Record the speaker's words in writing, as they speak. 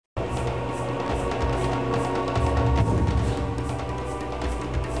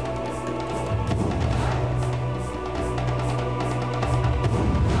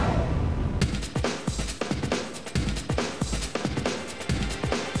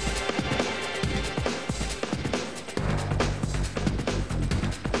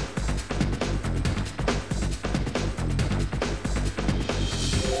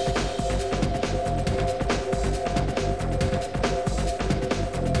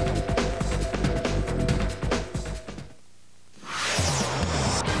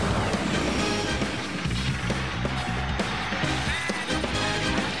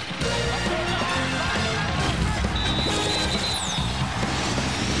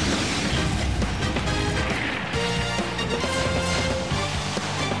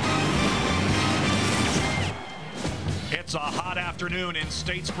afternoon in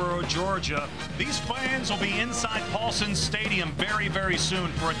Statesboro, Georgia. These fans will be inside Paulson Stadium very, very soon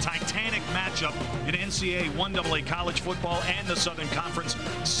for a titanic matchup in NCAA 1AA college football and the Southern Conference.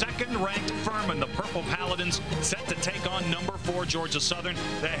 Second-ranked Furman, the Purple Paladins, set to take on number 4 Georgia Southern.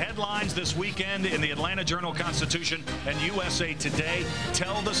 The headlines this weekend in the Atlanta Journal-Constitution and USA Today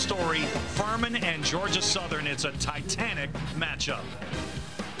tell the story. Furman and Georgia Southern, it's a titanic matchup.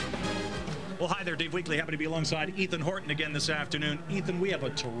 Well, hi there, Dave Weekley. Happy to be alongside Ethan Horton again this afternoon. Ethan, we have a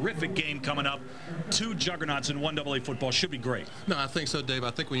terrific game coming up. 2 juggernauts in 1AA football. Should be great. No, I think so, Dave.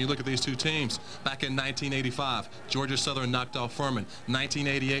 I think when you look at these two teams, back in 1985, Georgia Southern knocked off Furman.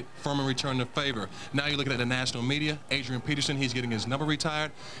 1988, Furman returned the favor. Now you're looking at the national media. Adrian Peterson, he's getting his number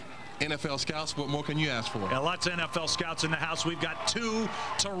retired. NFL scouts, what more can you ask for? Yeah, lots of NFL scouts in the house. We've got 2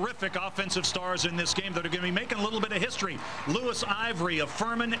 terrific offensive stars in this game that are going to be making a little bit of history. Lewis Ivory of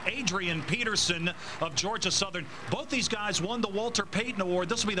Furman, Adrian Peterson of Georgia Southern. Both these guys won the Walter Payton Award.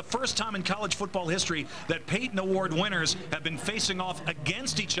 This will be the first time in college football history that Payton Award winners have been facing off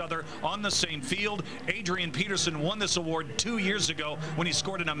against each other on the same field. Adrian Peterson won this award 2 years ago when he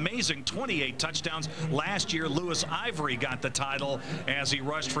scored an amazing 28 touchdowns. Last year, Lewis Ivory got the title as he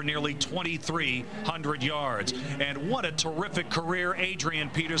rushed for nearly 2,300 yards. And what a terrific career Adrian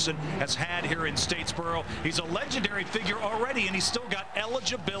Peterson has had here in Statesboro. He's a legendary figure already, and he's still got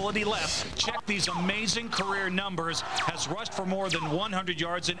eligibility left. Check these amazing career numbers. Has rushed for more than 100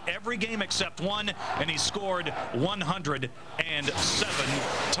 yards in every game except one, and he scored 107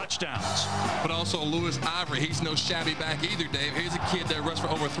 touchdowns. But also Lewis Ivory, he's no shabby back either, Dave. Here's a kid that rushed for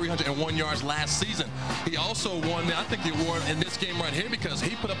over 301 yards last season. He also won, I think, the award in this game right here because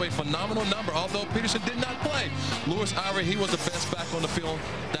he put up a phenomenal number, although Peterson did not play. Lewis Ivory, he was the best back on the field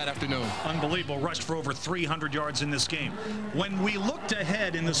that afternoon. Unbelievable. Rushed for over 300 yards in this game. When we looked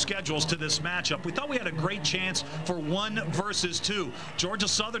ahead in the schedules to this matchup, we thought we had a great chance for 1 versus 2. Georgia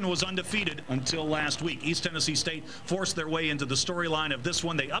Southern was undefeated until last week. East Tennessee State forced their way into the storyline of this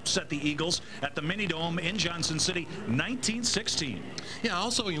one. They upset the Eagles at the Mini Dome in Johnson City, 19-16. Yeah,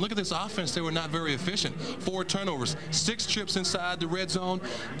 also, when you look at this offense, they were not very efficient. 4 turnovers, 6 trips inside the red zone,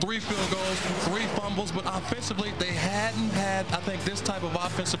 3 field goals, 3 fumbles, but offensively, they hadn't had, I think, this type of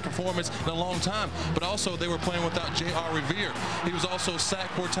offensive performance in a long time. But also, they were playing without J.R. Revere. He was also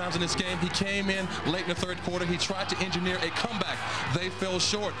sacked 4 times in this game. He came in late in the 3rd quarter. He tried to engineer a comeback. They fell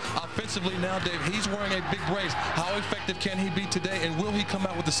short. Offensively now, Dave, he's wearing a big brace. How effective can he be today, and will he come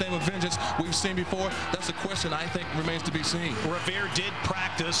out with the same vengeance we've seen before? That's a question I think remains to be seen. Revere did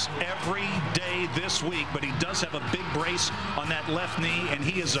practice every day this week, but he does have a big brace on that left knee, and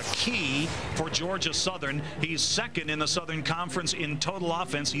he is a key for Georgia Southern. He's 2nd in the Southern Conference in total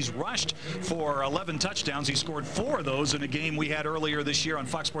offense. He's rushed for 11 touchdowns. He scored 4 of those in a game we had earlier this year on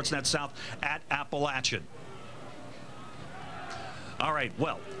Fox Sports Net South at Appalachian. All right,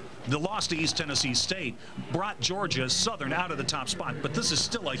 well, the loss to East Tennessee State brought Georgia Southern out of the top spot, but this is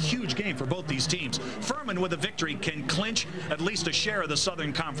still a huge game for both these teams. Furman with a victory can clinch at least a share of the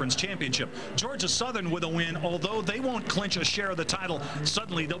Southern Conference Championship. Georgia Southern with a win, although they won't clinch a share of the title,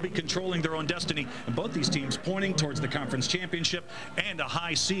 suddenly they'll be controlling their own destiny, and both these teams pointing towards the conference championship and a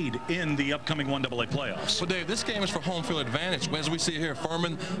high seed in the upcoming 1AA playoffs. Well, Dave, this game is for home field advantage. As we see here,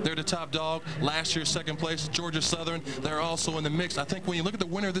 Furman, they're the top dog. Last year, 2nd place. Georgia Southern, they're also in the mix. I think when you look at the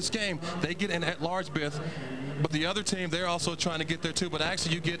winner of this game, they get an at-large berth, but the other team, they're also trying to get there too, but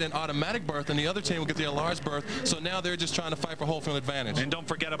actually you get an automatic berth, and the other team will get the at-large berth, so now they're just trying to fight for home field advantage. And don't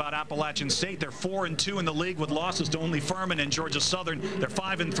forget about Appalachian State. They're 4-2 in the league with losses to only Furman and Georgia Southern. They're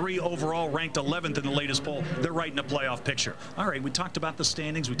 5-3 overall, ranked 11th in the latest poll. They're right in the playoff picture. All right, we talked about the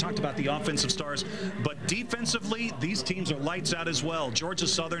standings, we talked about the offensive stars, but defensively, these teams are lights out as well. Georgia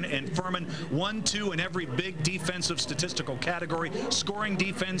Southern and Furman, 1-2 in every big defensive statistical category, scoring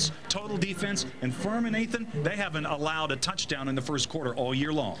defense, total defense, and Furman, Nathan, they haven't allowed a touchdown in the 1st quarter all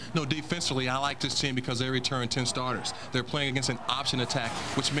year long. No, defensively, I like this team because they return 10 starters. They're playing against an option attack,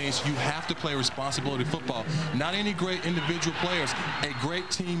 which means you have to play responsibility football. Not any great individual players, a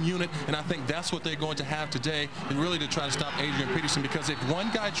great team unit, and I think that's what they're going to have today, and really to try to stop Adrian Peterson, because if one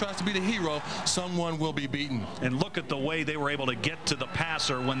guy tries to be the hero, someone will be beaten. And look at the way they were able to get to the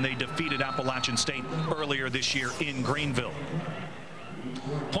passer when they defeated Appalachian State earlier this year in Greenville.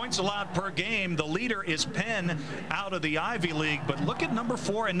 Points allowed per game, the leader is Penn out of the Ivy League, but look at number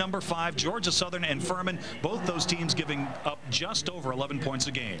 4 and number 5, Georgia Southern and Furman, both those teams giving up just over 11 points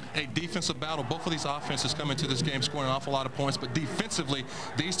a game. A defensive battle. Both of these offenses come into this game scoring an awful lot of points, but defensively,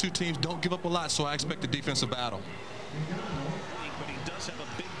 these 2 teams don't give up a lot, so I expect a defensive battle. But he does have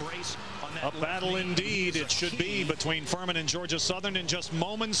a big brace on that. A battle indeed it should be between Furman and Georgia Southern. And just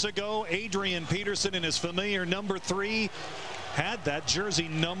moments ago, Adrian Peterson in his familiar number 3 had that jersey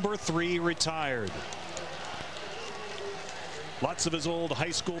number 3 retired. Lots of his old high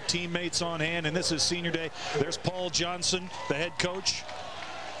school teammates on hand, and this is senior day. There's Paul Johnson, the head coach.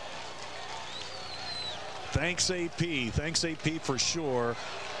 Thanks, AP. Thanks, AP, for sure.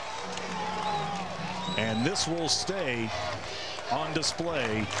 And this will stay on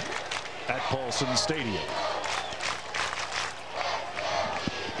display at Paulson Stadium.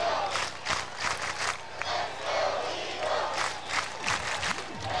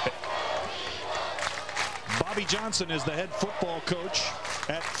 Bobby Johnson is the head football coach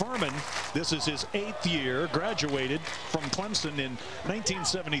at Furman. This is his 8th year, graduated from Clemson in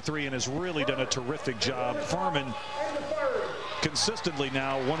 1973, and has really done a terrific job. Furman consistently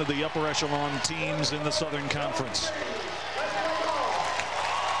now one of the upper echelon teams in the Southern Conference.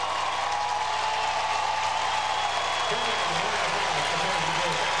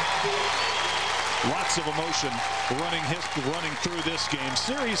 Lots of emotion running through this game.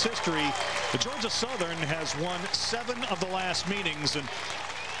 Series history, Georgia Southern has won 7 of the last meetings, and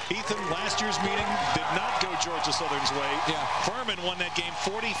Ethan, last year's meeting did not go Georgia Southern's way. Yeah. Furman won that game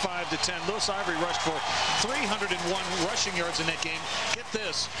 45-10. Lewis Ivory rushed for 301 rushing yards in that game. Get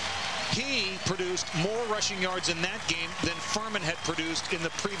this. He produced more rushing yards in that game than Furman had produced in the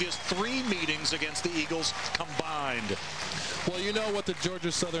previous 3 meetings against the Eagles combined. Well, you know what the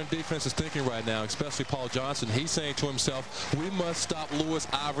Georgia Southern defense is thinking right now, especially Paul Johnson. He's saying to himself, we must stop Lewis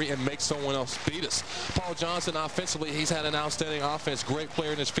Ivory and make someone else beat us. Paul Johnson, offensively, he's had an outstanding offense, great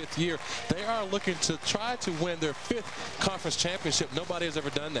player in his 5th year. They are looking to try to win their 5th conference championship. Nobody has ever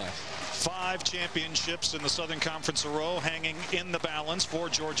done that. 5 championships in the Southern Conference in a row hanging in the balance for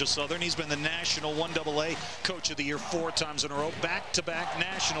Georgia Southern. He's been the National 1AA Coach of the Year 4 times in a row. Back-to-back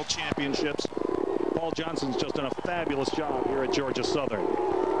national championships. Paul Johnson's just done a fabulous job here at Georgia Southern.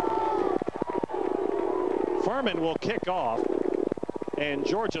 Furman will kick off, and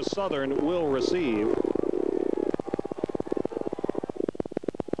Georgia Southern will receive.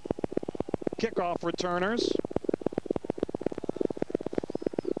 Kickoff returners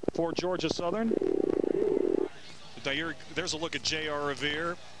for Georgia Southern. There's a look at J.R.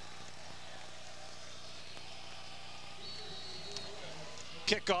 Revere.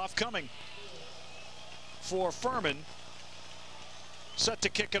 Kickoff coming for Furman. Set to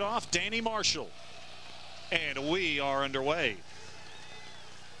kick it off, Danny Marshall. And we are underway.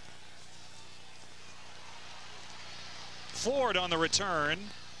 Ford on the return.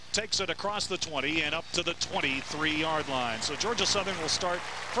 Takes it across the 20 and up to the 23-yard line. So Georgia Southern will start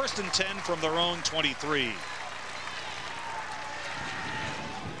 1st and 10 from their own 23.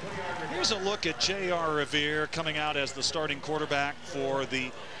 Here's a look at J.R. Revere coming out as the starting quarterback for the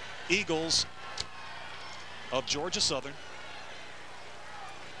Eagles of Georgia Southern.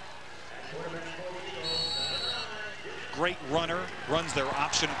 Great runner, runs their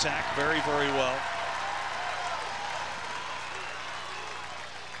option attack very, very well.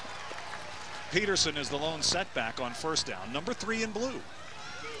 Peterson is the lone setback on 1st down, number 3 in blue.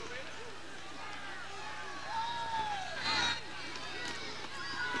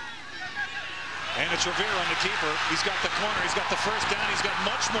 And it's Revere on the keeper. He's got the corner, he's got the 1st down, he's got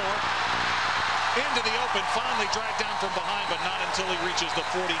much more. Into the open, finally dragged down from behind, but not until he reaches the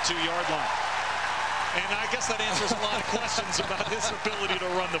 42-yard line. And I guess that answers a lot of questions about his ability to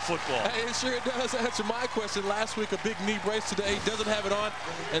run the football. Hey, it sure does answer my question. Last week, a big knee brace. Today, he doesn't have it on.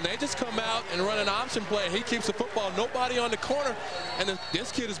 And they just come out and run an option play. He keeps the football. Nobody on the corner. And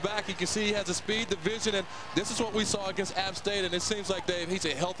this kid is back. You can see he has the speed, the vision. And this is what we saw against App State. And it seems like, Dave, he's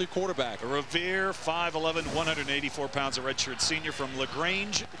a healthy quarterback. Revere, 5'11", 184 pounds, a redshirt senior from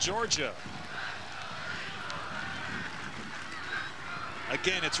LaGrange, Georgia.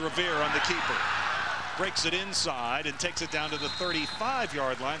 Again, it's Revere on the keeper. Breaks it inside and takes it down to the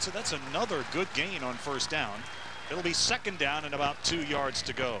 35-yard line. So that's another good gain on 1st down. It'll be 2nd down and about 2 yards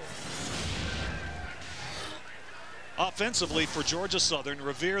to go. Offensively for Georgia Southern,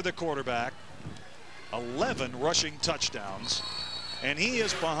 Revere the quarterback, 11 rushing touchdowns. And he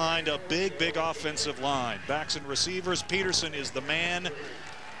is behind a big, big offensive line. Backs and receivers, Peterson is the man.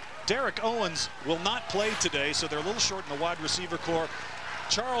 Derek Owens will not play today, so they're a little short in the wide receiver corps.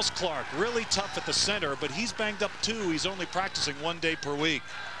 Charles Clark, really tough at the center, but he's banged up too. He's only practicing 1 day per week.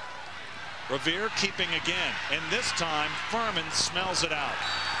 Revere keeping again, and this time Furman smells it out.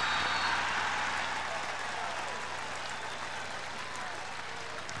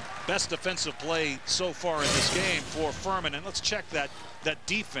 Best defensive play so far in this game for Furman, and let's check that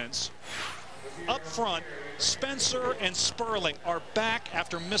defense. Up front, Spencer and Sperling are back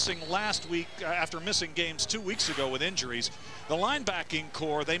after missing last week, after missing games 2 weeks ago with injuries. The linebacking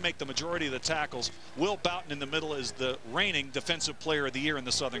core, they make the majority of the tackles. Will Boughton in the middle is the reigning Defensive Player of the Year in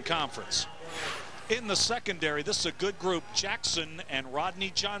the Southern Conference. In the secondary, this is a good group. Jackson and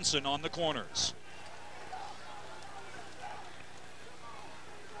Rodney Johnson on the corners.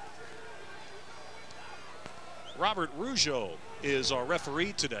 Robert Rougeau is our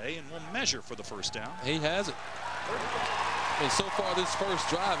referee today and will measure for the first down. He has it. And so far this first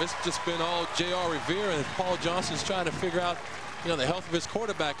drive, it's just been all J.R. Revere, and Paul Johnson's trying to figure out, the health of his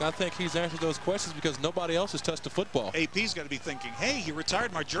quarterback. I think he's answered those questions because nobody else has touched the football. AP's got to be thinking, hey, you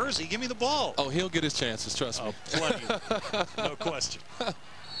retired my jersey. Give me the ball. Oh, he'll get his chances, trust me. Plenty. No question.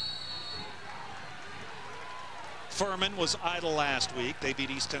 Furman was idle last week. They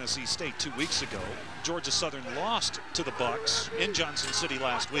beat East Tennessee State 2 weeks ago. Georgia Southern lost to the Bucks in Johnson City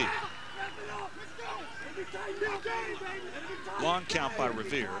last week. Long count by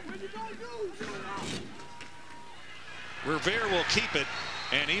Revere. Revere will keep it,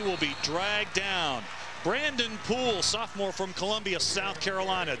 and he will be dragged down. Brandon Poole, sophomore from Columbia, South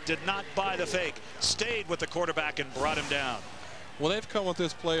Carolina, did not buy the fake. Stayed with the quarterback and brought him down. Well, they've come with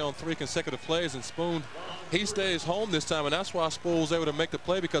this play on 3 consecutive plays, and Spoon, he stays home this time, and that's why Spoon was able to make the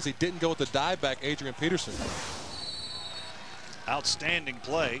play, because he didn't go with the dive back, Adrian Peterson. Outstanding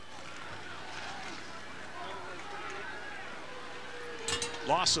play.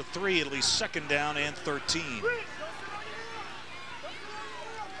 Loss of 3, it'll be second down and 13.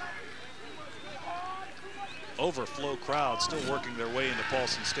 Overflow crowd still working their way into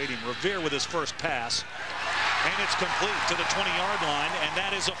Paulson Stadium. Revere with his first pass. And it's complete to the 20-yard line, and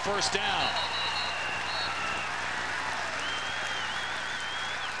that is a first down.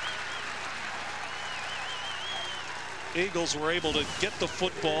 Eagles were able to get the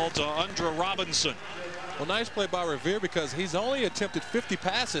football to Undra Robinson. Well, nice play by Revere, because he's only attempted 50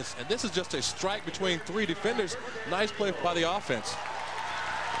 passes, and this is just a strike between 3 defenders. Nice play by the offense.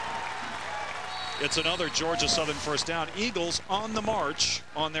 It's another Georgia Southern first down. Eagles on the march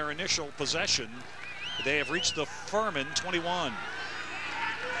on their initial possession. They have reached the Furman 21.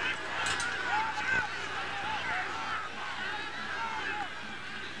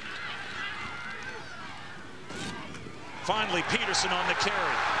 Finally, Peterson on the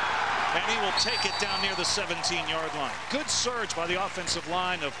carry. And he will take it down near the 17-yard line. Good surge by the offensive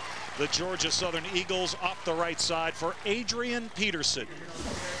line of the Georgia Southern Eagles off the right side for Adrian Peterson.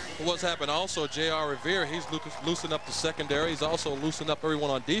 What's happened also, J.R. Revere, he's loosened up the secondary. He's also loosened up everyone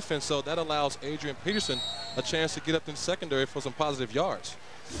on defense, so that allows Adrian Peterson a chance to get up in secondary for some positive yards.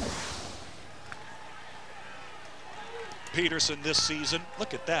 Peterson this season,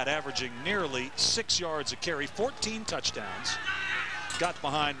 look at that, averaging nearly 6 yards a carry, 14 touchdowns. Got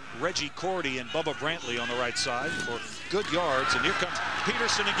behind Reggie Cordy and Bubba Brantley on the right side for good yards, and here comes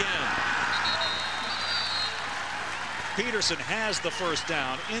Peterson again. Peterson has the first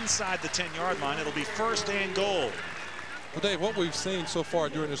down inside the 10-yard line. It'll be first and goal. Well, Dave, what we've seen so far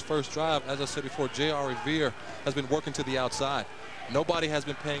during this first drive, as I said before, J.R. Revere has been working to the outside. Nobody has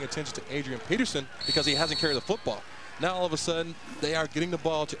been paying attention to Adrian Peterson because he hasn't carried the football. Now, all of a sudden, they are getting the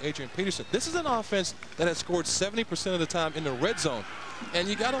ball to Adrian Peterson. This is an offense that has scored 70% of the time in the red zone. And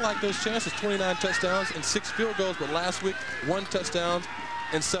you got to like those chances, 29 touchdowns and 6 field goals, but last week, 1 touchdown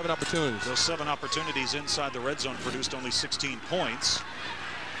and 7 opportunities. Those 7 opportunities inside the red zone produced only 16 points.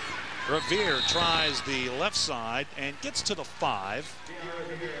 Revere tries the left side and gets to the 5.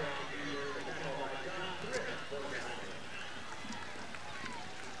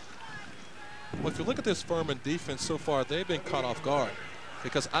 Well, if you look at this Furman defense so far, they've been caught off guard,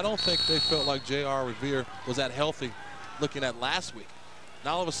 because I don't think they felt like J.R. Revere was that healthy looking at last week.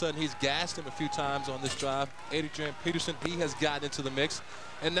 Now all of a sudden he's gassed him a few times on this drive. Adrian Peterson, he has gotten into the mix.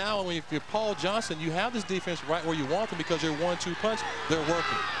 And now when you're Paul Johnson, you have this defense right where you want them, because they're 1-2 punch. They're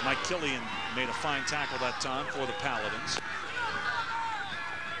working. Mike Killian made a fine tackle that time for the Paladins.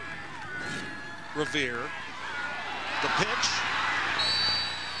 Revere. The pitch.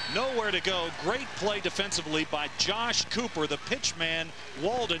 Nowhere to go. Great play defensively by Josh Cooper. The pitch man,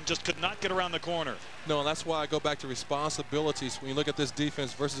 Walden, just could not get around the corner. No, and that's why I go back to responsibilities. When you look at this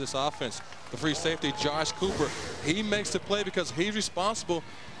defense versus this offense, the free safety, Josh Cooper, he makes the play because he's responsible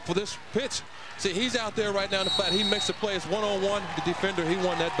for this pitch. See, he's out there right now in the flat. He makes the play. It's one-on-one. The defender, he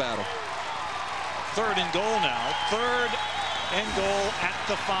won that battle. 3rd and goal now. 3rd and goal at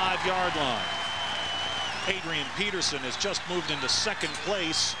the 5-yard line. Adrian Peterson has just moved into 2nd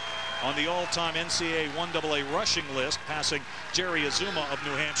place on the all-time NCAA 1AA rushing list, passing Jerry Azuma of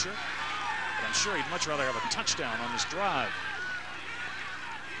New Hampshire. But I'm sure he'd much rather have a touchdown on this drive.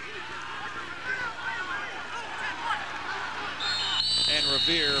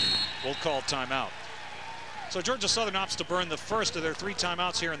 Revere will call timeout. So Georgia Southern opts to burn the first of their 3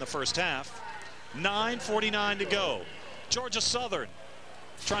 timeouts here in the first half. 9:49 to go. Georgia Southern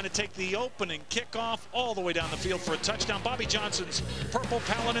trying to take the opening kickoff all the way down the field for a touchdown. Bobby Johnson's Purple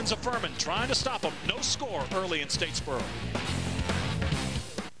Paladins of Furman trying to stop him. No score early in Statesboro.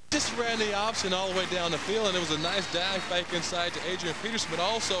 Just ran the option all the way down the field, and it was a nice dive back inside to Adrian Peterson, but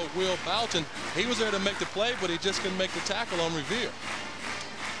also Will Boughton. He was there to make the play, but he just couldn't make the tackle on Revere.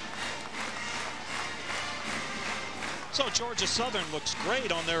 So Georgia Southern looks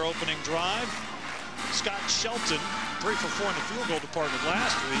great on their opening drive. Scott Shelton, 3 for 4 in the field goal department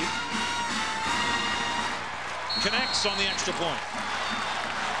last week, connects on the extra point.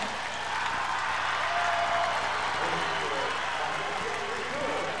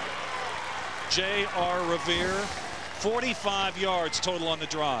 J.R. Revere, 45 yards total on the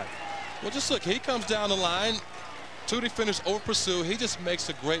drive. Well, just look, he comes down the line, 2 defenders over pursue. He just makes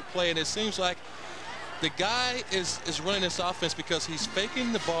a great play, and it seems like the guy is running this offense because he's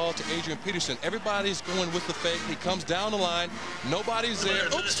faking the ball to Adrian Peterson. Everybody's going with the fake. He comes down the line. Nobody's there.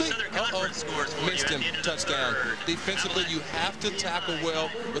 Oops, missed him. Touchdown. Defensively, you have to tackle well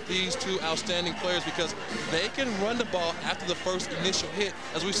with these 2 outstanding players because they can run the ball after the first initial hit.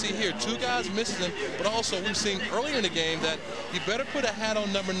 As we see here, 2 guys missing him, but also we've seen earlier in the game that you better put a hat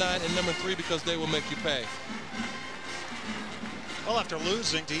on number 9 and number 3 because they will make you pay. Well, after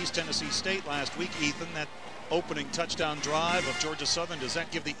losing to East Tennessee State last week, Ethan, that opening touchdown drive of Georgia Southern, does that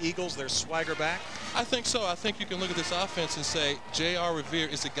give the Eagles their swagger back? I think so. I think you can look at this offense and say J.R. Revere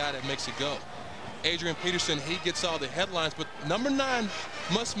is the guy that makes it go. Adrian Peterson, he gets all the headlines, but number 9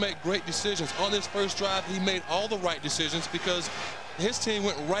 must make great decisions. On this first drive, he made all the right decisions because his team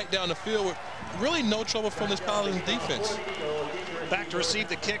went right down the field with really no trouble from this Paladins defense. Back to receive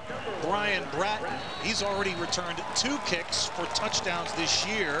the kick, Brian Bratton. He's already returned 2 kicks for touchdowns this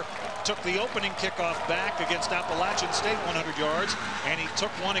year. Took the opening kickoff back against Appalachian State, 100 yards, and he took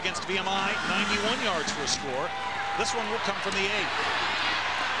one against VMI, 91 yards for a score. This one will come from the 8.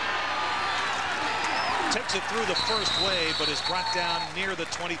 Takes it through the first wave, but is brought down near the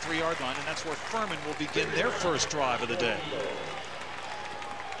 23-yard line, and that's where Furman will begin their first drive of the day.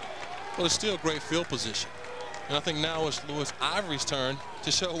 Well, it's still great field position. And I think now it's Lewis Ivory's turn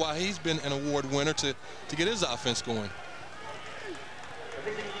to show why he's been an award winner to get his offense going.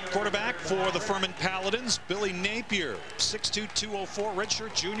 Quarterback for the Furman Paladins, Billy Napier, 6'2", 204,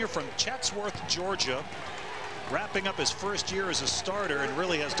 redshirt junior from Chatsworth, Georgia. Wrapping up his first year as a starter and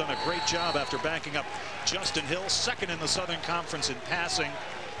really has done a great job after backing up Justin Hill, 2nd in the Southern Conference in passing,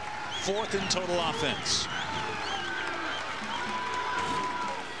 4th in total offense.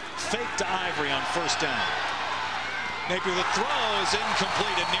 Fake to Ivory on first down. Napier, the throw is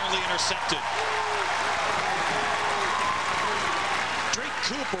incomplete and nearly intercepted. Drake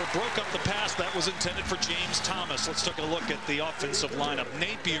Cooper broke up the pass that was intended for James Thomas. Let's take a look at the offensive lineup.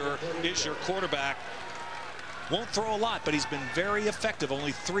 Napier is your quarterback. Won't throw a lot, but he's been very effective.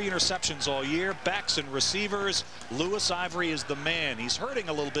 Only 3 interceptions all year. Backs and receivers. Lewis Ivory is the man. He's hurting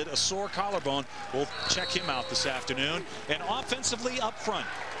a little bit, a sore collarbone. We'll check him out this afternoon. And offensively up front,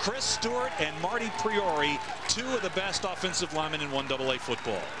 Chris Stewart and Marty Priori, 2 of the best offensive linemen in 1AA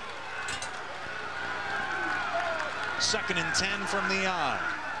football. 2nd and 10 from the I.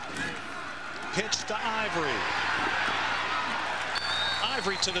 Pitch to Ivory.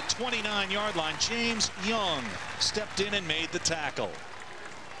 Ivory to the 29-yard line. James Young stepped in and made the tackle.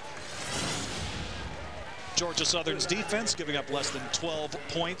 Georgia Southern's defense giving up less than 12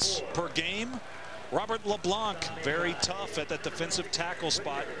 points per game. Robert LeBlanc, very tough at that defensive tackle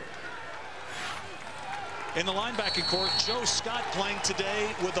spot. In the linebacking court, Joe Scott playing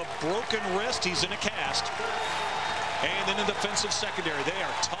today with a broken wrist. He's in a cast. And in the defensive secondary, they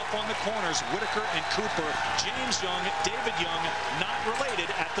are tough on the corners. Whitaker and Cooper, James Young, David Young, not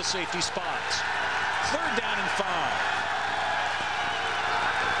related at the safety spots. 3rd down and 5.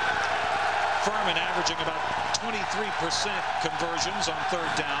 Furman averaging about 23% conversions on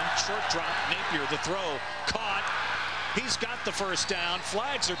 3rd down. Short drop, Napier, the throw, caught. He's got the first down.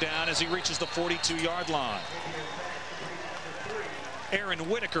 Flags are down as he reaches the 42-yard line. Aaron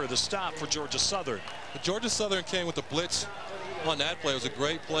Whitaker, the stop for Georgia Southern. But Georgia Southern came with the blitz on that play. It was a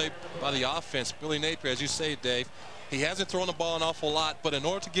great play by the offense. Billy Napier, as you say, Dave, he hasn't thrown the ball an awful lot, but in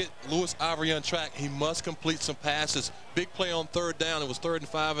order to get Lewis Ivory on track, he must complete some passes. Big play on 3rd down. It was 3rd and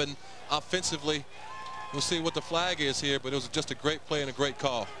 5, and offensively, we'll see what the flag is here, but it was just a great play and a great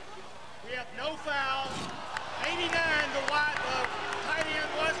call. We have no fouls. 89, the white tight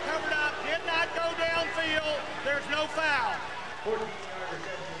end was covered up, did not go downfield. There's no foul.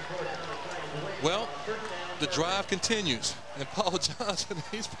 Well, the drive continues. And Paul Johnson,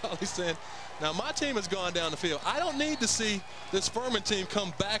 he's probably saying, now my team has gone down the field. I don't need to see this Furman team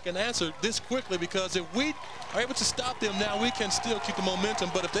come back and answer this quickly, because if we are able to stop them now, we can still keep the momentum.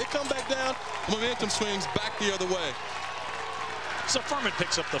 But if they come back down, the momentum swings back the other way. So Furman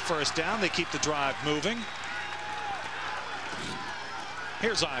picks up the first down. They keep the drive moving.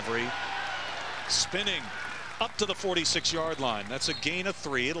 Here's Ivory spinning up to the 46-yard line. That's a gain of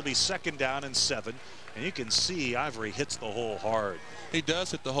 3. It'll be 2nd down and 7. And you can see Ivory hits the hole hard. He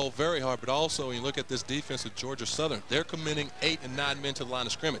does hit the hole very hard, but also when you look at this defense of Georgia Southern, they're committing 8 and 9 men to the line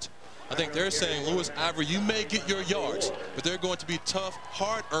of scrimmage. I think they're saying, Lewis, Ivory, you may get your yards, but they're going to be tough,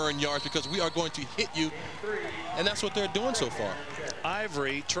 hard-earned yards, because we are going to hit you. And that's what they're doing so far.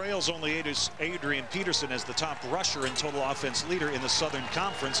 Ivory trails only Adrian Peterson as the top rusher and total offense leader in the Southern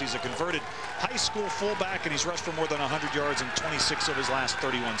Conference. He's a converted high school fullback, and he's rushed for more than 100 yards in 26 of his last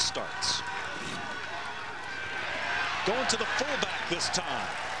 31 starts. Going to the fullback this time.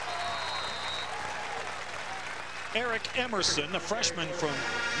 Eric Emerson, a freshman from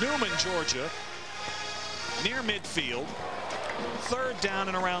Newman, Georgia, near midfield. 3rd down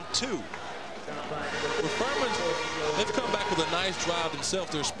and around 2. Well, Furman, they've come back with a nice drive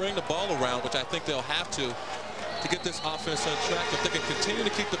themselves. They're spraying the ball around, which I think they'll have to get this offense on track. If they can continue to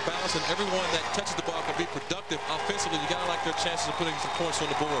keep the balance and everyone that touches the ball can be productive offensively, you gotta like their chances of putting some points on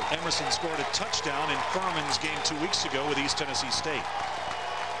the board. Emerson scored a touchdown in Furman's game 2 weeks ago with East Tennessee State.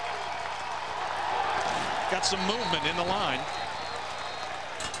 Got some movement in the line.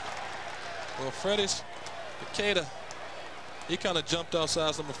 Well, Freddie Spicata, he kind of jumped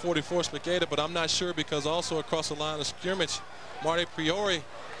outside number 44, Spicata, but I'm not sure, because also across the line of scrimmage, Marty Priori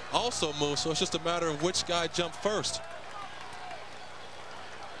also moved, so it's just a matter of which guy jumped first.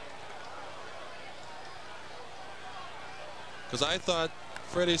 Because I thought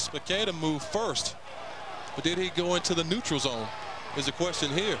Freddie Spicata moved first, but did he go into the neutral zone is the question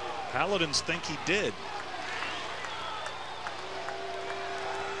here. Paladins think he did.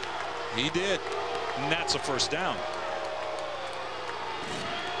 He did. And that's a first down.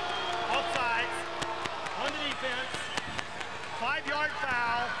 Offsides on the defense. 5-yard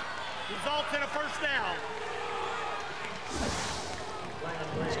foul results in a first down.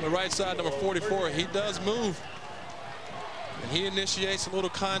 So on the right side, number 44, he does move. And he initiates a little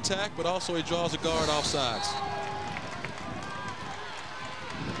contact, but also he draws a guard offsides.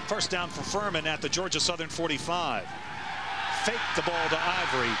 First down for Furman at the Georgia Southern 45. Fake the ball to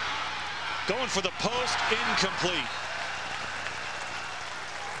Ivory. Going for the post, incomplete.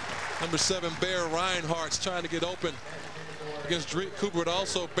 Number 7, Bear Reinhardt's trying to get open against Drake Cooper, but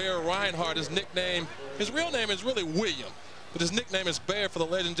also Bear Reinhardt. His nickname, his real name is really William, but his nickname is Bear for the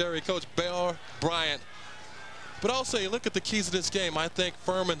legendary coach Bear Bryant. But also, you look at the keys of this game. I think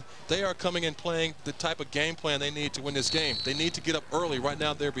Furman, they are coming and playing the type of game plan they need to win this game. They need to get up early. Right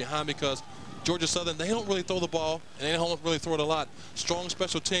now, they're behind because Georgia Southern, they don't really throw the ball, and they don't really throw it a lot. Strong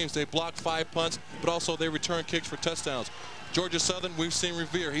special teams. They block 5 punts, but also they return kicks for touchdowns. Georgia Southern, we've seen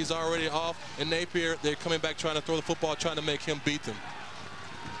Revere. He's already off. And Napier, they're coming back trying to throw the football, trying to make him beat them.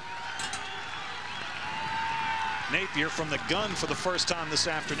 Napier from the gun for the first time this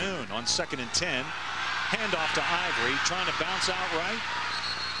afternoon on 2nd and 10. Handoff to Ivory, trying to bounce out right.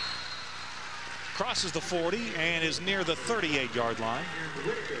 Crosses the 40 and is near the 38-yard line.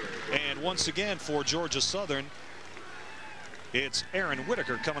 And once again for Georgia Southern, it's Aaron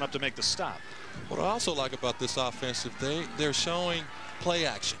Whitaker coming up to make the stop. What I also like about this offense, they're showing play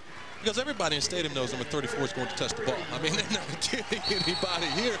action. Because everybody in the stadium knows number 34 is going to touch the ball. I mean, they're not getting anybody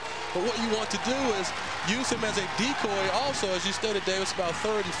here. But what you want to do is use him as a decoy also, as you stated, Davis, about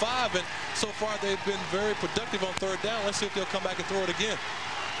 3rd and 5. And so far, they've been very productive on 3rd down. Let's see if they'll come back and throw it again.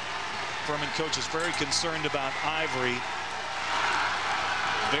 Furman coach is very concerned about Ivory.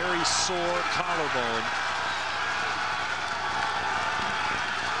 Very sore collarbone.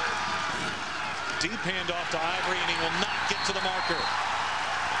 Deep handoff to Ivory, and he will not get to the marker.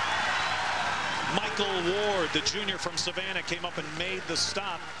 Michael Ward, the junior from Savannah, came up and made the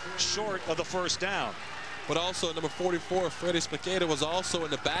stop short of the first down. But also number 44, Freddie Spicata, was also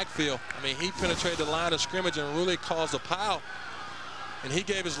in the backfield. I mean, he penetrated the line of scrimmage and really caused a pile. And he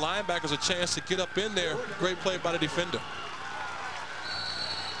gave his linebackers a chance to get up in there. Great play by the defender.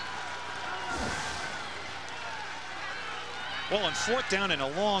 Well, on 4th down and a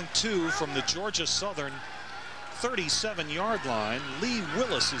long 2 from the Georgia Southern 37-yard line, Lee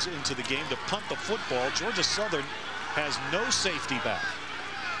Willis is into the game to punt the football. Georgia Southern has no safety back.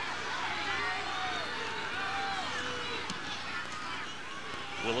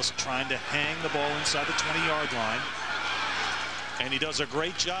 Willis trying to hang the ball inside the 20-yard line. And he does a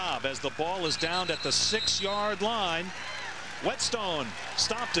great job as the ball is down at the 6-yard line. Whetstone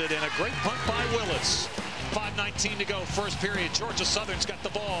stopped it, and a great punt by Willis. 5:19 to go, first period. Georgia Southern's got the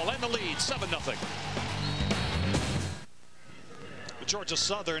ball and the lead, 7-0. Georgia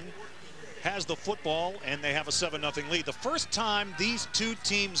Southern has the football, and they have a 7-0 lead. The first time these two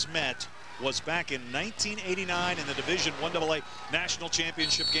teams met was back in 1989 in the Division I National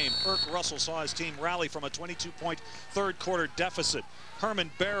Championship game. Irk Russell saw his team rally from a 22-point third-quarter deficit. Herman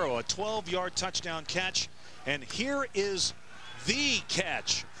Barrow, a 12-yard touchdown catch. And here is the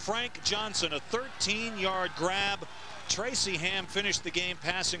catch. Frank Johnson, a 13-yard grab. Tracy Ham finished the game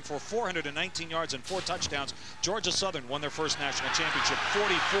passing for 419 yards and 4 touchdowns. Georgia Southern won their first national championship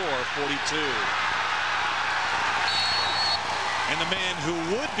 44-42. And the man who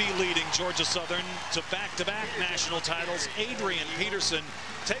would be leading Georgia Southern to back-to-back national titles, Adrian Peterson,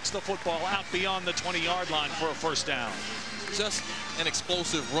 takes the football out beyond the 20-yard line for a first down. Just an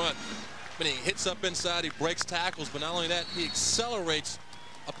explosive run. I mean, he hits up inside, he breaks tackles, but not only that, he accelerates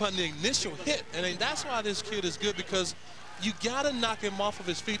upon the initial hit. And I mean, that's why this kid is good, because you got to knock him off of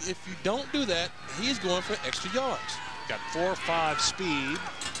his feet. If you don't do that, he's going for extra yards. Got 4.5 speed,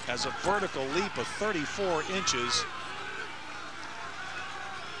 has a vertical leap of 34 inches.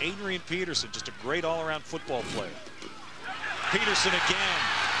 Adrian Peterson, just a great all-around football player. Peterson again,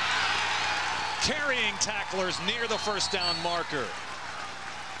 carrying tacklers near the first down marker.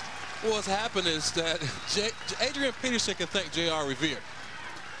 What's happened is that Adrian Peterson can thank J.R. Revere.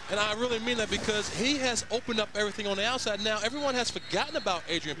 And I really mean that, because he has opened up everything on the outside. Now, everyone has forgotten about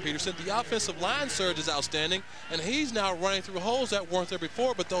Adrian Peterson. The offensive line surge is outstanding, and he's now running through holes that weren't there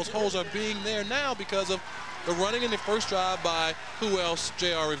before, but those holes are being there now because of the running in the first drive by, who else?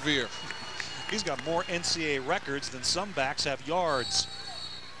 J.R. Revere. He's got more NCAA records than some backs have yards.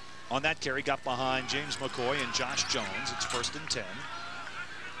 On that carry, got behind James McCoy and Josh Jones. It's 1st and 10.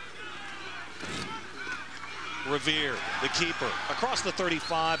 Revere, the keeper, across the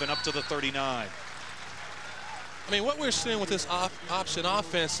 35 and up to the 39. I mean, what we're seeing with this option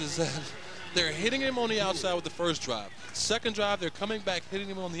offense is that they're hitting him on the outside with the first drive. Second drive, they're coming back, hitting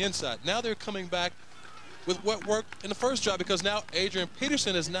him on the inside. Now they're coming back with what worked in the first drive, because now Adrian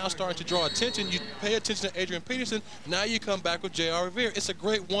Peterson is now starting to draw attention. You pay attention to Adrian Peterson, now you come back with J.R. Revere. It's a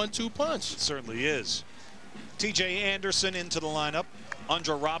great 1-2 punch. It certainly is. T.J. Anderson into the lineup.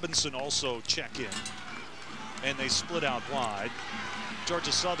 Andra Robinson also check in. And they split out wide.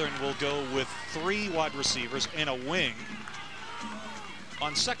 Georgia Southern will go with 3 wide receivers and a wing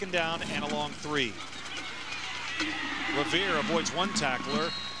on second down and along 3. Revere avoids 1 tackler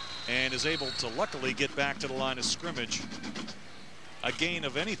and is able to luckily get back to the line of scrimmage. A gain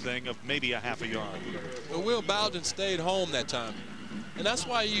of anything of maybe a half a yard. Well, Will Bowden stayed home that time. And that's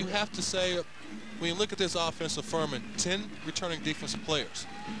why you have to say, when you look at this offense of Furman, 10 returning defensive players.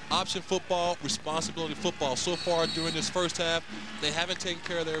 Option football, responsibility football. So far during this first half, they haven't taken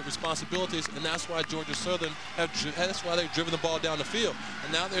care of their responsibilities, and that's why Georgia Southern that's why they've driven the ball down the field.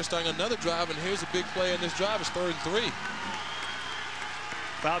 And now they're starting another drive, and here's a big play in this drive. It's 3rd and 3.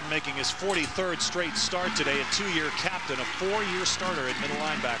 Bowden making his 43rd straight start today, a 2-year captain, a 4-year starter at middle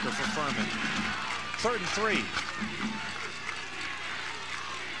linebacker for Furman. 3rd and 3.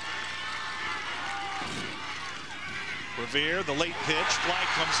 Revere, the late pitch, flag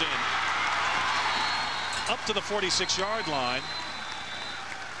comes in. Up to the 46-yard line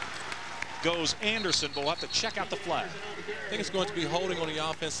goes Anderson, but we'll have to check out the flag. I think it's going to be holding on the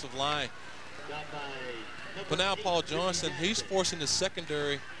offensive line. But now Paul Johnson, he's forcing the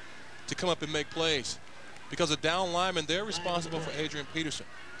secondary to come up and make plays, because the down linemen, they're responsible for Adrian Peterson.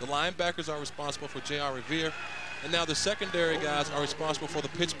 The linebackers are responsible for J.R. Revere, and now the secondary guys are responsible for the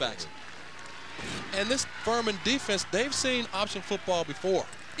pitchbacks. And this Furman defense, they've seen option football before.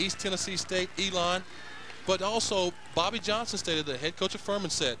 East Tennessee State, Elon, but also Bobby Johnson stated, the head coach of Furman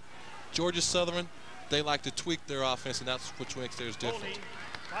said, Georgia Southern, they like to tweak their offense, and that's what makes theirs different. Holding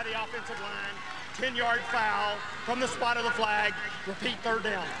by the offensive line, 10-yard foul from the spot of the flag. Repeat, 3rd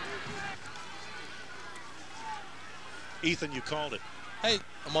down. Ethan, you called it. Hey,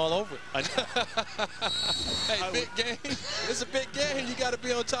 I'm all over it. Hey, big game. It's a big game. You got to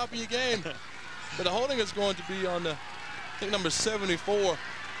be on top of your game. But the holding is going to be on the, I think, number 74,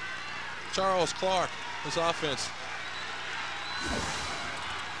 Charles Clark, this offense.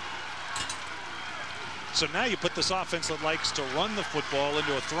 So now you put this offense that likes to run the football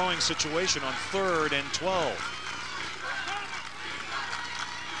into a throwing situation on 3rd and 12.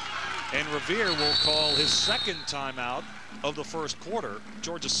 And Revere will call his 2nd timeout of the first quarter.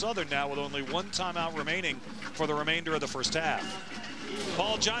 Georgia Southern now with only 1 timeout remaining for the remainder of the first half.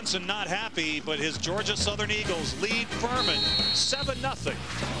 Paul Johnson not happy, but his Georgia Southern Eagles lead Furman 7-0.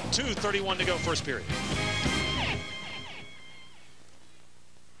 2:31 to go, first period.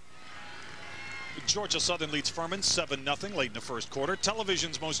 Georgia Southern leads Furman 7-0 late in the first quarter.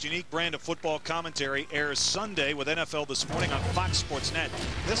 Television's most unique brand of football commentary airs Sunday with NFL This Morning on Fox Sports Net.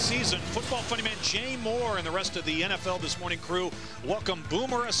 This season, football funny man Jay Moore and the rest of the NFL This Morning crew welcome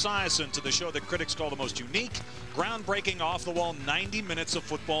Boomer Esiason to the show that critics call the most unique, groundbreaking, off-the-wall 90 minutes of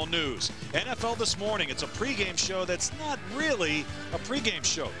football news. NFL This Morning, it's a pregame show that's not really a pregame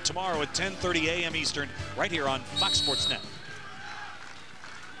show. Tomorrow at 10:30 a.m. Eastern, right here on Fox Sports Net.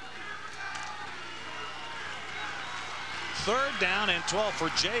 Third down and 12 for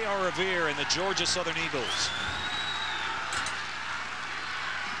J.R. Revere and the Georgia Southern Eagles.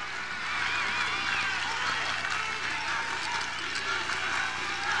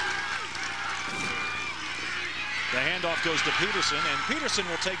 The handoff goes to Peterson, and Peterson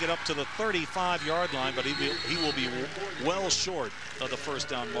will take it up to the 35-yard line, but he will be well short of the first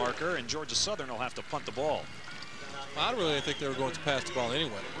down marker, and Georgia Southern will have to punt the ball. I really didn't think they were going to pass the ball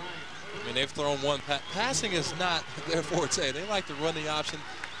anyway. I mean, they've thrown one. Passing is not their forte. They like to run the option,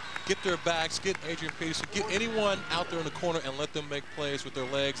 get their backs, get Adrian Peterson, get anyone out there in the corner and let them make plays with their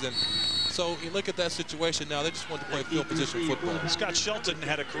legs. And so you look at that situation now, they just want to play field position football. Scott Shelton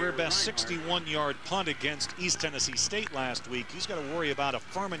had a career-best 61-yard punt against East Tennessee State last week. He's got to worry about a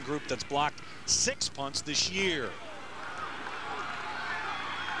Furman group that's blocked 6 punts this year.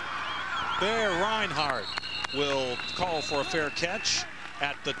 Bear Reinhardt will call for a fair catch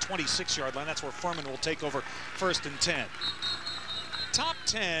at the 26-yard line. That's where Furman will take over 1st and 10. Top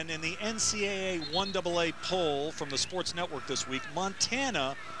 10 in the NCAA 1AA poll from the Sports Network this week.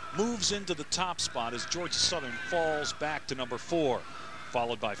 Montana moves into the top spot as Georgia Southern falls back to number 4.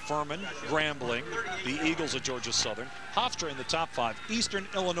 Followed by Furman, Grambling, the Eagles of Georgia Southern. Hofstra in the top 5. Eastern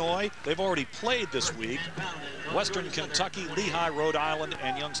Illinois, they've already played this week. Western Kentucky, Lehigh, Rhode Island,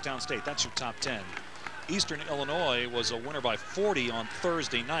 and Youngstown State. That's your top 10. Eastern Illinois was a winner by 40 on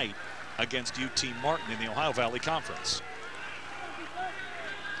Thursday night against UT Martin in the Ohio Valley Conference.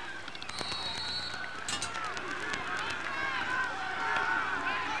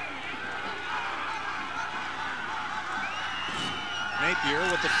 Napier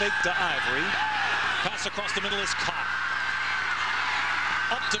with the fake to Ivory. Pass across the middle is caught.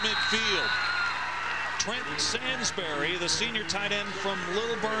 Up to midfield. Trent Sansbury, the senior tight end from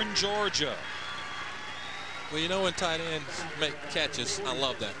Lilburn, Georgia. Well, you know when tight ends make catches, I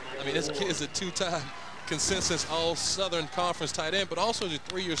love that. I mean, this kid's a 2-time consensus All-Southern Conference tight end, but also he's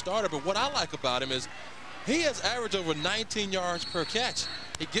a 3-year starter. But what I like about him is he has averaged over 19 yards per catch.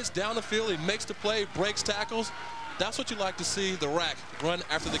 He gets down the field, he makes the play, breaks tackles. That's what you like to see, the rack run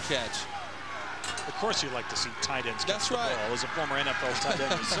after the catch. Of course you like to see tight ends catch the right. ball as a former NFL tight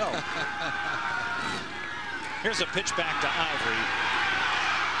end myself. Here's a pitch back to Ivory.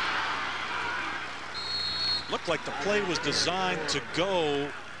 Looked like the play was designed to go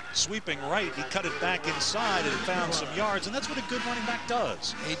sweeping right. He cut it back inside and found some yards, and that's what a good running back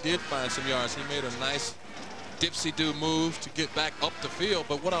does. He did find some yards. He made a nice dipsy-do move to get back up the field.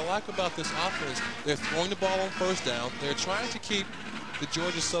 But what I like about this offense, they're throwing the ball on first down. They're trying to keep the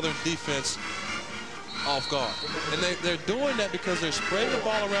Georgia Southern defense off guard. And they're doing that because they're spreading the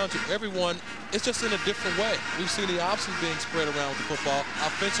ball around to everyone. It's just in a different way. We've seen the options being spread around with the football.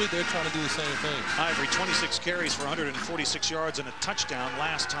 Offensively, they're trying to do the same thing. Ivory, 26 carries for 146 yards and a touchdown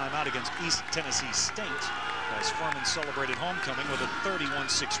last time out against East Tennessee State, as Furman celebrated homecoming with a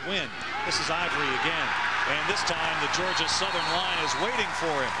 31-6 win. This is Ivory again, and this time the Georgia Southern line is waiting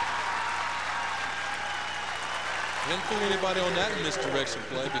for him. Didn't fool anybody on that misdirection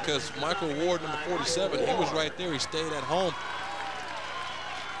play because Michael Ward, number 47, he was right there. He stayed at home.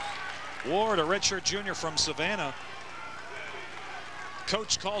 Ward, a redshirt junior from Savannah.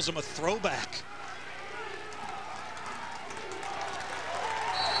 Coach calls him a throwback.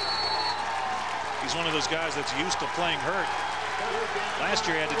 He's one of those guys that's used to playing hurt. Last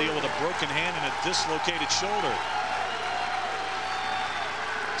year he had to deal with a broken hand and a dislocated shoulder.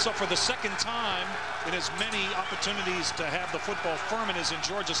 So for the second time in as many opportunities to have the football, Furman is in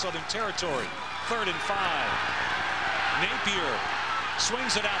Georgia Southern territory. 3rd and 5. Napier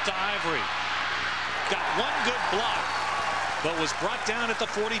swings it out to Ivory. Got one good block, but was brought down at the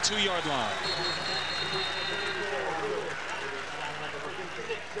 42-yard line.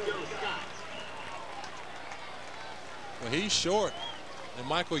 Well, he's short. And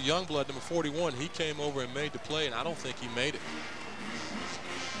Michael Youngblood, number 41, he came over and made the play, and I don't think he made it.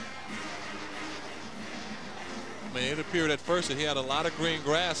 I mean, it appeared at first that he had a lot of green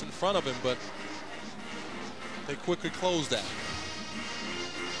grass in front of him, but they quickly closed that.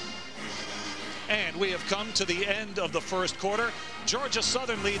 And we have come to the end of the first quarter. Georgia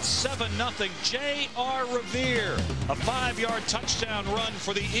Southern leads 7-0. J.R. Revere, a 5-yard touchdown run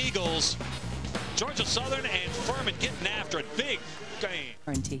for the Eagles. Georgia Southern and Furman getting after it. Big game.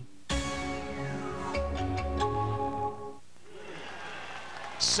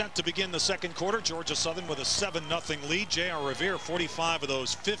 Set to begin the second quarter. Georgia Southern with a 7-0 lead. J.R. Revere, 45 of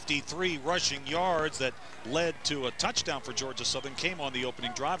those 53 rushing yards that led to a touchdown for Georgia Southern came on the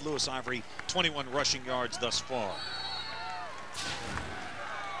opening drive. Lewis Ivory, 21 rushing yards thus far.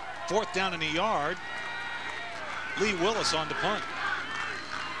 Fourth down and a yard. Lee Willis on to punt.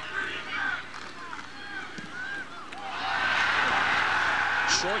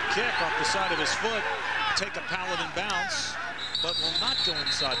 Short kick off the side of his foot. Take a Paladin bounce, but will not go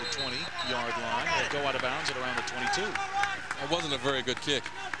inside the 20-yard line. They'll go out of bounds at around the 22. It wasn't a very good kick.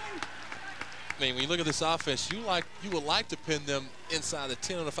 I mean, when you look at this offense, you would like to pin them inside the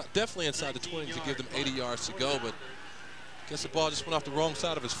 10 on the 5, definitely inside the 20 to give them 80 yards to go, but I guess the ball just went off the wrong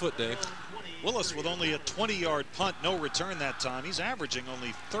side of his foot, Dave. Willis with only a 20-yard punt, no return that time. He's averaging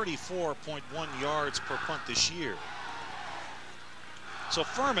only 34.1 yards per punt this year. So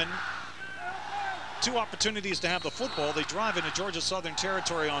Furman, 2 opportunities to have the football. They drive into Georgia Southern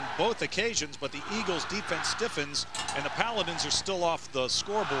territory on both occasions, but the Eagles' defense stiffens, and the Paladins are still off the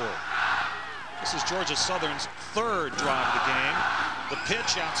scoreboard. This is Georgia Southern's 3rd drive of the game. The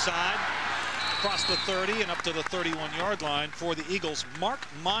pitch outside, across the 30 and up to the 31-yard line for the Eagles. Mark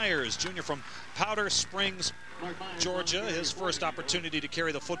Myers, junior from Powder Springs, Georgia, his first opportunity to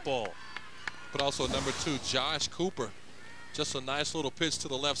carry the football. But also number 2, Josh Cooper. Just a nice little pitch to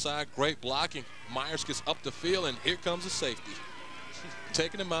the left side. Great blocking. Myers gets up the field, and here comes the safety.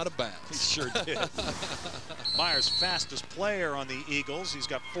 Taking him out of bounds. He sure did. Myers, fastest player on the Eagles. He's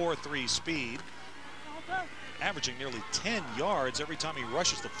got 4.3 speed. Averaging nearly 10 yards every time he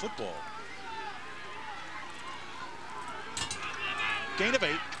rushes the football. Gain of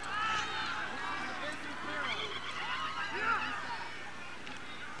 8.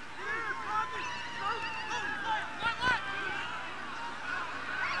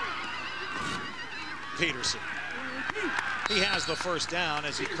 Peterson. He has the first down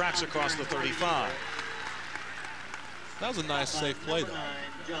as he cracks across the 35. That was a nice, safe play, though.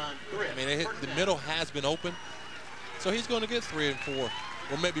 I mean, the middle has been open, so he's going to get 3 and 4,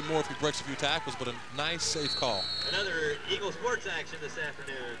 or maybe more if he breaks a few tackles, but a nice, safe call. Another Eagle sports action this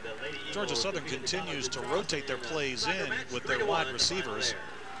afternoon. The Lady Eagles Georgia Southern continues to rotate their plays in with their wide receivers.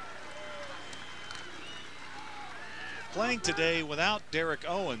 Playing today without Derek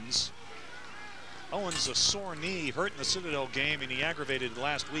Owens. Owens, a sore knee, hurt in the Citadel game, and he aggravated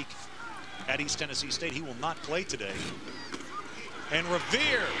last week at East Tennessee State. He will not play today. And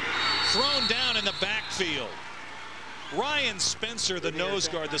Revere thrown down in the backfield. Ryan Spencer, the nose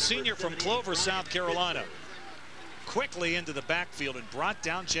guard, the senior from Clover, South Carolina, quickly into the backfield and brought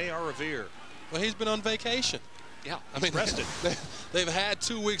down J.R. Revere. Well, he's been on vacation. Yeah, I mean, rested. They've had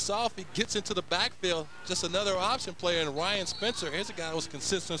 2 weeks off. He gets into the backfield, just another option player, and Ryan Spencer, here's a guy who was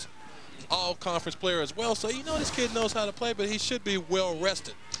consistent all-conference player as well. So you know this kid knows how to play, but he should be well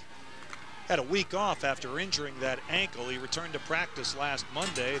rested. Had a week off after injuring that ankle. He returned to practice last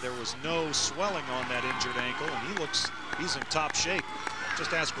Monday. There was no swelling on that injured ankle, and he's in top shape.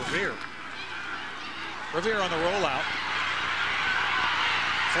 Just ask Revere. Revere on the rollout.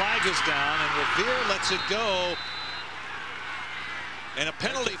 Flag is down, and Revere lets it go. And a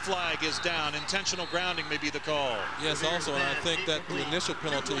penalty flag is down. Intentional grounding may be the call. Yes, also, and I think that the initial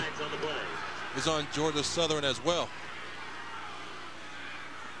penalty is on Georgia Southern as well.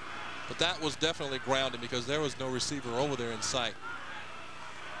 But that was definitely grounding because there was no receiver over there in sight.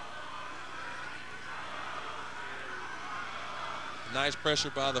 Nice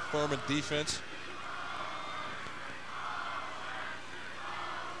pressure by the Furman defense.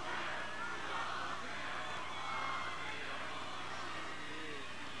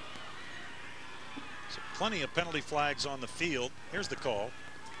 So plenty of penalty flags on the field. Here's the call.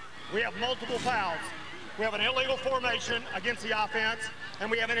 We have multiple fouls. We have an illegal formation against the offense,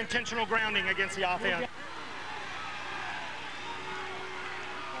 and we have an intentional grounding against the offense.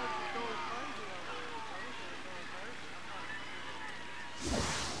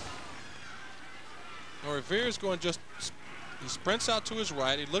 Now Revere's going he sprints out to his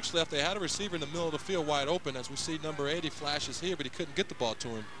right. He looks left. They had a receiver in the middle of the field wide open, as we see number 80 flashes here, but he couldn't get the ball to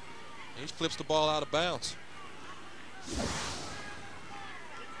him. He flips the ball out of bounds.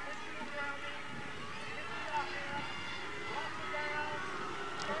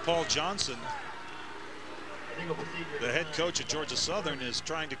 Paul Johnson, the head coach at Georgia Southern, is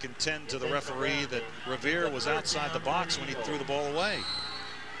trying to contend to the referee that Revere was outside the box when he threw the ball away.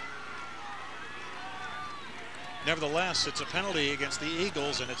 Nevertheless, it's a penalty against the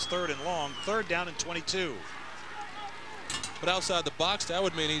Eagles, and it's 3rd and long, 3rd down and 22. But outside the box, that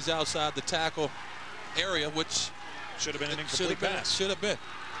would mean he's outside the tackle area, which should have been an incomplete pass. Should have been.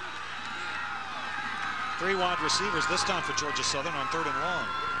 3 wide receivers this time for Georgia Southern on 3rd and long.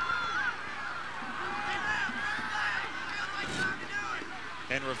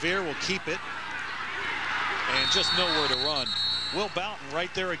 And Revere will keep it. And just nowhere to run. Will Boughton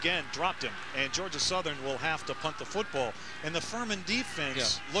right there again dropped him, and Georgia Southern will have to punt the football. And the Furman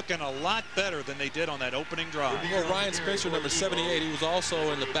defense looking a lot better than they did on that opening drive. Well, Ryan Spencer, number 78, he was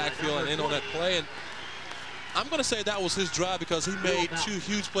also in the backfield and in on that play. And I'm going to say that was his drive because he made 2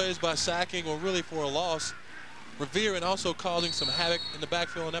 huge plays by sacking or really for a loss. Revere and also causing some havoc in the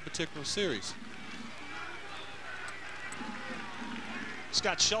backfield in that particular series.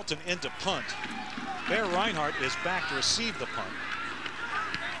 Scott Shelton into punt. Bear Reinhardt is back to receive the punt.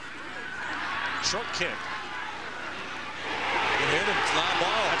 Short kick. Good hit him. It's a live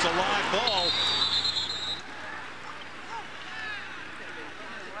ball. That's a live ball.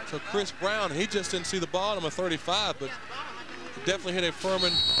 So Chris Brown, he just didn't see the ball, number 35, but he definitely hit a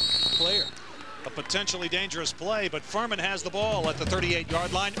Furman player. A potentially dangerous play, but Furman has the ball at the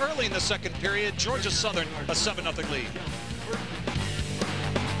 38-yard line. Early in the second period, Georgia Southern a 7-0 lead.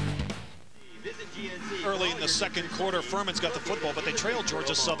 Early in the second quarter, Furman's got the football, but they trailed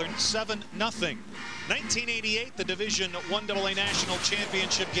Georgia Southern 7-0. 1988, the Division I AA National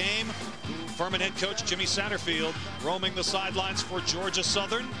Championship game. Furman head coach Jimmy Satterfield roaming the sidelines for Georgia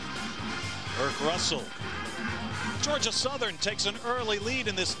Southern. Irk Russell. Georgia Southern takes an early lead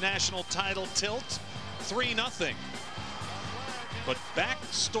in this national title tilt, 3-0. But back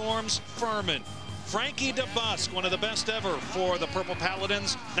storms Furman. Frankie DeBusk, one of the best ever for the Purple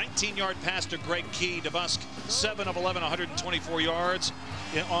Paladins. 19-yard pass to Greg Key. DeBusk, 7 of 11, 124 yards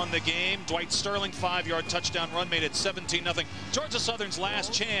on the game. Dwight Sterling, 5-yard touchdown run, made it 17-0. Georgia Southern's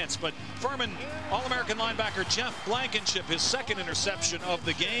last chance, but Furman All-American linebacker Jeff Blankenship, his second interception of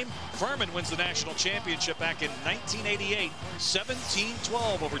the game. Furman wins the national championship back in 1988,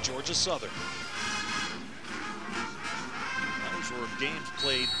 17-12 over Georgia Southern. Were games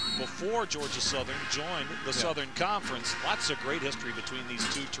played before Georgia Southern joined the Southern Conference. Lots of great history between these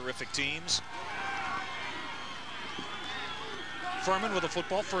 2 terrific teams. Furman with a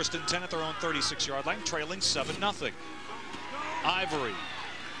football, 1st and 10 at their own 36-yard line, trailing 7-0. Ivory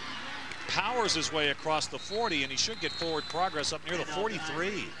powers his way across the 40, and he should get forward progress up near the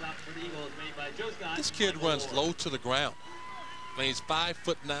 43. This kid runs low to the ground. I mean, he's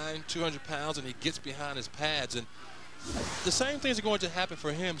 5'9", 200 pounds, and he gets behind his pads. And the same things are going to happen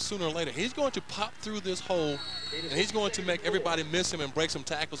for him sooner or later. He's going to pop through this hole, and he's going to make everybody miss him and break some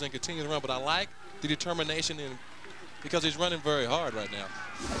tackles and continue to run. But I like the determination because he's running very hard right now.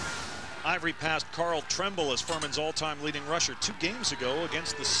 Ivory passed Carl Tremble as Furman's all-time leading rusher 2 games ago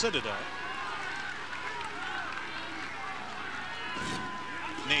against the Citadel.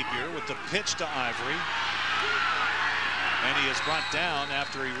 Napier with the pitch to Ivory. And he is brought down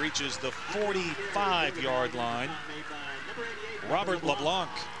after he reaches the 45-yard line. Robert LeBlanc,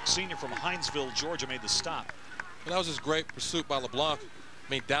 senior from Hinesville, Georgia, made the stop. Well, that was just great pursuit by LeBlanc. I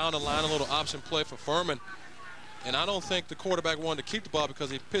mean, down the line, a little option play for Furman. And I don't think the quarterback wanted to keep the ball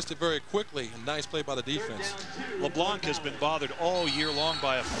because he pitched it very quickly. A nice play by the defense. LeBlanc has been bothered all year long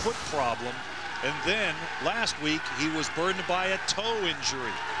by a foot problem. And then last week, he was burdened by a toe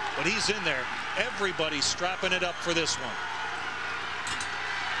injury. But he's in there. Everybody's strapping it up for this one.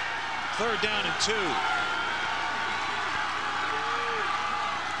 3rd down and 2.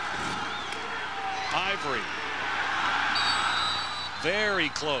 Ivory. Very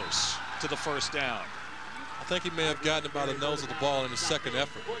close to the 1st down. I think he may have gotten it by the nose of the ball in his second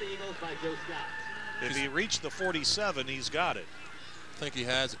effort. If he reached the 47, he's got it. I think he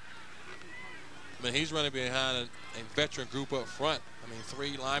has it. I mean, he's running behind a veteran group up front. I mean,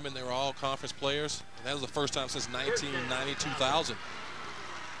 3 linemen, they were all conference players. And that was the first time since 1990-2000.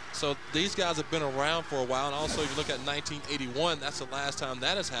 So these guys have been around for a while. And also, if you look at 1981, that's the last time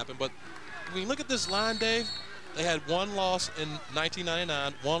that has happened. But when you look at this line, Dave, they had 1 loss in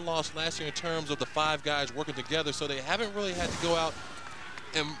 1999, 1 loss last year in terms of the 5 guys working together. So they haven't really had to go out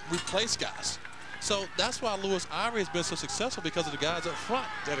and replace guys. So that's why Lewis Ivory has been so successful, because of the guys up front.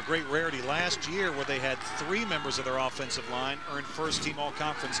 They had a great rarity last year where they had 3 members of their offensive line earn first-team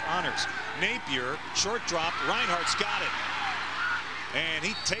all-conference honors. Napier, short drop, Reinhardt's got it. And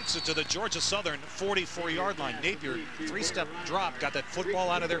he takes it to the Georgia Southern 44-yard line. Napier, 3-step drop, got that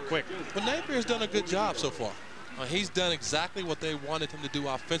football out of there quick. But Napier's done a good job so far. He's done exactly what they wanted him to do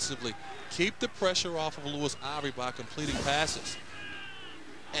offensively. Keep the pressure off of Lewis Ivory by completing passes.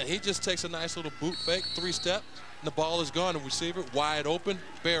 And he just takes a nice little boot fake, 3-step, and the ball is gone. The receiver wide open.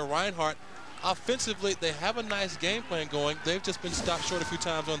 Bear Reinhardt. Offensively, they have a nice game plan going. They've just been stopped short a few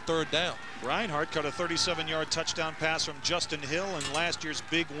times on third down. Reinhardt caught a 37-yard touchdown pass from Justin Hill in last year's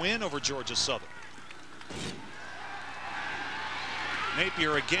big win over Georgia Southern.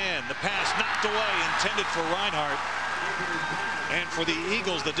 Napier again. The pass knocked away, intended for Reinhardt. And for the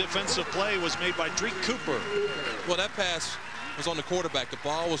Eagles, the defensive play was made by Drake Cooper. Well, that pass was on the quarterback. The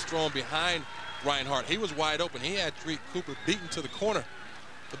ball was thrown behind Reinhardt. He was wide open. He had Drake Cooper beaten to the corner.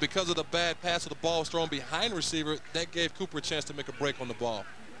 But because of the bad pass, the ball was thrown behind the receiver, that gave Cooper a chance to make a break on the ball.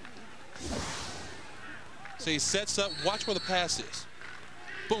 So he sets up. Watch where the pass is.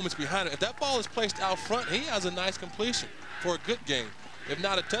 Boom, it's behind it. If that ball is placed out front, he has a nice completion for a good game. If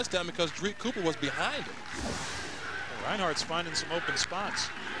not a touchdown, because Drake Cooper was behind him. Well, Reinhardt's finding some open spots.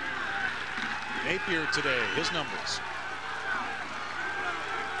 Napier today, his numbers.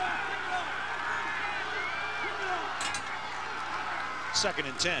 Second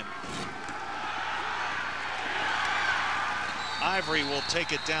and 10. Ivory will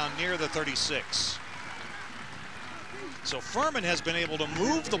take it down near the 36. So Furman has been able to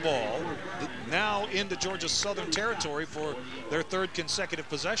move the ball now into Georgia Southern territory for their third consecutive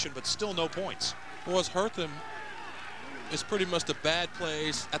possession, but still no points. What's hurt them is pretty much the bad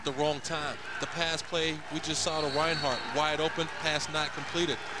plays at the wrong time. The pass play, we just saw to Reinhardt, wide open, pass not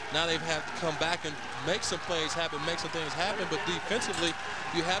completed. Now they've had to come back and make some plays happen, make some things happen, but defensively,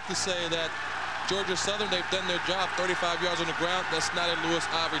 you have to say that Georgia Southern, they've done their job. 35 yards on the ground, that's not a Lewis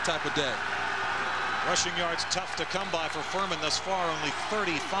Ivory type of day. Rushing yards tough to come by for Furman thus far, only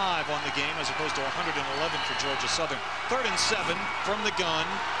 35 on the game as opposed to 111 for Georgia Southern. 3rd and 7 from the gun.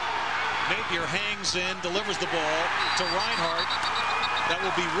 Napier hangs in, delivers the ball to Reinhardt. That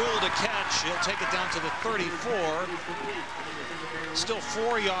will be ruled a catch. He'll take it down to the 34. Still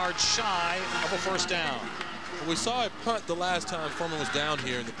 4 yards shy of a first down. We saw a punt the last time Furman was down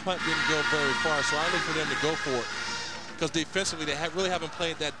here, and the punt didn't go very far, so I look for them to go for it. Because defensively, they really haven't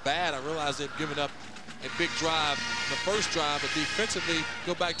played that bad. I realize they've given up a big drive the first drive, but defensively,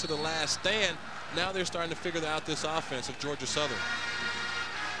 go back to the last stand. Now they're starting to figure out this offense of Georgia Southern.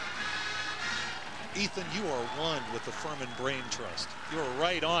 Ethan, you are one with the Furman Brain Trust. You're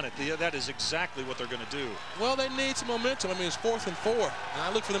right on it. That is exactly what they're going to do. Well, they need some momentum. I mean, it's 4th and 4. And I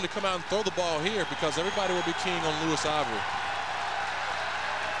look for them to come out and throw the ball here because everybody will be keen on Lewis Ivory.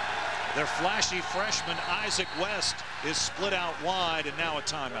 Their flashy freshman, Isaac West, is split out wide, and now a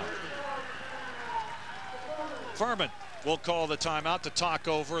timeout. Furman will call the timeout to talk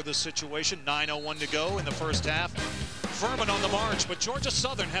over the situation. 9:01 to go in the first half. Furman on the march, but Georgia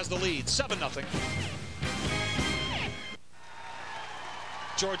Southern has the lead, 7-0.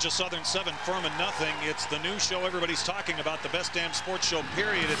 Georgia Southern 7, Furman nothing. It's the new show everybody's talking about, the best damn sports show,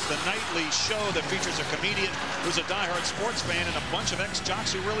 period. It's the nightly show that features a comedian who's a diehard sports fan and a bunch of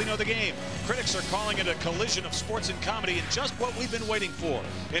ex-jocks who really know the game. Critics are calling it a collision of sports and comedy, and just what we've been waiting for.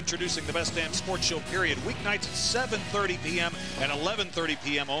 Introducing the best damn sports show, period. Weeknights at 7:30 p.m. and 11:30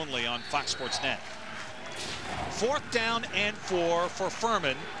 p.m. only on Fox Sports Net. 4th down and 4 for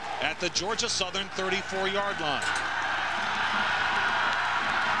Furman at the Georgia Southern 34-yard line.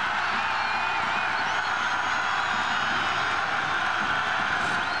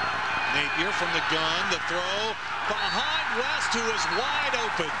 Napier from the gun, the throw behind West, who is wide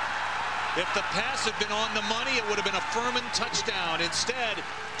open. If the pass had been on the money, it would have been a Furman touchdown. Instead,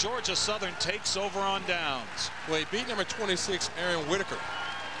 Georgia Southern takes over on downs. Well, he beat number 26, Aaron Whitaker.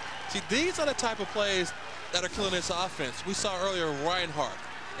 See, these are the type of plays that are killing this offense. We saw earlier Reinhardt,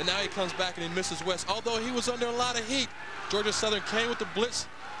 and now he comes back and he misses West. Although he was under a lot of heat, Georgia Southern came with the blitz,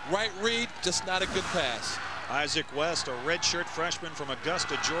 right read, just not a good pass. Isaac West, a redshirt freshman from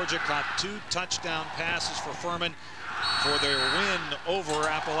Augusta, Georgia, caught 2 touchdown passes for Furman for their win over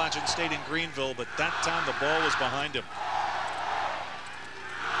Appalachian State in Greenville, but that time the ball was behind him.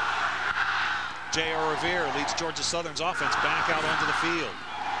 J.R. Revere leads Georgia Southern's offense back out onto the field.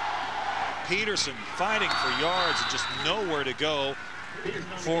 Peterson fighting for yards and just nowhere to go.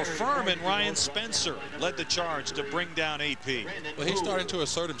 For Furman, Ryan Spencer led the charge to bring down AP. Well, he's starting to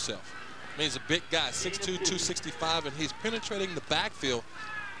assert himself. I mean, he's a big guy, 6'2", 265, and he's penetrating the backfield,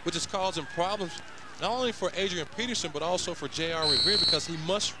 which is causing problems not only for Adrian Peterson, but also for J.R. Revere, because he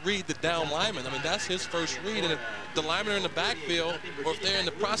must read the down lineman. I mean, that's his first read, and if the linemen are in the backfield, or if they're in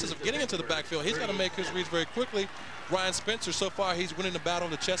the process of getting into the backfield, he's got to make his reads very quickly. Ryan Spencer, so far, he's winning the battle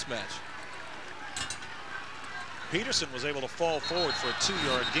of the chess match. Peterson was able to fall forward for a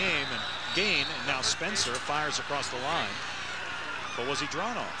 2-yard gain, and now Spencer fires across the line. But was he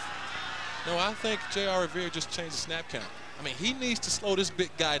drawn off? No, I think J.R. Revere just changed the snap count. I mean, he needs to slow this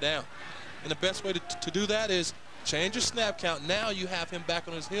big guy down. And the best way to do that is Change your snap count. Now you have him back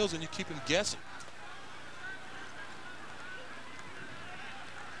on his heels and you keep him guessing.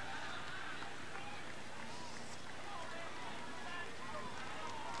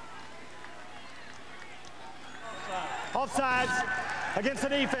 Offsides against the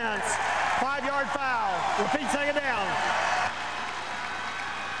defense. 5-yard foul. Repeat second down.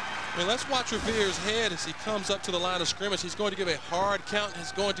 I mean, let's watch Revere's head as he comes up to the line of scrimmage. He's going to give a hard count.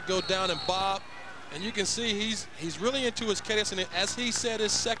 He's going to go down and bob. And you can see he's really into his cadence. And as he said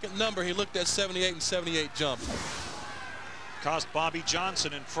his second number, he looked at 78 and 78 jumped. Cost Bobby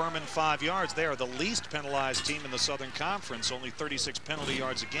Johnson and Furman 5 yards. They are the least penalized team in the Southern Conference, only 36 penalty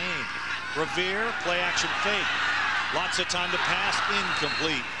yards a game. Revere, play action fake. Lots of time to pass,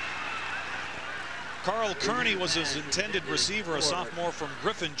 incomplete. Carl Kearney was his intended receiver, a sophomore from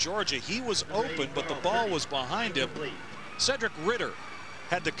Griffin, Georgia. He was open, but the ball was behind him. Cedric Ritter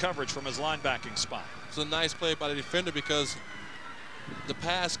had the coverage from his linebacking spot. It's a nice play by the defender because the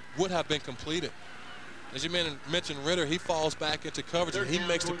pass would have been completed. As you mentioned, Ritter, he falls back into coverage and he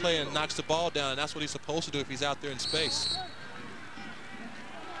makes the play and knocks the ball down. And that's what he's supposed to do if he's out there in space.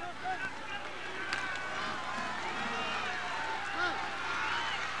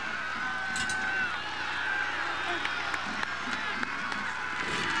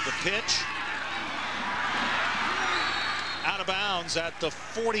 The pitch. Out of bounds at the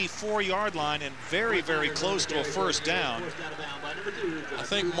 44-yard line and very, very close to a first down. I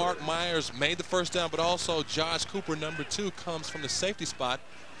think Mark Myers made the first down, but also Josh Cooper, number 2, comes from the safety spot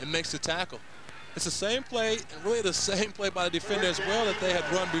and makes the tackle. It's the same play, and really the same play by the defender as well that they had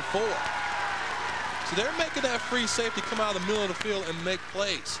run before. So they're making that free safety come out of the middle of the field and make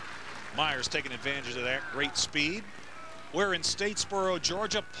plays. Myers taking advantage of that great speed. We're in Statesboro,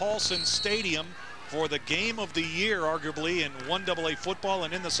 Georgia, Paulson Stadium for the game of the year, arguably, in 1AA football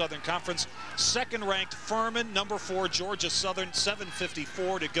and in the Southern Conference. Second-ranked Furman, number 4, Georgia Southern,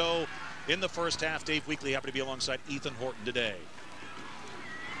 7:54 to go in the first half. Dave Weekley happy to be alongside Ethan Horton today.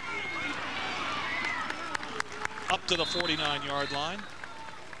 Up to the 49-yard line.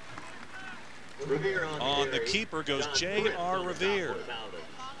 On the keeper goes J.R. Revere.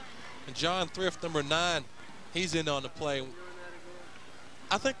 And John Thrift, number 9, he's in on the play.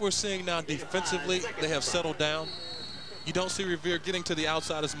 I think we're seeing now defensively they have settled down. You don't see Revere getting to the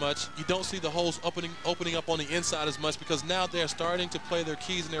outside as much. You don't see the holes opening up on the inside as much because now they're starting to play their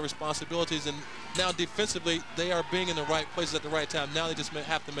keys and their responsibilities. And now defensively they are being in the right places at the right time. Now they just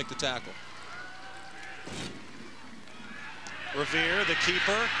have to make the tackle. Revere, the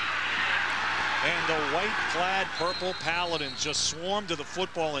keeper. And the white-clad purple Paladins just swarmed to the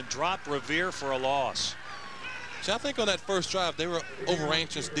football and dropped Revere for a loss. So I think on that first drive, they were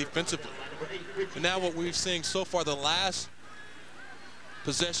over-anxious defensively. And now what we've seen so far, the last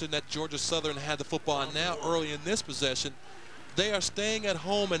possession that Georgia Southern had the football, and now early in this possession, they are staying at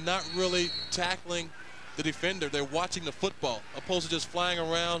home and not really tackling the defender. They're watching the football, opposed to just flying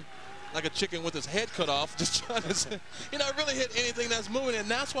around like a chicken with his head cut off, just trying to, really hit anything that's moving. And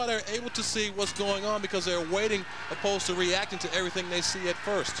that's why they're able to see what's going on, because they're waiting opposed to reacting to everything they see at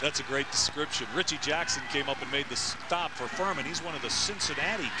first. That's a great description. Richie Jackson came up and made the stop for Furman. He's one of the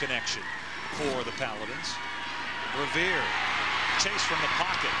Cincinnati connection for the Paladins. Revere, chase from the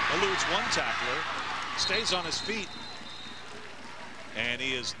pocket, eludes one tackler, stays on his feet, and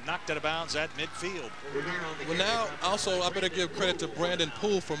he is knocked out of bounds at midfield. Well, now also I better give credit to Brandon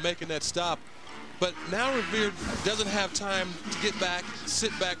Poole for making that stop. But now Revere doesn't have time to get back,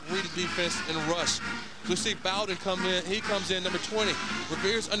 sit back, read the defense, and rush. We see Bowden come in. He comes in, number 20.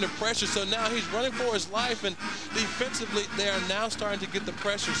 Revere's under pressure, so now he's running for his life. And defensively, they are now starting to get the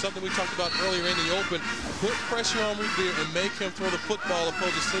pressure, something we talked about earlier in the open. Put pressure on Revere and make him throw the football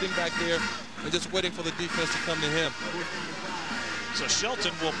opposed to sitting back there and just waiting for the defense to come to him. So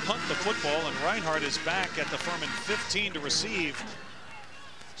Shelton will punt the football, and Reinhardt is back at the Furman 15 to receive.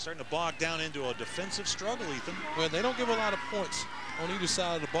 Starting to bog down into a defensive struggle, Ethan. Well, they don't give a lot of points on either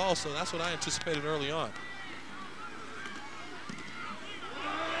side of the ball, so that's what I anticipated early on.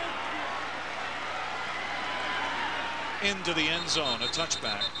 Into the end zone, a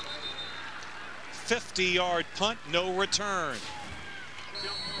touchback. 50-yard punt, no return.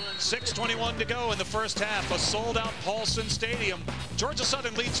 6:21 to go in the first half. A sold-out Paulson Stadium. Georgia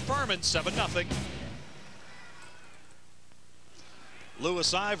Southern leads Furman 7-0.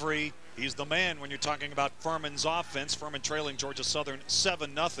 Lewis Ivory, he's the man when you're talking about Furman's offense. Furman trailing Georgia Southern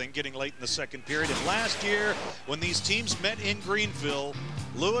 7-0, getting late in the second period. And last year, when these teams met in Greenville,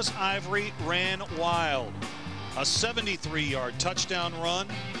 Lewis Ivory ran wild. A 73-yard touchdown run,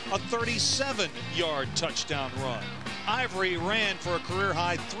 a 37-yard touchdown run. Ivory ran for a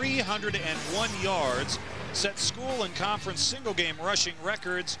career-high 301 yards set school and conference single-game rushing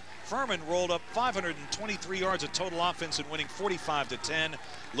records. Furman rolled up 523 yards of total offense in winning 45-10.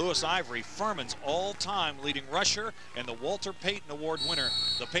 Lewis Ivory, Furman's all-time leading rusher and the Walter Payton Award winner.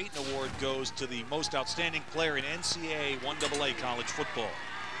 The Payton Award goes to the most outstanding player in NCAA 1AA college football.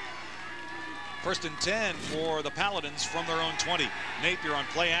 1st and 10 for the Paladins from their own 20. Napier on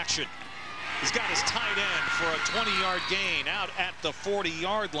play action. He's got his tight end for a 20-yard gain out at the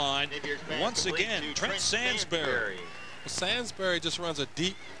 40-yard line. Once again, Trent Sansbury. Sansbury just runs a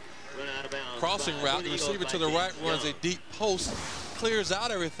deep crossing route. The receiver to the right runs a deep post, clears out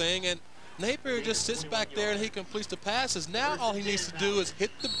everything, and Napier just sits back there and he completes the passes. Now all he needs to do is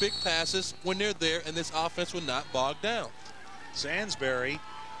hit the big passes when they're there, and this offense will not bog down. Sansbury,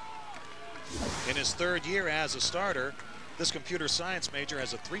 in his 3rd year as a starter, this computer science major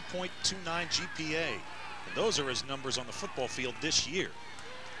has a 3.29 GPA. And those are his numbers on the football field this year.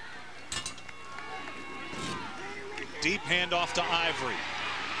 Deep handoff to Ivory.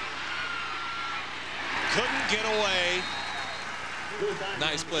 Couldn't get away.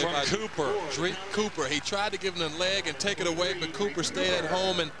 Nice play from by Cooper. Cooper. He tried to give him the leg and take it away, but Cooper stayed at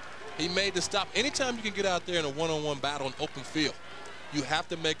home and he made the stop. Anytime you can get out there in a one-on-one battle in open field, you have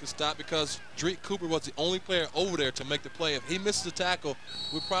to make the stop, because Drake Cooper was the only player over there to make the play. If he misses the tackle,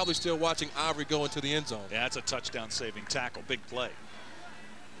 we're probably still watching Ivory go into the end zone. Yeah, that's a touchdown-saving tackle. Big play.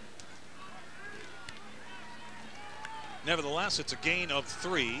 Nevertheless, it's a gain of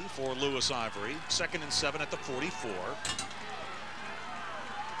 3 for Lewis Ivory. 2nd and 7 at the 44.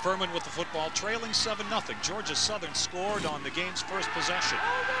 Furman with the football, trailing 7-0. Georgia Southern scored on the game's first possession.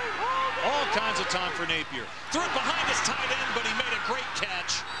 All kinds of time for Napier. Threw it behind his tight end, but he made a great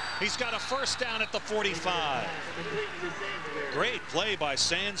catch. He's got a 1st down at the 45. Great play by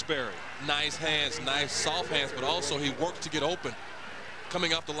Sansbury. Nice hands, nice soft hands, but also he worked to get open.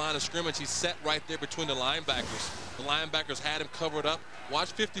 Coming off the line of scrimmage, he sat right there between the linebackers. The linebackers had him covered up.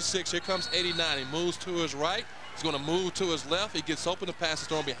 Watch 56. Here comes 89. He moves to his right. He's going to move to his left. He gets open. The pass is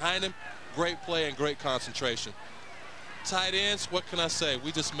thrown behind him. Great play and great concentration. Tight ends, what can I say?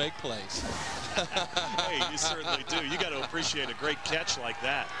 We just make plays. Hey, you certainly do. You got to appreciate a great catch like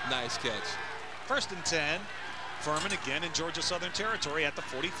that. Nice catch. 1st and 10. Furman again in Georgia Southern territory at the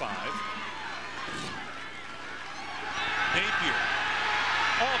 45. Napier.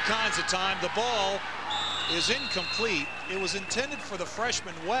 All kinds of time. The ball is incomplete. It was intended for the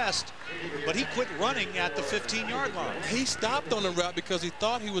freshman West, but he quit running at the 15-yard line. He stopped on the route because he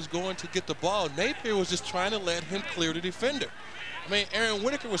thought he was going to get the ball. Napier was just trying to let him clear the defender. I mean, Aaron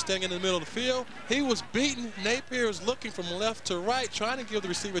Whitaker was standing in the middle of the field. He was beaten. Napier was looking from left to right, trying to give the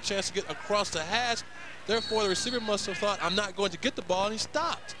receiver a chance to get across the hash. Therefore, the receiver must have thought, I'm not going to get the ball, and he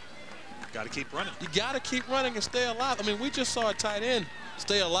stopped. Got to keep running. You got to keep running and stay alive. I mean, we just saw a tight end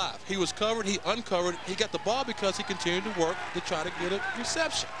stay alive. He was covered. He uncovered. He got the ball because he continued to work to try to get a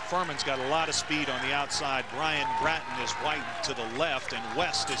reception. Furman's got a lot of speed on the outside. Brian Bratton is wide to the left, and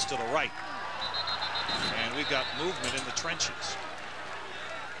West is to the right. And we've got movement in the trenches.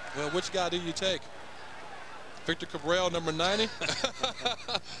 Well, which guy do you take? Victor Cabral, number 90?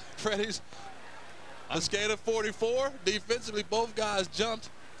 Freddie's a skate of 44. Defensively, both guys jumped.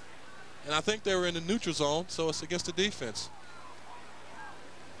 And I think they were in the neutral zone, so it's against the defense.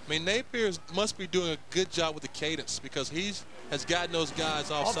 I mean, Napier must be doing a good job with the cadence, because he has gotten those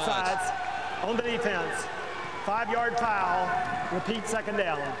guys off sides. On the defense. 5-yard foul. Repeat 2nd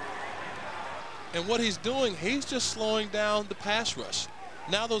down. And what he's doing, he's just slowing down the pass rush.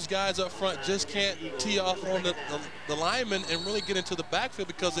 Now those guys up front just can't tee off on the linemen and really get into the backfield,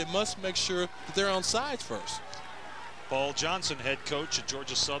 because they must make sure that they're on sides first. Paul Johnson, head coach at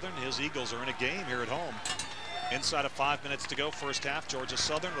Georgia Southern. His Eagles are in a game here at home. Inside of 5 minutes to go, first half. Georgia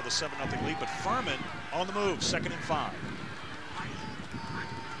Southern with a 7-0 lead, but Furman on the move, 2nd and 5.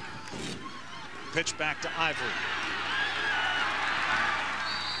 Pitch back to Ivory.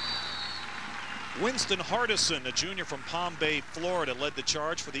 Winston Hardison, a junior from Palm Bay, Florida, led the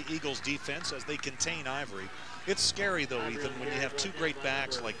charge for the Eagles defense as they contain Ivory. It's scary, though, Ethan, when you have 2 great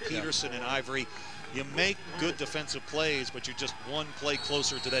backs like Peterson and Ivory. You make good defensive plays, but you're just one play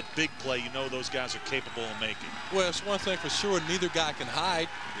closer to that big play you know those guys are capable of making. Well, it's one thing for sure, neither guy can hide.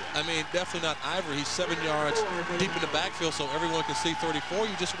 I mean, definitely not Ivory. He's 7 yards deep in the backfield, so everyone can see 34.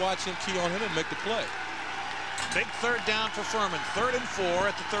 You just watch him, key on him, and make the play. Big 3rd down for Furman. 3rd and 4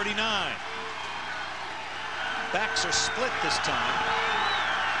 at the 39. Backs are split this time.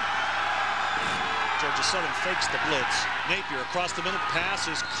 Georgia Southern fakes the blitz. Napier across the middle, pass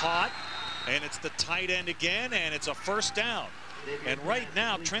is caught. And it's the tight end again, and it's a 1st down. And right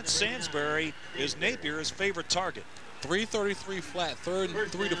now, Trent Sansbury is Napier's favorite target. 3:33 flat, 3rd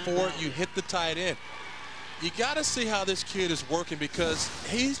and 3 to 4, you hit the tight end. You got to see how this kid is working, because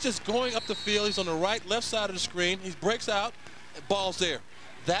he's just going up the field. He's on the right, left side of the screen. He breaks out, and ball's there.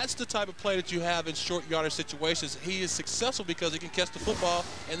 That's the type of play that you have in short yardage situations. He is successful because he can catch the football,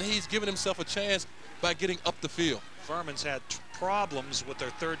 and he's given himself a chance by getting up the field. Furman's had problems with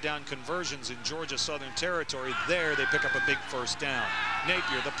their third down conversions in Georgia Southern territory. There, they pick up a big first down.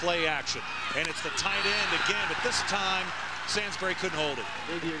 Napier, the play action, and it's the tight end again, but this time Sansbury couldn't hold it.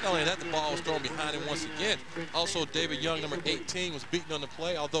 Not only that, the ball was thrown behind him once again. Also, David Young, number 18, was beaten on the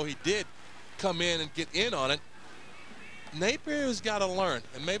play, although he did come in and get in on it. Napier has got to learn,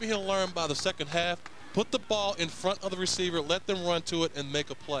 and maybe he'll learn by the second half. Put the ball in front of the receiver, let them run to it, and make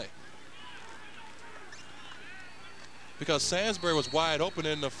a play. Because Sansbury was wide open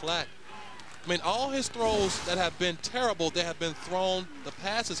in the flat. I mean, all his throws that have been terrible, they have been thrown, the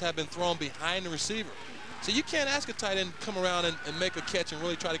passes have been thrown behind the receiver. So you can't ask a tight end to come around and make a catch and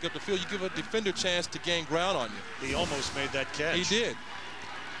really try to get up the field. You give a defender a chance to gain ground on you. He almost made that catch. He did.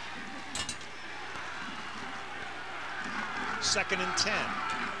 2nd and 10.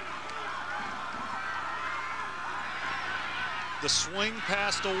 The swing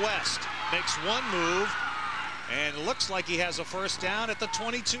pass to West. Makes one move, and it looks like he has a first down at the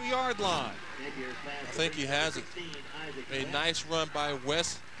 22-yard line. I think he has it. A nice run by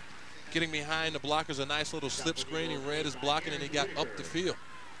West. Getting behind the blockers, a nice little slip screen. He read his blocking, and he got up the field.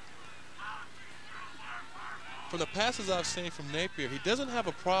 From the passes I've seen from Napier, he doesn't have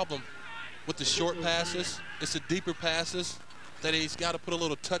a problem with the short passes. It's the deeper passes that he's got to put a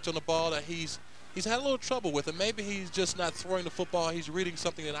little touch on the ball that he's had a little trouble with. And maybe he's just not throwing the football. He's reading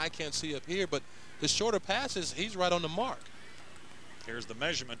something that I can't see up here. But the shorter passes, he's right on the mark. Here's the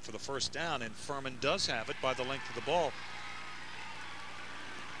measurement for the first down, and Furman does have it by the length of the ball.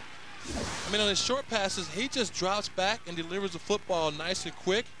 I mean, on his short passes, he just drops back and delivers the football nice and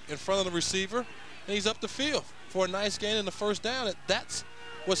quick in front of the receiver, and he's up the field for a nice gain in the first down. That's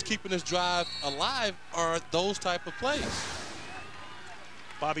what's keeping this drive alive, are those type of plays.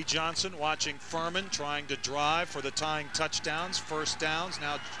 Bobby Johnson watching Furman trying to drive for the tying touchdowns, first downs.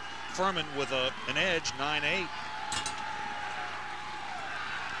 Now Furman with an edge, 9-8.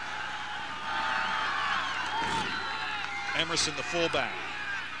 Emerson, the fullback,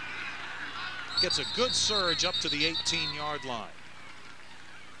 gets a good surge up to the 18-yard line.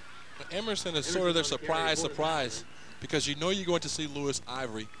 Emerson is sort of their surprise, because you know you're going to see Lewis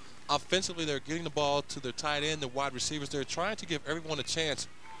Ivory. Offensively, they're getting the ball to their tight end, the wide receivers. They're trying to give everyone a chance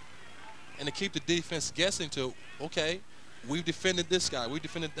and to keep the defense guessing to, okay, we've defended this guy, we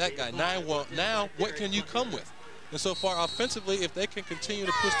defended that guy. Now what can you come with? And so far, offensively, if they can continue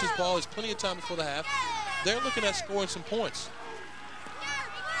to push this ball, there's plenty of time before the half, they're looking at scoring some points.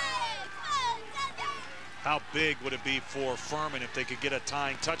 How big would it be for Furman if they could get a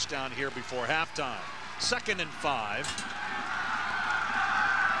tying touchdown here before halftime? 2nd and 5.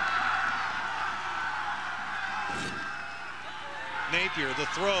 Napier, the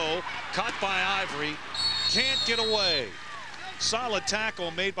throw, caught by Ivory, can't get away. Solid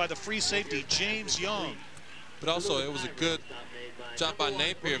tackle made by the free safety, James Young. But also, it was a good job by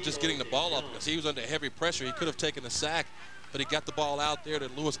Napier of just getting the ball up, because he was under heavy pressure. He could have taken a sack, but he got the ball out there to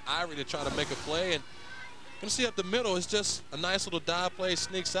Lewis Ivory to try to make a play. And you can see up the middle, it's just a nice little dive play,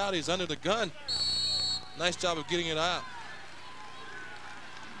 sneaks out. He's under the gun. Nice job of getting it out.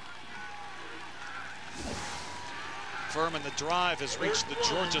 Furman, the drive has reached the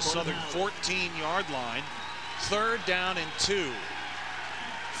Georgia Southern 14-yard line. 3rd down and 2.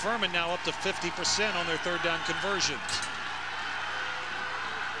 Furman now up to 50% on their third down conversions.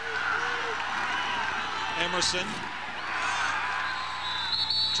 Emerson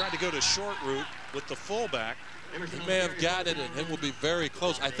tried to go to short route with the fullback. He may have got it, and it will be very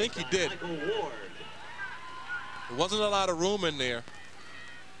close. I think he did. There wasn't a lot of room in there.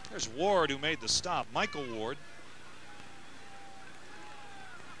 There's Ward, who made the stop. Michael Ward.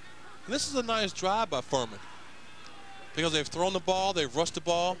 And this is a nice drive by Furman, because they've thrown the ball, they've rushed the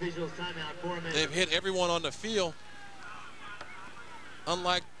ball, they've hit everyone on the field,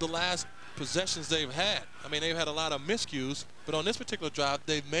 unlike the last possessions they've had. I mean, they've had a lot of miscues, but on this particular drive,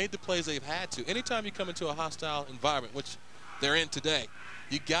 they've made the plays they've had to. Anytime you come into a hostile environment, which they're in today,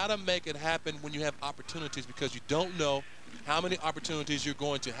 you got to make it happen when you have opportunities, because you don't know how many opportunities you're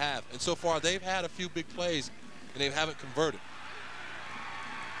going to have. And so far, they've had a few big plays, and they haven't converted.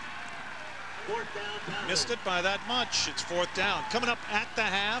 Missed it by that much. It's 4th down. Coming up at the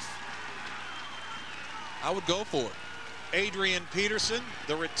half, I would go for it. Adrian Peterson,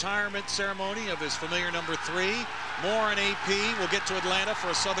 the retirement ceremony of his familiar number 3. More on AP. We'll get to Atlanta for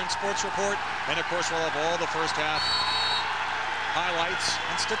a Southern Sports Report. And, of course, we'll have all the first half highlights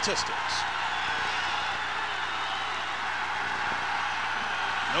and statistics.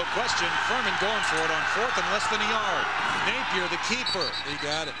 No question, Furman going for it on 4th and less than a yard. Napier, the keeper. He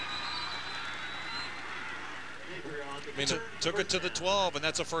got it. I mean, took it to the 12, and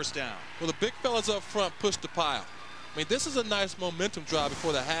that's a first down. Well, the big fellas up front pushed the pile. I mean, this is a nice momentum drive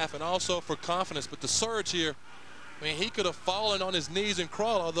before the half and also for confidence. But the surge here, I mean, he could have fallen on his knees and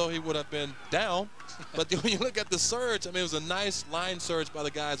crawled, although he would have been down. But when you look at the surge, I mean, it was a nice line surge by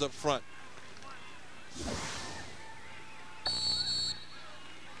the guys up front.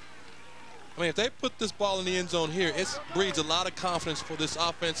 I mean, if they put this ball in the end zone here, it breeds a lot of confidence for this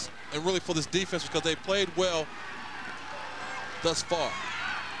offense and really for this defense because they played well thus far.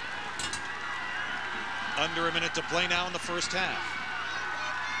 Under a minute to play now in the first half.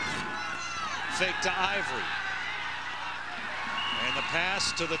 Fake to Ivory. And the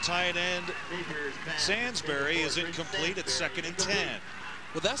pass to the tight end, Sansbury, is incomplete at 2nd and 10.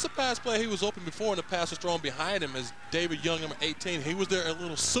 Well, that's the pass play. He was open before, and the pass was thrown behind him as David Young, number 18. He was there a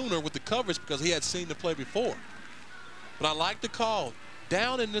little sooner with the coverage because he had seen the play before. But I like the call.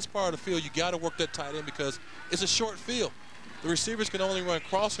 Down in this part of the field, you got to work that tight end because it's a short field. The receivers can only run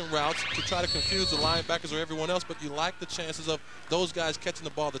crossing routes to try to confuse the linebackers or everyone else, but you like the chances of those guys catching the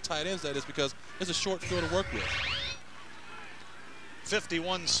ball, the tight ends, that is, because it's a short field to work with.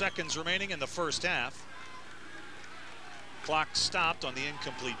 51 seconds remaining in the first half. Clock stopped on the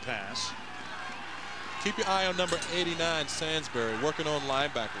incomplete pass. Keep your eye on number 89, Sansbury, working on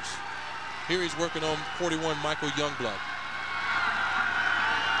linebackers. Here he's working on 41, Michael Youngblood.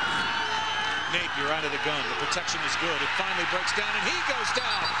 Napier out of the gun. The protection is good. It finally breaks down, and he goes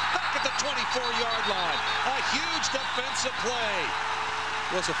down back at the 24-yard line. A huge defensive play.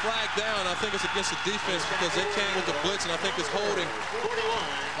 Well, it's a flag down. I think it's against the defense because they came with the blitz, and I think it's holding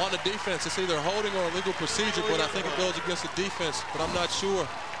on the defense. It's either holding or illegal procedure, but I think it goes against the defense, but I'm not sure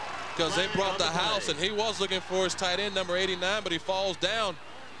because they brought the house, and he was looking for his tight end, number 89, but he falls down.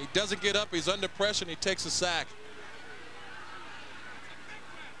 He doesn't get up. He's under pressure, and he takes a sack.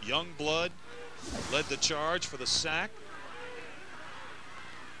 Youngblood led the charge for the sack.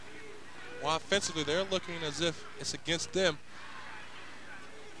 Well, offensively, they're looking as if it's against them.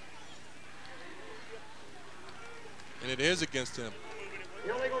 And it is against him.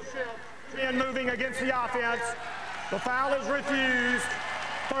 Illegal shift. 10 moving against the offense. The foul is refused.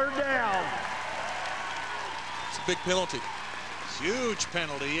 3rd down. It's a big penalty. Huge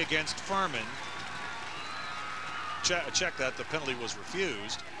penalty against Furman. Check that. The penalty was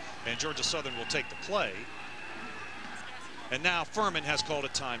refused. And Georgia Southern will take the play. And now Furman has called a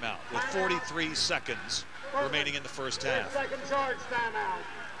timeout with 43 seconds remaining in the first half. Second charge timeout.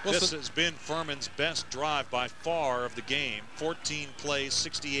 This has been Furman's best drive by far of the game. 14 plays,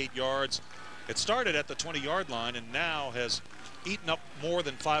 68 yards. It started at the 20-yard line and now has eaten up more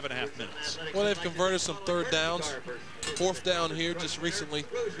than 5.5 minutes. Well, they've converted some 3rd downs. 4th down here just recently.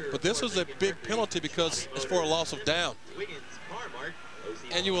 But this was a big penalty because it's for a loss of down.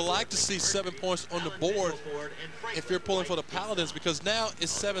 And you would like to see 7 points on the board if you're pulling for the Paladins because now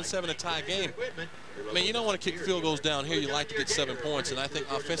it's 7-7 a tie game. I mean, you don't want to kick field goals down here. You like to get 7 points, and I think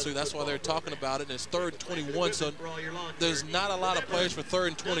offensively that's why they're talking about it. And it's 3rd and 21, so there's not a lot of plays for 3rd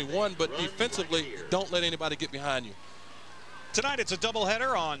and 21, but defensively, don't let anybody get behind you. Tonight it's a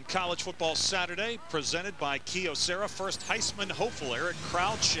doubleheader on College Football Saturday, presented by Kyocera. First Heisman hopeful Eric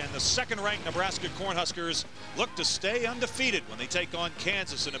Crouch and the 2nd-ranked Nebraska Cornhuskers look to stay undefeated when they take on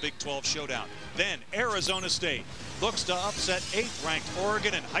Kansas in a Big 12 showdown. Then Arizona State looks to upset 8th-ranked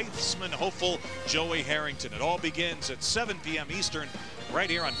Oregon and Heisman hopeful Joey Harrington. It all begins at 7 p.m. Eastern right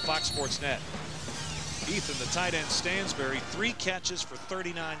here on Fox Sports Net. Ethan, the tight end Stansbury, 3 catches for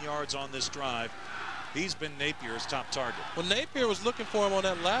 39 yards on this drive. He's been Napier's top target. Well, Napier was looking for him on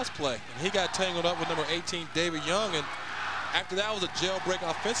that last play, and he got tangled up with number 18, David Young, and after that was a jailbreak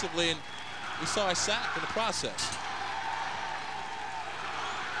offensively, and we saw a sack in the process.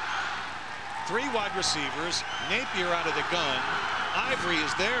 3 wide receivers, Napier out of the gun. Ivory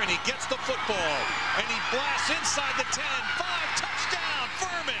is there, and he gets the football, and he blasts inside the 10. 5, touchdown,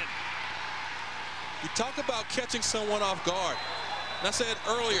 Furman. You talk about catching someone off guard. And I said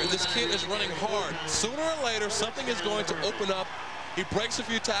earlier, this kid is running hard. Sooner or later, something is going to open up. He breaks a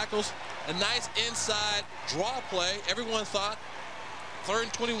few tackles, a nice inside draw play. Everyone thought 3rd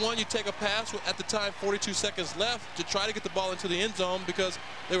and 21, you take a pass with, at the time, 42 seconds left to try to get the ball into the end zone because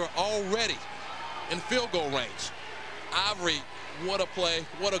they were already in field goal range. Ivory, what a play,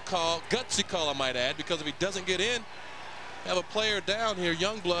 what a call. Gutsy call, I might add, because if he doesn't get in, have a player down here,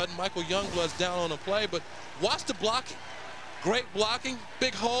 Youngblood. Michael Youngblood's down on the play, but watch the blocking. Great blocking,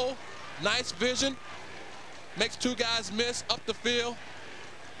 big hole, nice vision. Makes 2 guys miss up the field.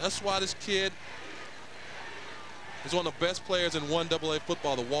 That's why this kid He's one of the best players in 1AA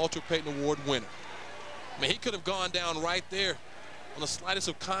football, the Walter Payton Award winner. I mean, he could have gone down right there on the slightest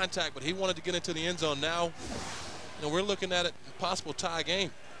of contact, but he wanted to get into the end zone. Now, you know, we're looking at a possible tie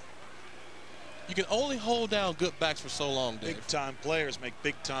game. You can only hold down good backs for so long, Dave. Big-time players make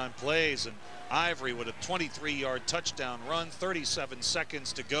big-time plays, and Ivory with a 23-yard touchdown run, 37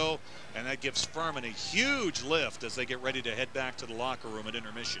 seconds to go, and that gives Furman a huge lift as they get ready to head back to the locker room at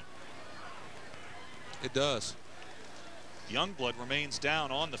intermission. It does. Youngblood remains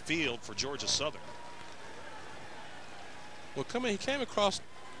down on the field for Georgia Southern. Well, he came across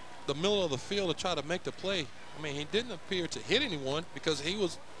the middle of the field to try to make the play. I mean, he didn't appear to hit anyone because he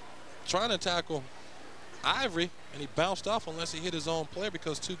was trying to tackle Ivory, and he bounced off unless he hit his own player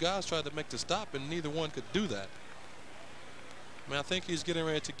because two guys tried to make the stop, and neither one could do that. I mean, I think he's getting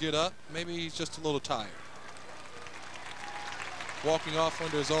ready to get up. Maybe he's just a little tired. Walking off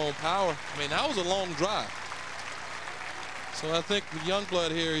under his own power. I mean, that was a long drive. So I think with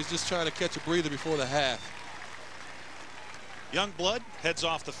Youngblood here, he's just trying to catch a breather before the half. Youngblood heads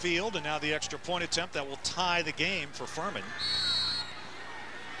off the field, and now the extra point attempt that will tie the game for Furman.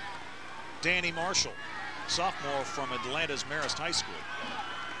 Danny Marshall, sophomore from Atlanta's Marist High School.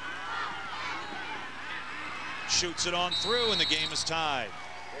 Shoots it on through, and the game is tied.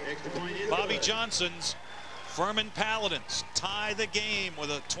 Bobby Johnson's Furman Paladins tie the game with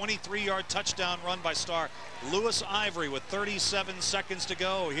a 23-yard touchdown run by star Lewis Ivory with 37 seconds to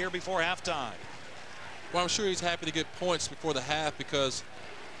go here before halftime. Well, I'm sure he's happy to get points before the half because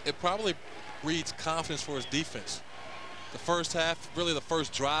it probably breeds confidence for his defense. The first half, really the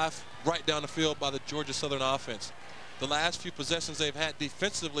first drive, right down the field by the Georgia Southern offense. The last few possessions they've had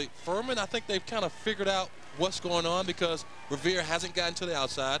defensively, Furman, I think they've kind of figured out what's going on because Revere hasn't gotten to the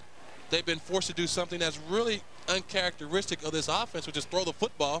outside. They've been forced to do something that's really uncharacteristic of this offense, which is throw the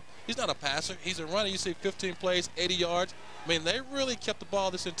football. He's not a passer. He's a runner. You see 15 plays, 80 yards. I mean, they really kept the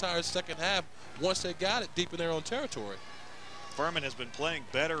ball this entire second half once they got it deep in their own territory. Furman has been playing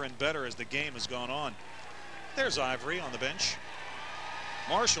better and better as the game has gone on. There's Ivory on the bench.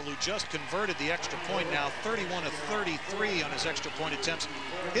 Marshall, who just converted the extra point, now 31 of 33 on his extra point attempts.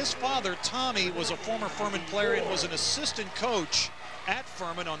 His father, Tommy, was a former Furman player and was an assistant coach at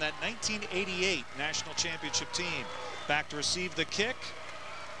Furman on that 1988 national championship team. Back to receive the kick,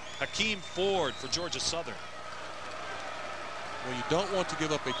 Hakeem Ford for Georgia Southern. Well, you don't want to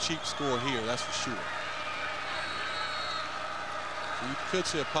give up a cheap score here, that's for sure. So you could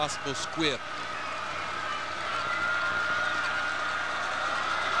see a possible squib.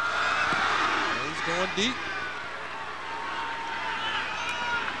 He's going deep.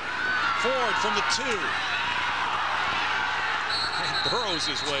 Ford from the 2. And burrows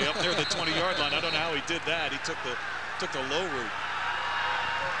his way up there the 20-yard line. I don't know how he did that. He took the low route.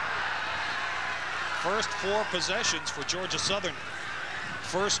 First 4 possessions for Georgia Southern.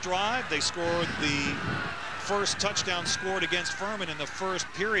 First drive, they scored the first touchdown scored against Furman in the first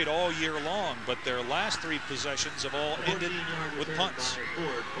period all year long, but their last 3 possessions have all ended with punts.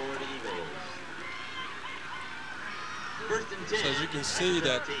 So as you can see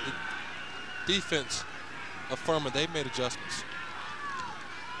that the defense of Furman, they've made adjustments.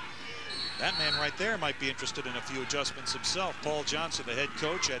 That man right there might be interested in a few adjustments himself. Paul Johnson, the head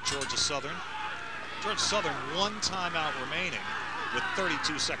coach at Georgia Southern. Georgia Southern 1 timeout remaining with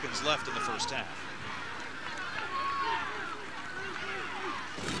 32 seconds left in the first half.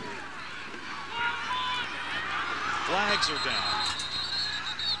 Flags are down.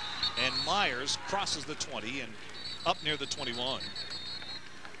 And Myers crosses the 20 and up near the 21.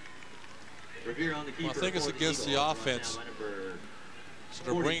 Well, I think it's against the offense. So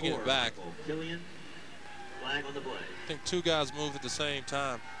they're bringing it back. I think 2 guys moved at the same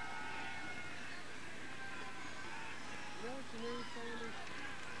time.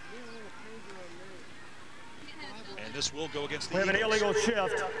 And this will go against the We have an Eagles. illegal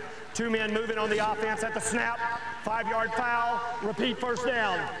shift. 2 men moving on the offense at the snap. 5-yard foul. Repeat first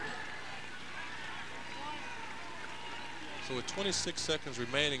down. So with 26 seconds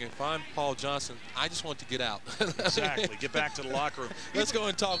remaining, if I'm Paul Johnson, I just want to get out. Exactly. Get back to the locker room. Let's go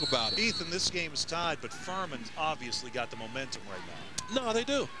and talk about it. Ethan, this game is tied, but Furman's obviously got the momentum right now. No, they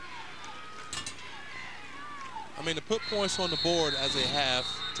do. I mean, to put points on the board as they have,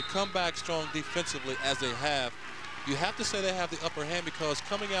 to come back strong defensively as they have, you have to say they have the upper hand because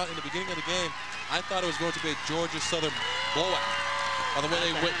coming out in the beginning of the game, I thought it was going to be a Georgia Southern blowout by the way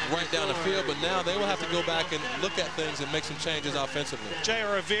they went right down the field, but now they will have to go back and look at things and make some changes offensively.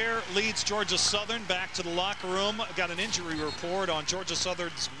 J.R. Revere leads Georgia Southern back to the locker room. Got an injury report on Georgia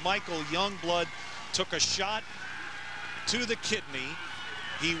Southern's Michael Youngblood. Took a shot to the kidney.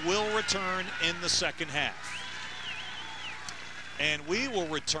 He will return in the second half. And we will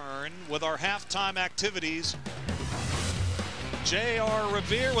return with our halftime activities. J.R.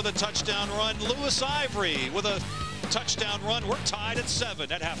 Revere with a touchdown run. Lewis Ivory with a touchdown run. We're tied at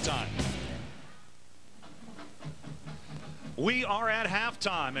 7 at halftime. We are at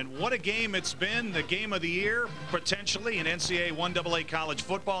halftime, and what a game it's been. The game of the year, potentially, in NCAA 1AA college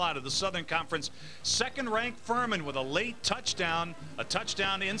football out of the Southern Conference. Second-ranked Furman with a late touchdown, a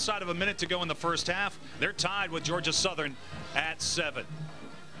touchdown inside of a minute to go in the first half. They're tied with Georgia Southern at 7.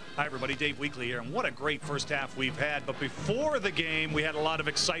 Hi, everybody. Dave Weekley here, and what a great first half we've had. But before the game, we had a lot of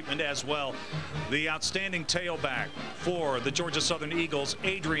excitement as well. The outstanding tailback for the Georgia Southern Eagles,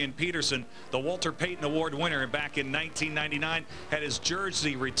 Adrian Peterson, the Walter Payton Award winner back in 1999, had his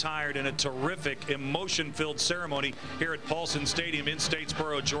jersey retired in a terrific, emotion-filled ceremony here at Paulson Stadium in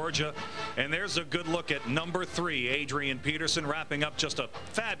Statesboro, Georgia. And there's a good look at number 3, Adrian Peterson, wrapping up just a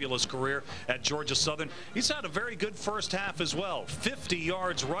fabulous career at Georgia Southern. He's had a very good first half as well. 50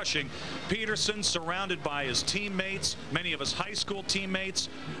 yards rushing. Peterson, surrounded by his teammates, many of his high school teammates,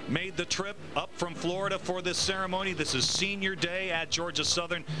 made the trip up from Florida for this ceremony. This is senior day at Georgia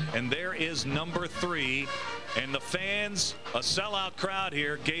Southern, and there is number 3. And the fans, a sellout crowd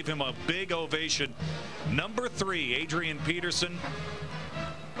here, gave him a big ovation. Number 3, Adrian Peterson.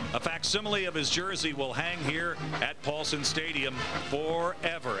 A facsimile of his jersey will hang here at Paulson Stadium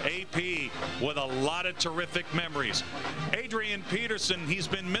forever. AP with a lot of terrific memories. Adrian Peterson, he's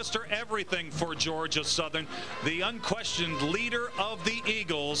been Mr. Everything for Georgia Southern, the unquestioned leader of the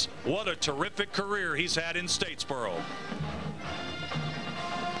Eagles. What a terrific career he's had in Statesboro.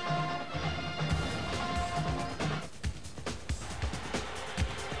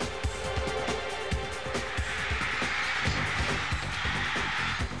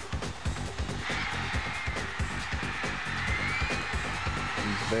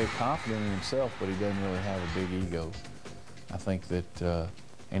 Very confident in himself, but he doesn't really have a big ego. I think that,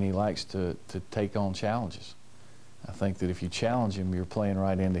 and he likes to take on challenges. I think that if you challenge him, you're playing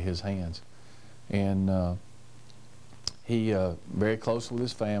right into his hands. And he very close with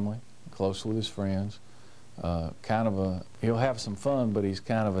his family, close with his friends. He'll have some fun, but he's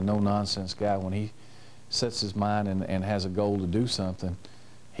kind of a no-nonsense guy. When he sets his mind and has a goal to do something,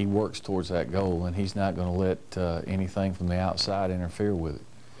 he works towards that goal, and he's not going to let anything from the outside interfere with it.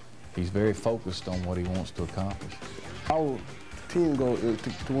 He's very focused on what he wants to accomplish. Our team goal is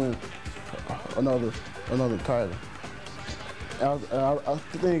to win another title. I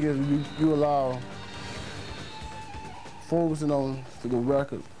think if you allow focusing on the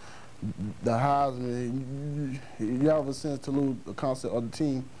record, the highs, you have a sense to lose the concept of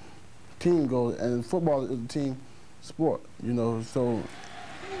the team goal, and football is a team sport, you know. So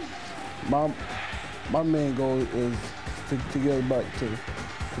my main goal is to get back to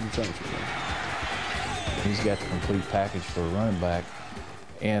the championship. He's got the complete package for a running back,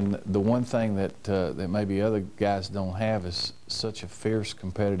 and the one thing that maybe other guys don't have is such a fierce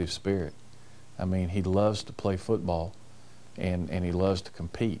competitive spirit. I mean, he loves to play football, and he loves to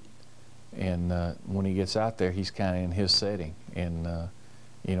compete. And when he gets out there, he's kind of in his setting, and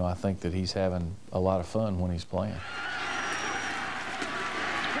you know, I think that he's having a lot of fun when he's playing.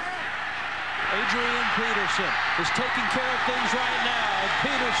 Adrian Peterson is taking care of things right now.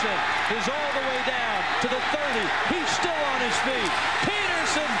 Peterson is all the way down to the 30. He's still on his feet.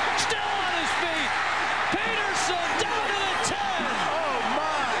 Peterson still on his feet. Peterson down to the 10. Oh,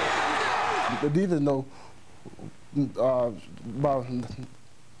 my. The defense know about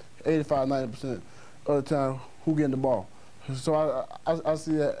 85–90% of the time who getting the ball. So I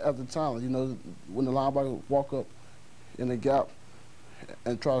see that as a challenge. You know, when the linebacker walk up in the gap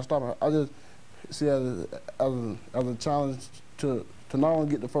and try to stop it, I just see it as a challenge to not only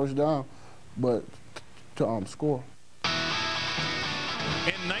get the first down, but to score.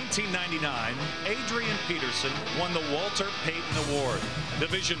 In 1999, Adrian Peterson won the Walter Payton Award,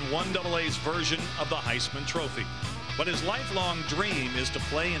 Division IAA's version of the Heisman Trophy. But his lifelong dream is to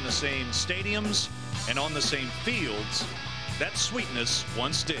play in the same stadiums and on the same fields that Sweetness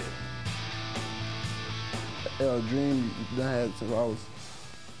once did. A dream that I had since I was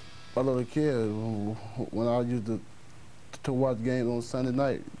a little kid, when I used to watch games on Sunday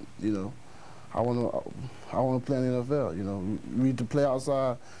night. You know, I want to play in the NFL. You know, we used to play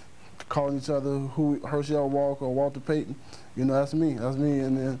outside, calling each other who Herschel Walker or Walter Payton. You know, that's me. That's me.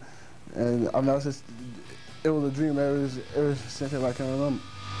 And I mean, it was a dream ever since I can remember.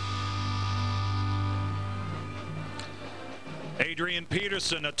 Adrian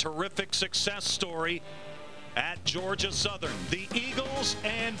Peterson, a terrific success story at Georgia Southern. The Eagles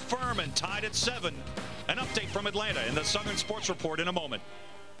and Furman tied at 7. An update from Atlanta in the Southern Sports Report in a moment.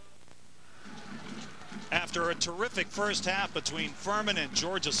 After a terrific first half between Furman and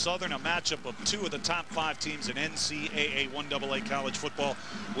Georgia Southern, a matchup of two of the top 5 teams in NCAA 1AA college football,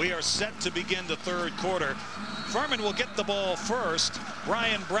 we are set to begin the third quarter. Furman will get the ball first.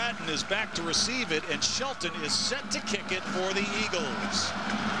 Brian Bratton is back to receive it, and Shelton is set to kick it for the Eagles.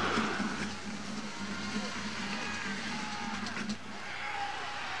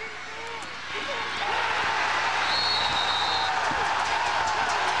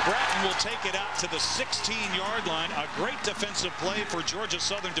 Bratton will take it out to the 16-yard line. A great defensive play for Georgia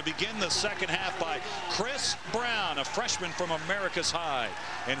Southern to begin the second half by Chris Brown, a freshman from America's High.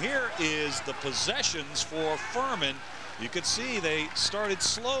 And here is the possessions for Furman. You could see they started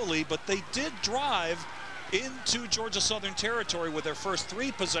slowly, but they did drive into Georgia Southern territory with their first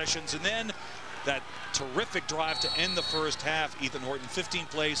 3 possessions, and then that terrific drive to end the first half. Ethan Horton, 15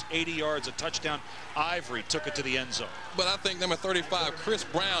 plays, 80 yards, a touchdown. Ivory took it to the end zone. But I think number 35, Chris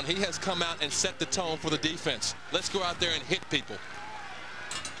Brown, he has come out and set the tone for the defense. Let's go out there and hit people.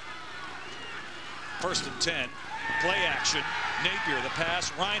 1st and 10. Play action. Napier, the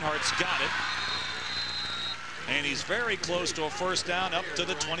pass. Reinhardt's got it. And he's very close to a first down up to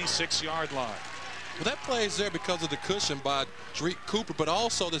the 26-yard line. Well, that play is there because of the cushion by Drake Cooper, but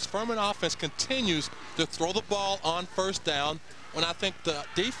also this Furman offense continues to throw the ball on first down. When I think the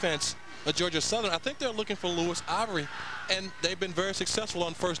defense of Georgia Southern, I think they're looking for Lewis Ivory, and they've been very successful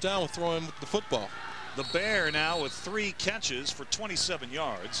on first down with throwing the football. The Bear now with 3 catches for 27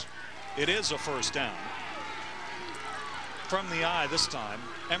 yards. It is a first down. From the eye this time,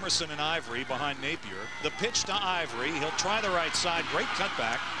 Emerson and Ivory behind Napier. The pitch to Ivory. He'll try the right side. Great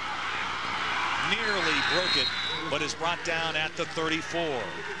cutback. Nearly broke it, but is brought down at the 34. I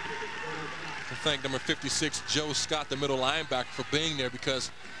thank number 56, Joe Scott, the middle linebacker, for being there,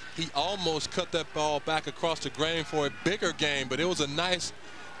 because he almost cut that ball back across the grain for a bigger gain, but it was a nice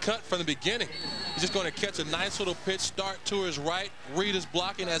cut from the beginning. He's just going to catch a nice little pitch, start to his right, read his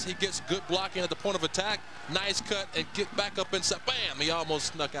blocking as he gets good blocking at the point of attack. Nice cut and get back up inside. Bam! He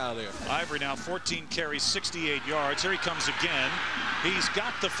almost snuck out of there. Ivory now 14 carries, 68 yards. Here he comes again. He's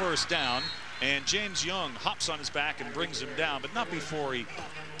got the first down. And James Young hops on his back and brings him down, but not before he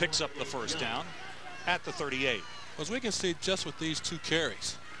picks up the first down at the 38. As we can see just with these 2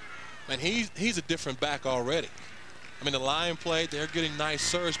 carries, and he's a different back already. I mean, the line play, they're getting nice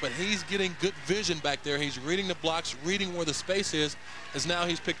surge, but he's getting good vision back there. He's reading the blocks, reading where the space is, as now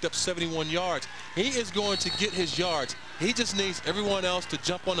he's picked up 71 yards. He is going to get his yards. He just needs everyone else to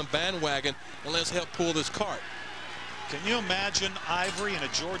jump on the bandwagon and let's help pull this cart. Can you imagine Ivory in a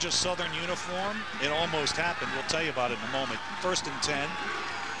Georgia Southern uniform? It almost happened. We'll tell you about it in a moment. 1st and 10.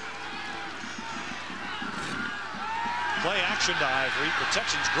 Play action to Ivory.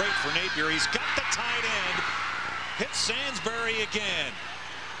 Protection's great for Napier. He's got the tight end. Hits Sansbury again.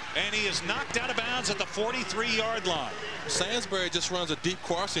 And he is knocked out of bounds at the 43-yard line. Sansbury just runs a deep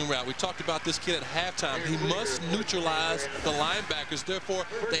crossing route. We talked about this kid at halftime. He must neutralize the linebackers. Therefore,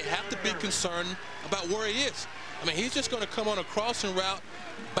 they have to be concerned about where he is. I mean, he's just going to come on a crossing route.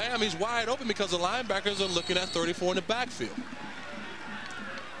 Bam, he's wide open because the linebackers are looking at 34 in the backfield.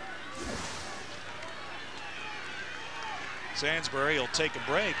 Sansbury will take a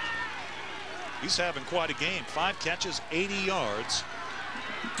break. He's having quite a game. 5 catches, 80 yards.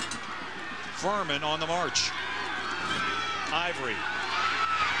 Furman on the march. Ivory.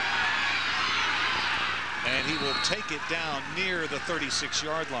 And he will take it down near the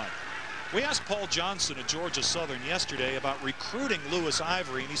 36-yard line. We asked Paul Johnson of Georgia Southern yesterday about recruiting Lewis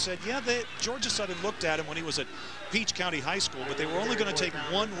Ivory, and he said, yeah, Georgia Southern looked at him when he was at Peach County High School, but they were only going to take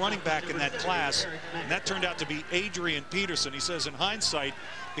 1 running back in that class, and that turned out to be Adrian Peterson. He says, in hindsight,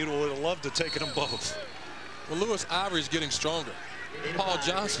 he would have loved to have taken them both. Well, Lewis Ivory's getting stronger. Paul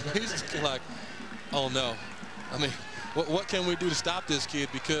Johnson, he's just like, oh, no. I mean, what can we do to stop this kid?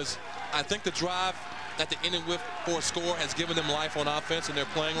 Because I think the drive at the ending with for a score has given them life on offense, and they're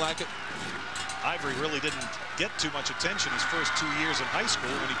playing like it. Ivory really didn't get too much attention his first 2 years in high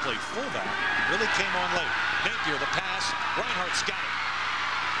school when he played fullback. Really came on late. Napier, the pass. Reinhardt's got it.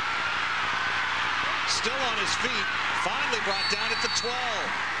 Still on his feet. Finally brought down at the 12.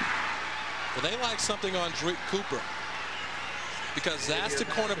 Well, they like something on Drake Cooper, because that's the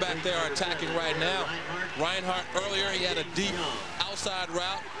cornerback they are attacking right now. Reinhardt earlier, he had a deep outside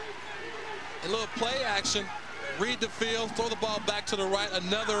route. A little play action, read the field, throw the ball back to the right,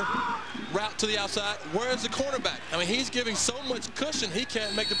 another route to the outside. Where's the cornerback? I mean, he's giving so much cushion, he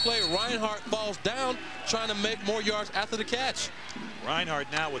can't make the play. Reinhardt falls down, trying to make more yards after the catch.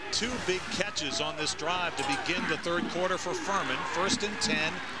 Reinhardt now with 2 big catches on this drive to begin the third quarter for Furman. 1st and 10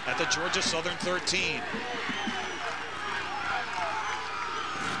 at the Georgia Southern 13.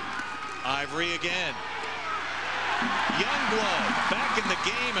 Ivory again. Youngblood back in the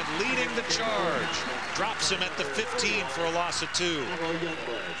game and leading the charge. Drops him at the 15 for a loss of 2.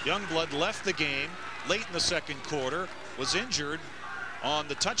 Youngblood left the game late in the second quarter, was injured on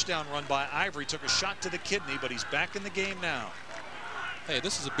the touchdown run by Ivory, took a shot to the kidney, but he's back in the game now. Hey,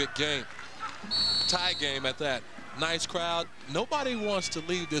 this is a big game. Tie game at that. Nice crowd. Nobody wants to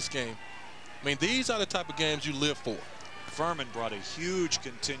leave this game. I mean, these are the type of games you live for. Furman brought a huge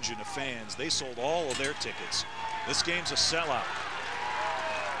contingent of fans. They sold all of their tickets. This game's a sellout.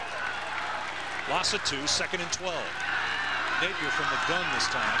 Loss of 2, 2nd and 12. Napier from the gun this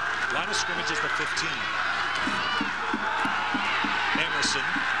time. Line of scrimmage is the 15. Emerson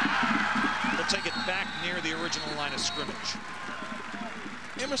will take it back near the original line of scrimmage.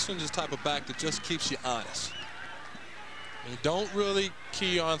 Emerson's the type of back that just keeps you honest. You don't really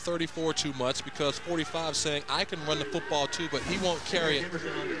key on 34 too much because 45 saying I can run the football too, but he won't carry it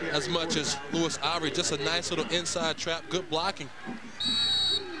as much as Lewis Ivory. Just a nice little inside trap, good blocking.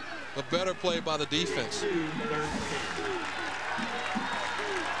 A better play by the defense.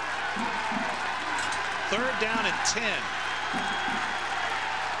 Third down and 10.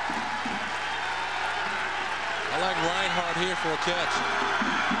 I like Reinhardt here for a catch.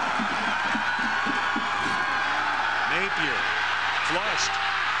 Napier flushed.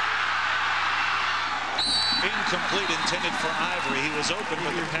 Incomplete, intended for Ivory. He was open,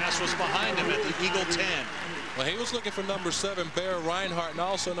 but the pass was behind him at the Eagle 10. Well, he was looking for number 7, Bear Reinhardt, and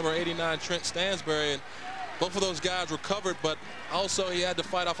also number 89, Trent Stansbury. And both of those guys were covered, but also he had to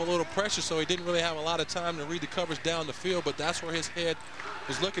fight off a little pressure, so he didn't really have a lot of time to read the coverage down the field, but that's where his head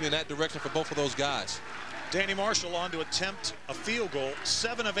was looking in that direction for both of those guys. Danny Marshall on to attempt a field goal,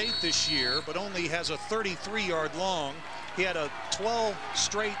 7 of 8 this year, but only has a 33-yard long. He had a 12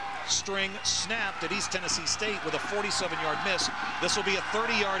 straight string snapped at East Tennessee State with a 47-yard miss. This will be a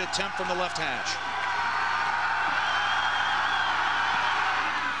 30-yard attempt from the left hash.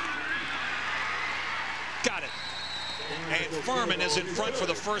 Got it. And Furman is in front for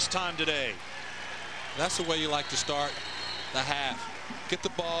the first time today. That's the way you like to start the half. Get the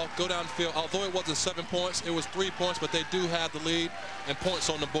ball, go down the field. Although it wasn't 7 points, it was 3 points, but they do have the lead and points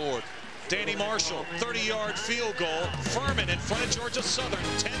on the board. Danny Marshall, 30-yard field goal. Furman in front of Georgia Southern,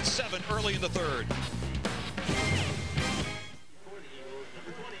 10-7 early in the third.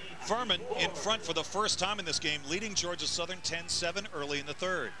 Furman in front for the first time in this game, leading Georgia Southern 10-7 early in the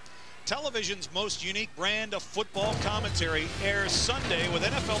third. Television's most unique brand of football commentary airs Sunday with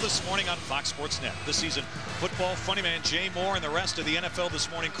NFL This Morning on Fox Sports Net. This season, football funny man Jay Moore and the rest of the NFL This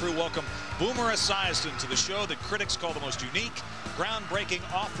Morning crew welcome Boomer Esiason to the show that critics call the most unique, groundbreaking,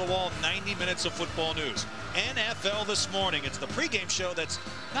 off-the-wall 90 minutes of football news. NFL This Morning. It's the pregame show that's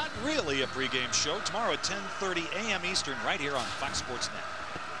not really a pregame show. Tomorrow at 10:30 a.m. Eastern right here on Fox Sports Net.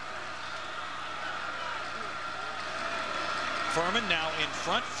 Furman now in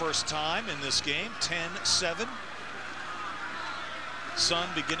front, first time in this game, 10-7. Sun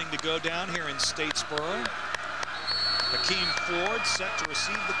beginning to go down here in Statesboro. Hakeem Ford set to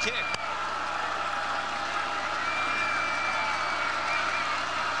receive the kick.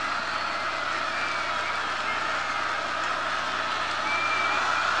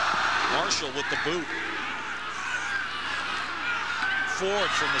 Marshall with the boot. Ford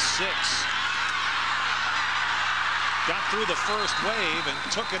from the 6. Got through the first wave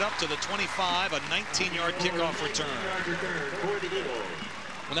and took it up to the 25, a 19-yard kickoff return.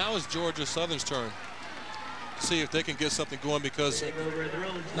 Well, now it's Georgia Southern's turn. See if they can get something going because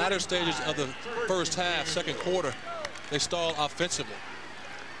latter stages of the first half, second quarter, they stall offensively.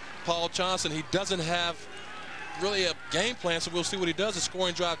 Paul Johnson, he doesn't have really a game plan, so we'll see what he does. A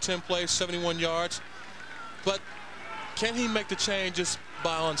scoring drive, 10 plays, 71 yards. But can he make the changes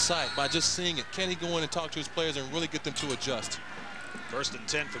by on sight, by just seeing it? Can he go in and talk to his players and really get them to adjust? First and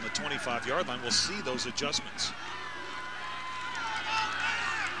 10 from the 25-yard line. We'll see those adjustments.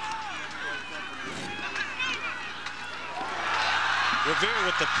 Revere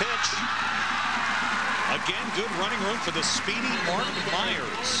with the pitch. Again, good running room for the speedy Mark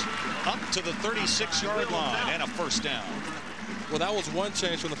Myers. Up to the 36-yard line and a first down. Well, that was one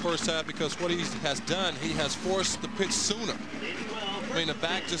change from the first half because what he has done, he has forced the pitch sooner. I mean, the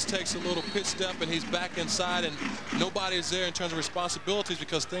back just takes a little pitch step and he's back inside and nobody's there in terms of responsibilities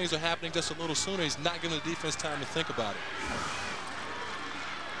because things are happening just a little sooner. He's not giving the defense time to think about it.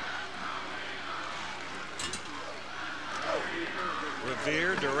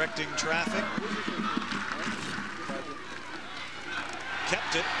 Revere directing traffic.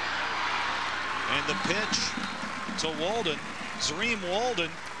 Kept it. And the pitch to Walden. Zareem Walden,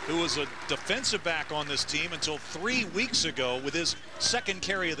 who was a defensive back on this team until 3 weeks ago with his second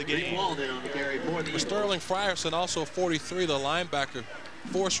carry of the game. Sterling Frierson, also 43, the linebacker,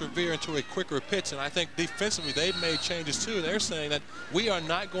 forced Revere into a quicker pitch, and I think defensively they've made changes too. They're saying that we are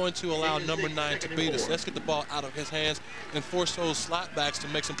not going to allow number 9 to beat us. Let's get the ball out of his hands and force those slot backs to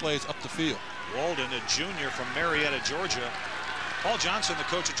make some plays up the field. Walden, a junior from Marietta, Georgia. Paul Johnson, the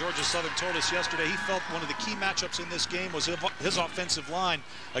coach of Georgia Southern, told us yesterday he felt one of the key matchups in this game was his offensive line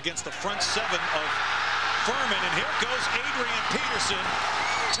against the front 7 of Furman. And here goes Adrian Peterson,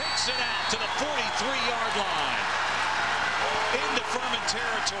 takes it out to the 43-yard line. Into Furman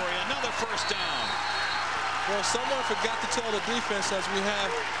territory, another first down. Well, someone forgot to tell the defense as we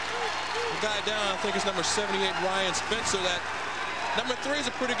have the guy down, I think it's number 78, Ryan Spencer, that number 3 is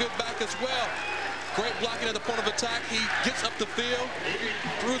a pretty good back as well. Great blocking at the point of attack. He gets up the field,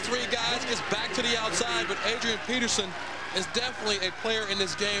 through 3 guys, gets back to the outside, but Adrian Peterson is definitely a player in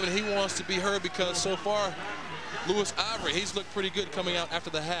this game, and he wants to be heard because so far, Lewis Ivory, he's looked pretty good coming out after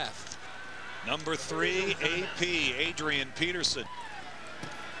the half. Number 3, AP, Adrian Peterson.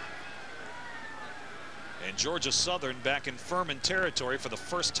 And Georgia Southern back in Furman territory for the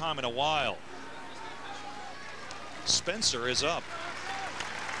first time in a while. Spencer is up.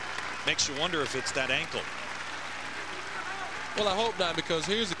 Makes you wonder if it's that ankle. Well, I hope not, because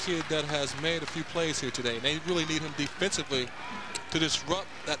here's a kid that has made a few plays here today, and they really need him defensively to disrupt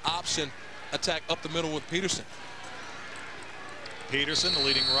that option attack up the middle with Peterson. Peterson, the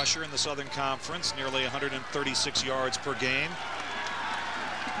leading rusher in the Southern Conference, nearly 136 yards per game.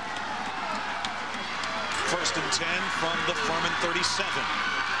 First and 10 from the Furman 37.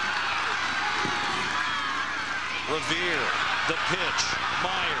 Revere, the pitch.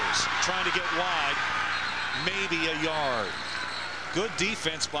 Myers trying to get wide, maybe a yard. Good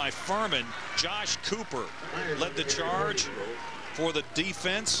defense by Furman. Josh Cooper led the charge for the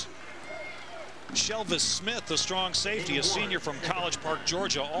defense. Shelvis Smith, the strong safety, a senior from College Park,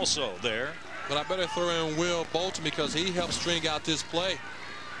 Georgia, also there. But I better throw in Will Bolton because he helped string out this play.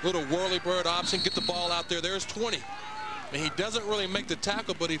 Little whirly bird option, get the ball out there. There's 20. And he doesn't really make the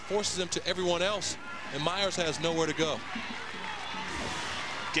tackle, but he forces him to everyone else. And Myers has nowhere to go.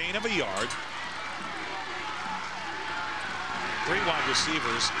 Gain of a yard. 3 wide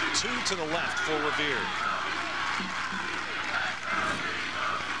receivers, 2 to the left for Revere.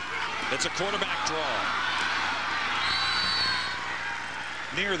 It's a quarterback draw.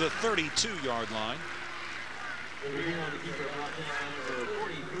 Near the 32-yard line.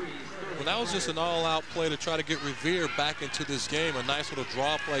 Well, that was just an all-out play to try to get Revere back into this game. A nice little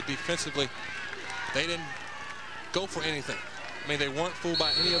draw play defensively. They didn't go for anything. I mean, they weren't fooled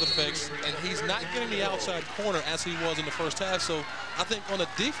by any other fakes, and he's not getting the outside corner as he was in the first half. So I think on the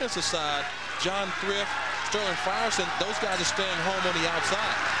defensive side, John Thrift, Sterling Frierson, those guys are staying home on the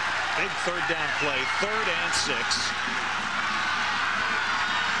outside. Big third down play, 3rd and 6.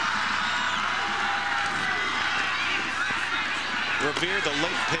 Revere, the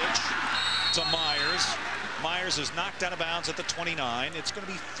late pitch to Myers. Myers is knocked out of bounds at the 29. It's going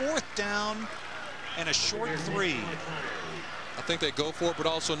to be 4th down and a short 3. I think they go for it, but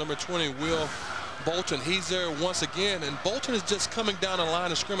also number 20, Will Bolton. He's there once again, and Bolton is just coming down the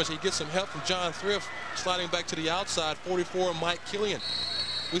line of scrimmage. He gets some help from John Thrift, sliding back to the outside, 44, Mike Killian.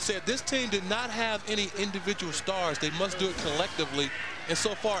 We said this team did not have any individual stars. They must do it collectively. And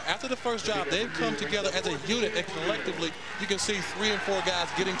so far, after the first job, they've come together as a unit, and collectively, you can see 3 and 4 guys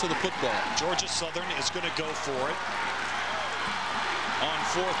getting to the football. Georgia Southern is going to go for it on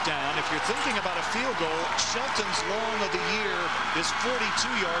 4th down. If you're thinking about a field goal, Shelton's long of the year is 42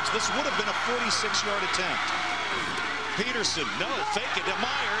 yards. This would have been a 46-yard attempt. Peterson, no, fake it to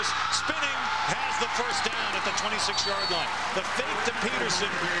Myers, spinning, has the first down at the 26-yard line. The fake to Peterson,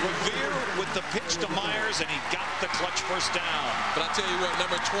 Revere with the pitch to Myers, and he got the clutch first down. But I tell you what,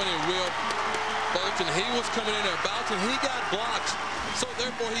 number 20, Will Bolton, he was coming in there, Bolton, he got blocked, so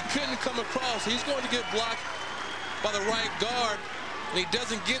therefore he couldn't come across. He's going to get blocked by the right guard, and he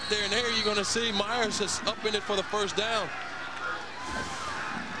doesn't get there, and there you're going to see Myers just up in it for the first down.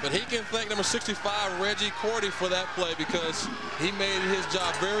 But he can thank number 65, Reggie Cordy, for that play because he made his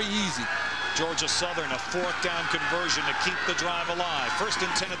job very easy. Georgia Southern, a 4th down conversion to keep the drive alive. 1st and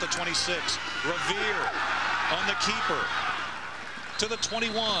 10 at the 26. Revere on the keeper to the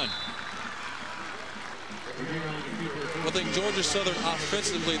 21. I think Georgia Southern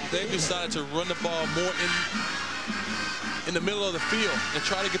offensively, they decided to run the ball more in the middle of the field and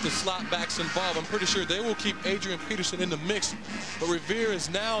try to get the slot backs involved. I'm pretty sure they will keep Adrian Peterson in the mix. But Revere is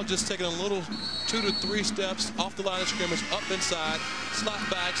now just taking a little 2 to 3 steps off the line of scrimmage, up inside, slot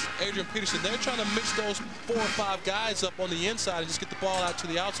backs, Adrian Peterson. They're trying to mix those 4 or 5 guys up on the inside and just get the ball out to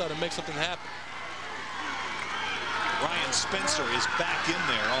the outside and make something happen. Ryan Spencer is back in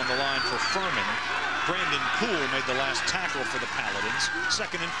there on the line for Furman. Brandon Poole made the last tackle for the Paladins.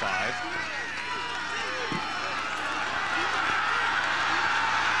 2nd and 5.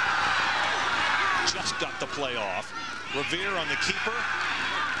 Just got the play off. Revere on the keeper.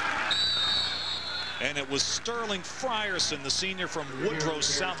 And it was Sterling Frierson, the senior from Woodrow,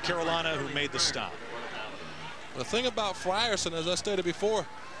 South Carolina, who made the stop. The thing about Frierson, as I stated before,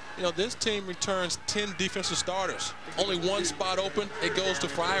 you know, this team returns 10 defensive starters. Only 1 spot open, it goes to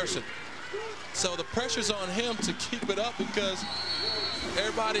Frierson. So the pressure's on him to keep it up because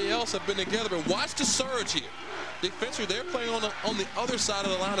everybody else have been together. But watch the surge here. Defensively, they're playing on the other side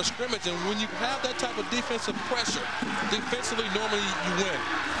of the line of scrimmage, and when you have that type of defensive pressure, defensively, normally you win.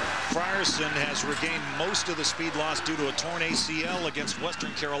 Frierson has regained most of the speed loss due to a torn ACL against Western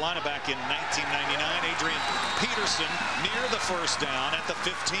Carolina back in 1999. Adrian Peterson near the first down at the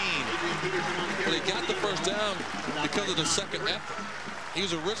 15. Well, he got the first down because of the second effort. He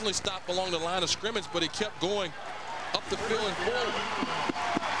was originally stopped along the line of scrimmage, but he kept going up the field and forward.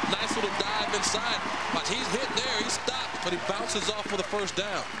 Nice little dive inside. But he's hit there. He stopped, but he bounces off for the first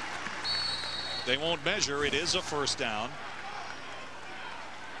down. They won't measure. It is a first down.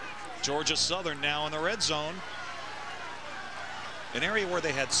 Georgia Southern now in the red zone. An area where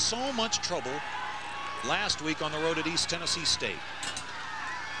they had so much trouble last week on the road at East Tennessee State.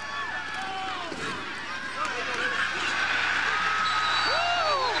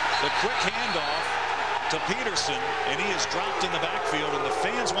 The quick handoff to Peterson, and he is dropped in the backfield, and the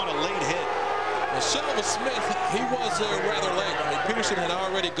fans want a late hit. Well, Shelva Smith, he was there rather late. I mean, Peterson had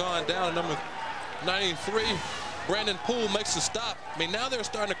already gone down at number 93. Brandon Poole makes the stop. I mean, now they're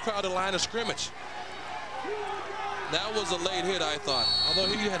starting to crowd the line of scrimmage. That was a late hit, I thought. Although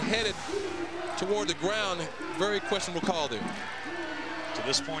he had headed toward the ground, very questionable call there. To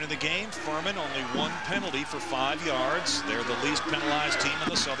this point in the game, Furman only 1 penalty for 5 yards. They're the least penalized team in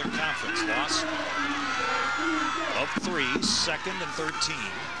the Southern Conference. Loss of 3, 2nd and 13.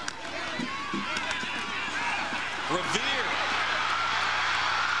 Revere.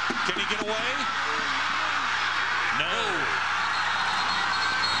 Can he get away? No.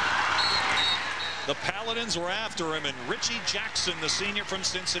 The Paladins were after him, and Richie Jackson, the senior from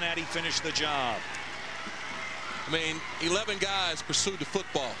Cincinnati, finished the job. I mean, 11 guys pursued the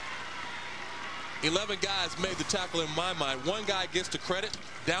football. 11 guys made the tackle in my mind. 1 guy gets the credit.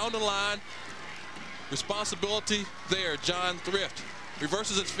 Down the line, responsibility there, John Thrift.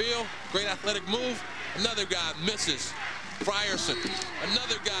 Reverses his field, great athletic move. Another guy misses. Frierson.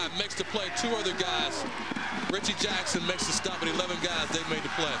 Another guy makes the play. 2 other guys. Richie Jackson makes the stop, and 11 guys, they made the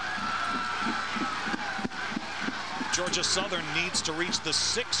play. Georgia Southern needs to reach the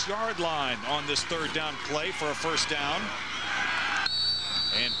 6-yard line on this 3rd down play for a first down.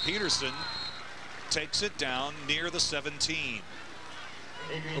 And Peterson takes it down near the 17.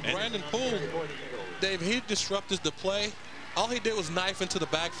 Well, Brandon Poole, Dave, he disrupted the play. All he did was knife into the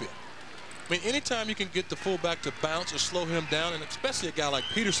backfield. I mean, anytime you can get the fullback to bounce or slow him down, and especially a guy like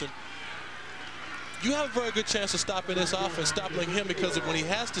Peterson, you have a very good chance of stopping this offense, stopping him, because when he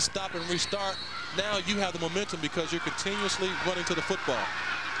has to stop and restart, now you have the momentum because you're continuously running to the football.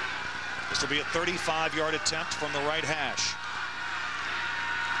 This will be a 35-yard attempt from the right hash.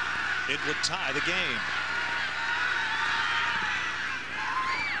 It would tie the game.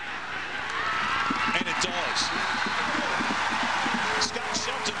 And it does. Scott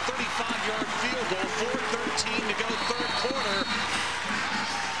Shelton, 35-yard field goal, 4:13 to go, 3rd quarter.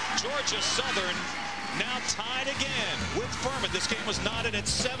 Georgia Southern now tied again with Furman. This game was knotted at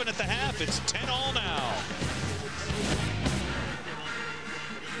 7 at the half. It's 10-all now.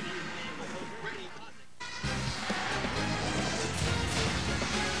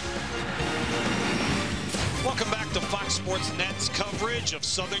 Welcome back to Fox Sports Net's coverage of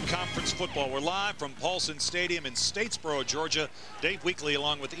Southern Conference football. We're live from Paulson Stadium in Statesboro, Georgia. Dave Weekley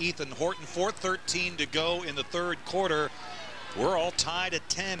along with Ethan Horton. 4:13 to go in the 3rd quarter. We're all tied at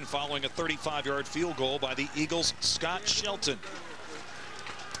 10 following a 35-yard field goal by the Eagles' Scott Shelton.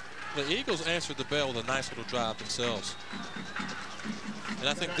 The Eagles answered the bell with a nice little drive themselves. And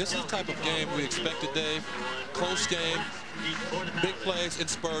I think this is the type of game we expected, Dave. Close game, big plays in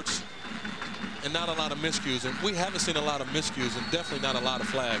spurts, and not a lot of miscues. And we haven't seen a lot of miscues, and definitely not a lot of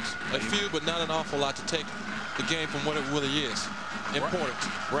flags. A few, but not an awful lot to take the game from what it really is. important.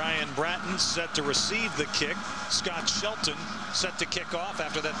 Brian Bratton set to receive the kick. Scott Shelton set to kick off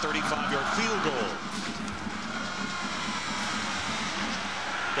after that 35-yard field goal.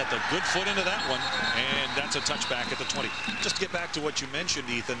 Got the good foot into that one, and that's a touchback at the 20. Just to get back to what you mentioned,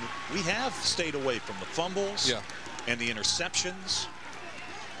 Ethan, we have stayed away from the fumbles and the interceptions.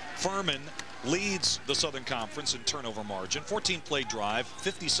 Furman leads the Southern Conference in turnover margin. 14-play drive,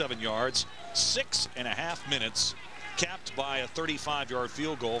 57 yards, 6.5 minutes, capped by a 35-yard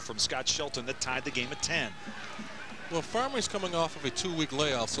field goal from Scott Shelton that tied the game at 10. Well, Furman's coming off of a 2-week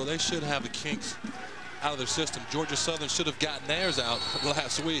layoff, so they should have the kinks out of their system. Georgia Southern should have gotten theirs out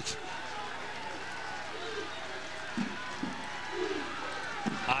last week.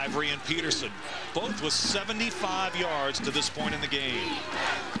 Ivory and Peterson, both with 75 yards to this point in the game.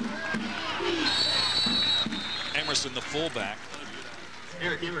 Emerson, the fullback,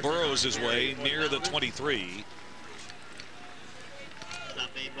 burrows his way near the 23.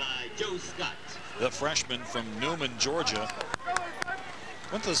 Joe Scott. The freshman from Newman, Georgia,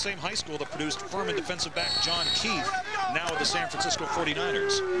 went to the same high school that produced Furman defensive back John Keith, now with the San Francisco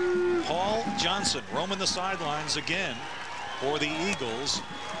 49ers. Paul Johnson roaming the sidelines again for the Eagles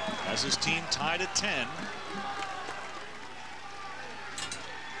as his team tied at 10.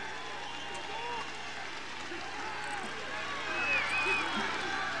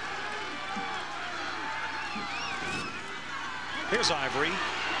 Here's Ivory.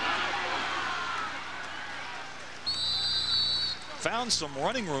 Found some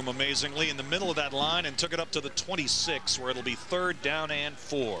running room, amazingly, in the middle of that line and took it up to the 26, where it'll be 3rd down and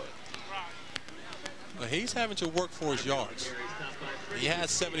 4. Well, he's having to work for his yards. He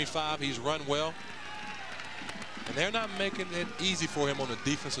has 75. He's run well. And they're not making it easy for him on the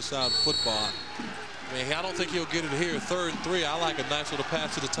defensive side of the football. I mean, I don't think he'll get it here. 3rd and 3. I like a nice little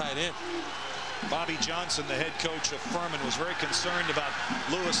pass to the tight end. Bobby Johnson, the head coach of Furman, was very concerned about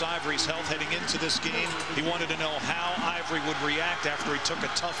Lewis Ivory's health heading into this game. He wanted to know how Ivory would react after he took a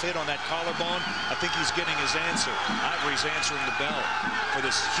tough hit on that collarbone. I think he's getting his answer. Ivory's answering the bell for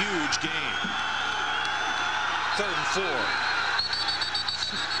this huge game. 3rd and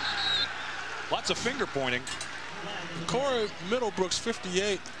 4. Lots of finger pointing. Corey Middlebrooks,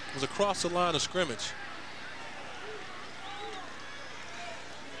 58, was across the line of scrimmage.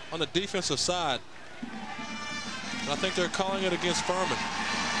 On the defensive side. And I think they're calling it against Furman.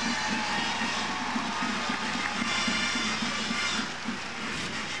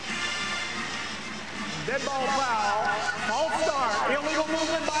 Dead ball foul. False start. Illegal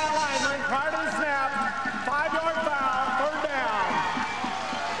movement by a lineman prior to the snap. 5-yard foul. 3rd down.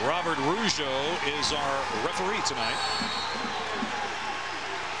 Robert Rougeau is our referee tonight.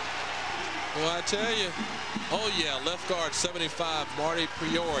 Well, I tell you, oh yeah, left guard 75, Marty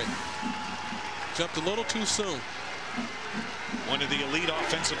Priori. Jumped a little too soon. One of the elite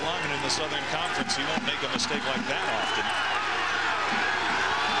offensive linemen in the Southern Conference. He won't make a mistake like that often.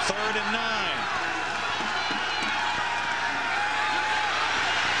 3rd and 9.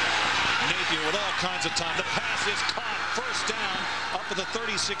 Napier with all kinds of time. The pass is caught. 1st down up at the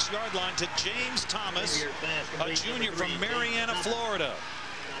 36-yard line to James Thomas, a junior from Marianna, Florida.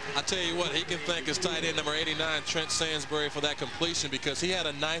 I tell you what, he can thank his tight end number 89, Trent Sansbury, for that completion, because he had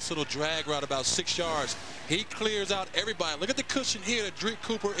a nice little drag route about 6 yards. He clears out everybody. Look at the cushion here that Drake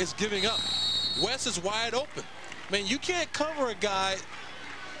Cooper is giving up. Wes is wide open. I mean, you can't cover a guy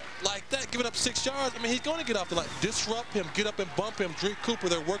like that giving up 6 yards. I mean, he's going to get off the line. Disrupt him, get up and bump him. Drake Cooper,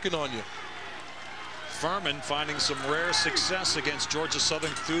 they're working on you. Furman finding some rare success against Georgia Southern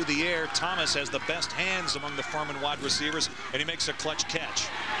through the air. Thomas has the best hands among the Furman wide receivers, and he makes a clutch catch.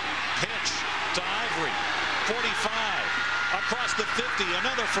 Pitch to Ivory, 45, across the 50,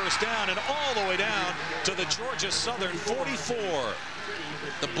 another 1st down, and all the way down to the Georgia Southern 44.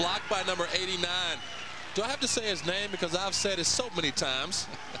 The block by number 89. Do I have to say his name? Because I've said it so many times.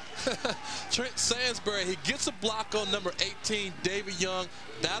 Trent Sansbury, he gets a block on number 18, David Young.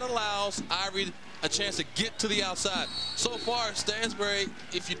 That allows Ivory a chance to get to the outside. So far, Stansbury,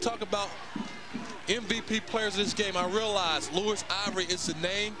 if you talk about MVP players of this game, I realize Lewis Ivory is the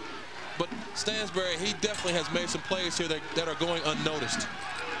name, but Stansbury, he definitely has made some plays here that are going unnoticed.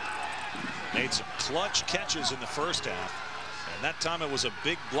 Made some clutch catches in the 1st half, and that time it was a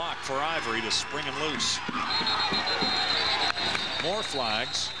big block for Ivory to spring him loose. More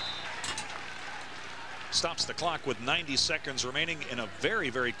flags. Stops the clock with 90 seconds remaining in a very,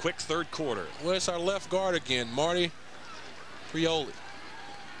 very quick 3rd quarter. Well, it's our left guard again, Marty Prioli.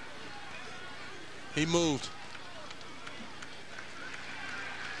 He moved.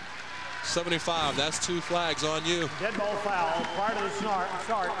 75, that's 2 flags on you. Dead ball foul prior to the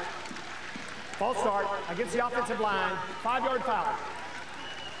start. False start against the offensive line. 5-yard foul.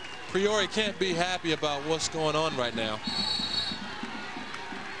 Priori can't be happy about what's going on right now.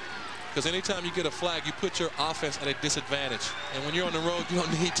 Because anytime you get a flag, you put your offense at a disadvantage. And when you're on the road, you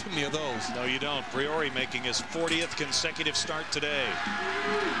don't need too many of those. No, you don't. Priori making his 40th consecutive start today.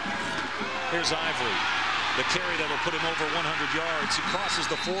 Here's Ivory. The carry that will put him over 100 yards. He crosses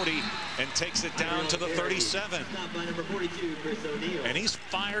the 40 and takes it down to the 37. And he's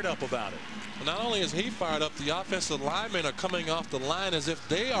fired up about it. Not only is he fired up, the offensive linemen are coming off the line as if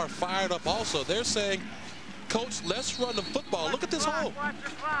they are fired up also. They're saying, Coach, let's run the football. Look at this hole.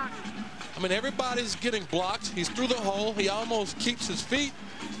 I mean, everybody's getting blocked. He's through the hole. He almost keeps his feet.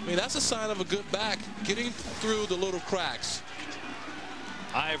 I mean, that's a sign of a good back, getting through the little cracks.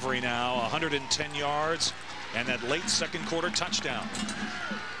 Ivory now 110 yards and that late second quarter touchdown.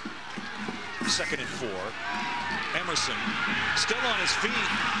 2nd and 4. Emerson still on his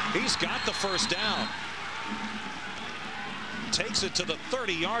feet. He's got the first down. Takes it to the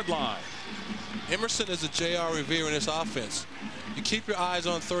 30-yard line. Emerson is a J.R. Revere in this offense. You keep your eyes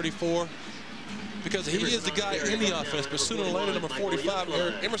on 34 because he is the guy in the offense, but sooner or later, number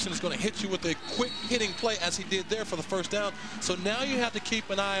 45, Emerson is going to hit you with a quick hitting play as he did there for the first down. So now you have to keep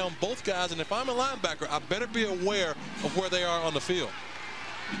an eye on both guys, and if I'm a linebacker, I better be aware of where they are on the field.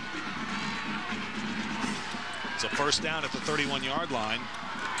 It's a first down at the 31-yard line.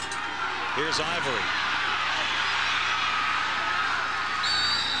 Here's Ivory.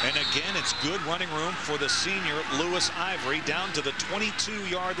 And again, it's good running room for the senior Lewis Ivory down to the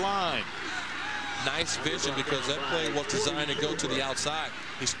 22-yard line. Nice vision because that play was designed to go to the outside.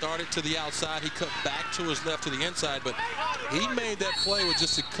 He started to the outside. He cut back to his left to the inside, but he made that play with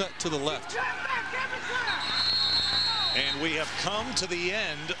just a cut to the left. And we have come to the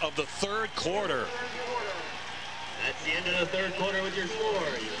end of the third quarter. That's the end of the third quarter with your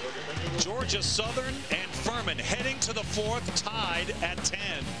score. Georgia Southern and Furman heading to the fourth, tied at 10.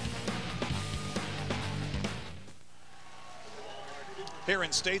 Here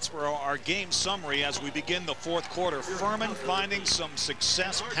in Statesboro, our game summary as we begin the fourth quarter. Furman finding some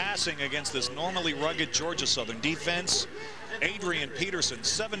success passing against this normally rugged Georgia Southern defense. Adrian Peterson,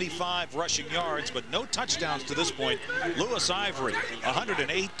 75 rushing yards, but no touchdowns to this point. Lewis Ivory,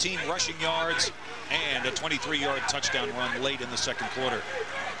 118 rushing yards and a 23-yard touchdown run late in the second quarter.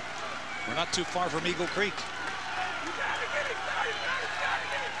 We're not too far from Eagle Creek.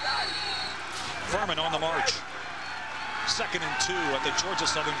 Furman on the march. 2nd and 2 at the Georgia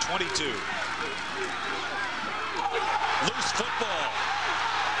Southern 22. Loose football.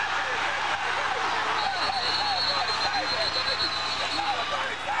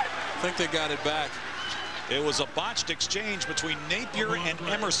 I think they got it back. It was a botched exchange between Napier and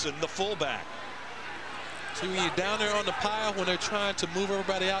Emerson, the fullback. See, when you're down there on the pile, when they're trying to move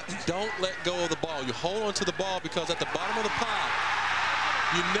everybody out, don't let go of the ball. You hold on to the ball because at the bottom of the pile,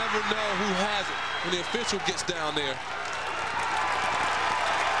 you never know who has it when the official gets down there.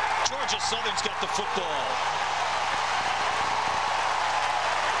 Georgia Southern's got the football.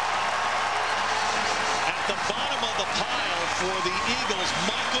 At the bottom of the pile for the Eagles,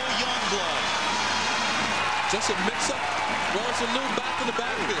 Michael Youngblood. Just a mix-up. Well, it's a new back in the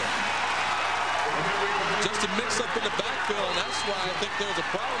backfield. Just a mix-up in the backfield, and that's why I think there's a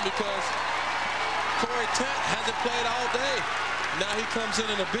problem because Corey Tent hasn't played all day. Now he comes in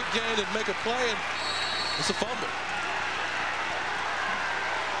a big game to make a play, and it's a fumble.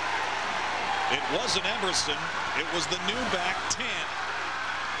 It wasn't Emerson. It was the new back, Tent.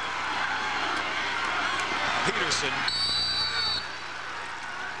 Peterson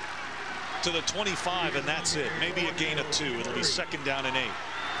to the 25, and that's it. Maybe a gain of 2. It'll be 2nd down and 8.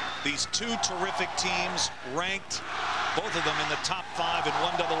 These two terrific teams ranked, both of them in the top 5 in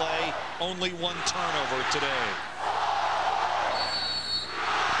 1AA. Only one turnover today.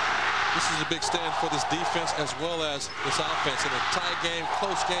 This is a big stand for this defense as well as this offense. In a tie game,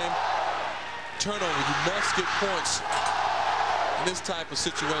 close game, turnover, you must get points in this type of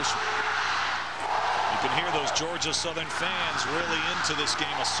situation. You can hear those Georgia Southern fans really into this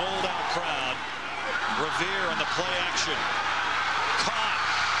game. A sold-out crowd. Revere on the play action. Caught.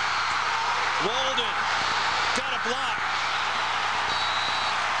 Walden. Got a block.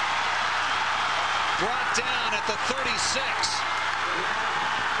 Brought down at the 36.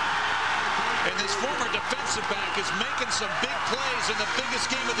 And this former defensive back is making some big plays in the biggest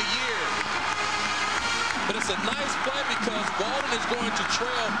game of the year. But it's a nice play because Walden is going to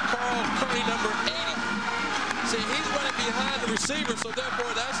trail Carl Kearney, number 80. See, he's running behind the receiver, so therefore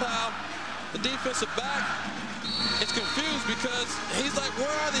that's how the defensive back is confused because he's like,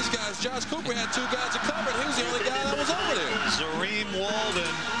 where are these guys? Josh Cooper had 2 guys to cover, and he was the only guy that was over there. Zareem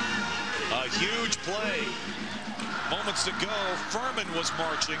Walden A huge play. Moments ago, Furman was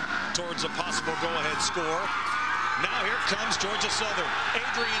marching towards a possible go-ahead score. Now here comes Georgia Southern.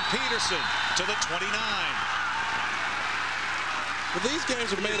 Adrian Peterson to the 29. But these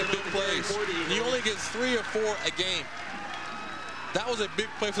games are made of big plays. You only get 3 or 4 a game. That was a big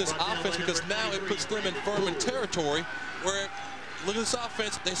play for this offense because now it puts them in Furman territory where, look at this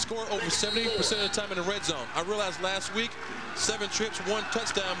offense, they score over 70% of the time in the red zone. I realized last week, 7 trips, 1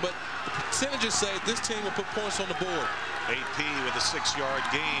 touchdown, but the percentages say this team will put points on the board. AP with a 6-yard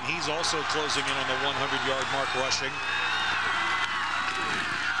gain. He's also closing in on the 100-yard mark rushing.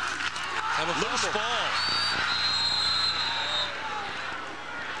 Have a loose ball.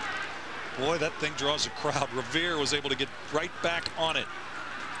 Boy, that thing draws a crowd. Revere was able to get right back on it.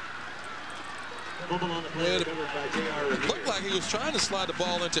 It looked like he was trying to slide the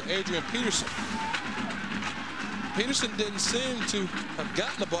ball into Adrian Peterson. Peterson didn't seem to have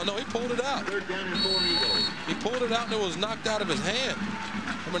gotten the ball. No, he pulled it out. He pulled it out and it was knocked out of his hand.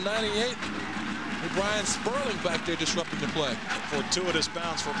 Number 98, Brian Sperling back there disrupting the play. Fortuitous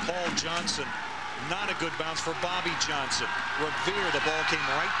bounce for Paul Johnson. Not a good bounce for Bobby Johnson. Revere, the ball came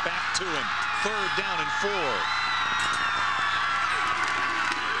right back to him. 3rd down and 4.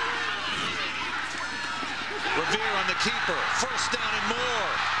 Revere on the keeper. 1st down and more.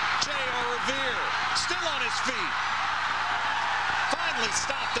 J.R. Revere still on his feet. Finally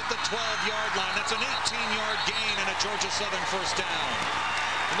stopped at the 12-yard line. That's an 18-yard gain and a Georgia Southern 1st down.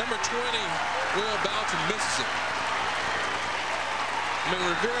 And number 20, Will Boughton misses it. I mean,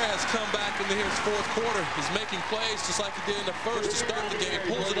 Rivera has come back into his 4th quarter. He's making plays just like he did in the 1st to start the game.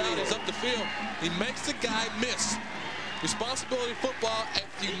 Pulls it out, he's up the field. He makes the guy miss. Responsibility football, if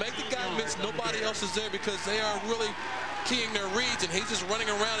you make the guy miss, nobody else is there because they are really keying their reads, and he's just running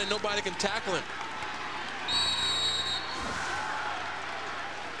around and nobody can tackle him.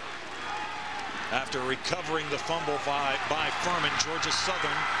 After recovering the fumble by Furman, Georgia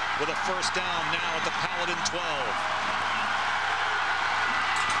Southern with a 1st down now at the Paladin 12.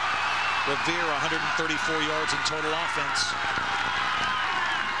 Revere 134 yards in total offense.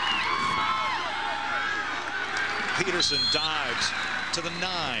 Peterson dives to the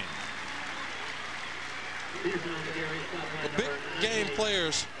 9. The big game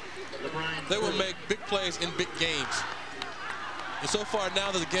players, they will make big plays in big games. And so far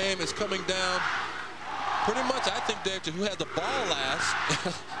now that the game is coming down, pretty much I think, Dave, to who had the ball last.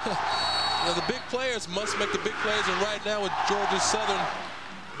 You know, the big players must make the big plays, and right now with Georgia Southern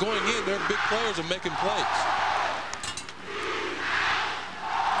going in, their big players are making plays.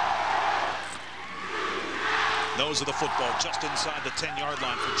 Nose of the football just inside the 10-yard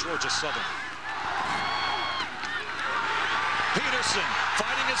line for Georgia Southern. Peterson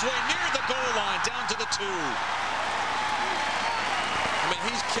fighting his way near the goal line, down to the 2. I mean,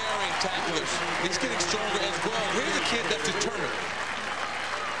 he's carrying tacklers. He's getting stronger as well. Here's a kid that's determined.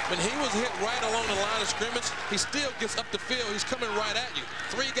 When he was hit right along the line of scrimmage, he still gets up the field. He's coming right at you.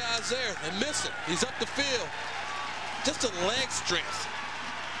 3 guys there and miss it. He's up the field. Just a leg strength.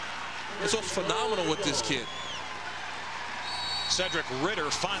 It's what's phenomenal with this kid. Cedric Ritter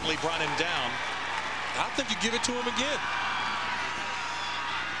finally brought him down. I think you give it to him again.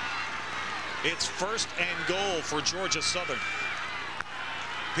 It's 1st and goal for Georgia Southern.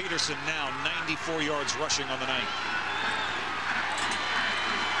 Peterson now 94 yards rushing on the night.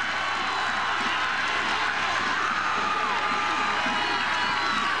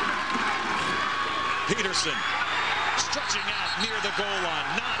 Peterson stretching out near the goal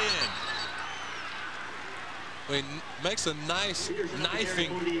line, not in. He makes a nice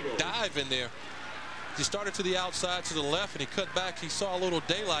knifing dive in there. He started to the outside to the left and he cut back. He saw a little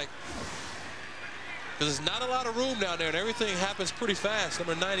daylight. There's not a lot of room down there and everything happens pretty fast.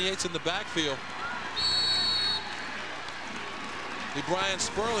 Number 98's in the backfield. Brian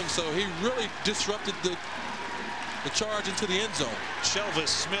Sperling, so he really disrupted the charge into the end zone. Shelvis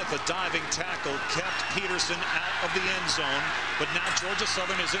Smith, a diving tackle, kept Peterson out of the end zone, but now Georgia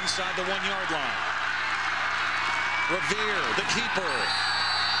Southern is inside the 1-yard line. Revere, the keeper.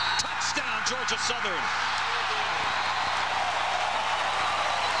 Touchdown, Georgia Southern.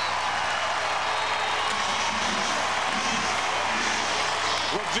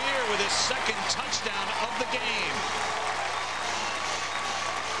 Revere with his 2nd touchdown of the game.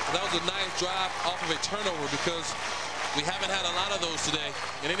 That was a nice drive off of a turnover because we haven't had a lot of those today.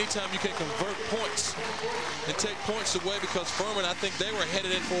 And anytime you can convert points and take points away, because Furman, I think they were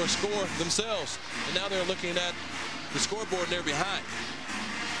headed in for a score themselves. And now they're looking at the scoreboard and they're behind.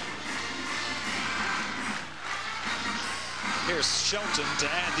 Here's Shelton to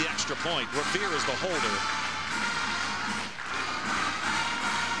add the extra point. Revere is the holder.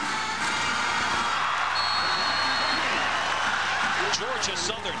 Georgia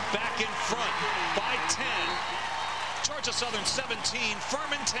Southern back in front by 10. Georgia Southern 17,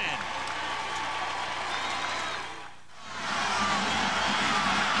 Furman 10.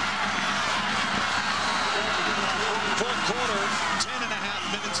 Fourth quarter,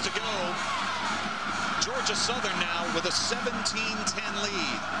 10.5 minutes to go. Georgia Southern now with a 17-10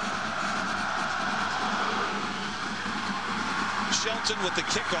 lead. Shelton with the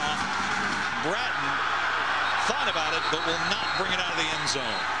kickoff. Bratton thought about it, but will not bring it out of the end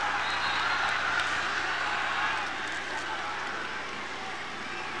zone.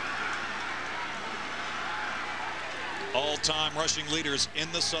 All-time rushing leaders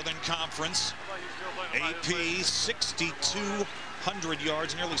in the Southern Conference. AP 6,200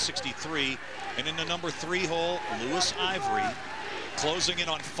 yards, nearly 63. And in the number 3 hole, Lewis Ivory closing in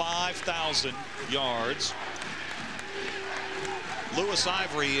on 5,000 yards. Lewis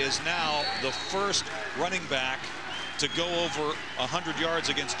Ivory is now the first running back to go over 100 yards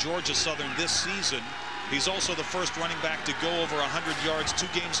against Georgia Southern this season. He's also the first running back to go over 100 yards 2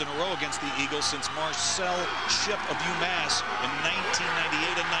 games in a row against the Eagles since Marcel Shipp of UMass in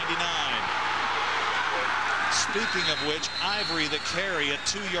 1998 and 99. Speaking of which, Ivory the carry, a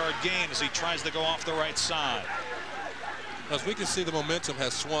 2-yard gain as he tries to go off the right side. As we can see, the momentum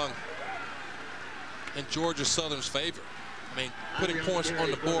has swung in Georgia Southern's favor. I mean, putting points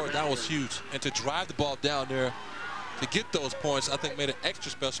on the board, that was huge. And to drive the ball down there to get those points, I think made it extra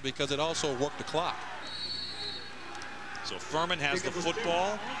special because it also worked the clock. So Furman has the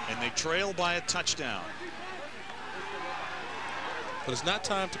football, and they trail by a touchdown. But it's not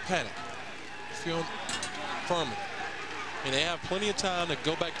time to panic. If you're Furman, and they have plenty of time to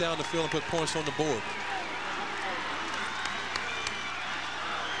go back down the field and put points on the board.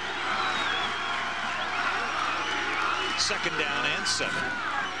 Second down and 7.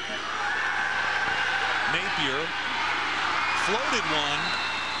 Napier floated one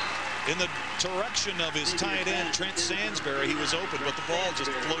in the direction of his tight end, Trent Sansbury. He was open, but the ball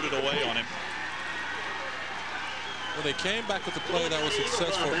just floated away on him. Well, they came back with the play that was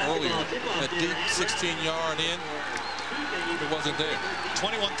successful earlier. That deep 16-yard in, it wasn't there.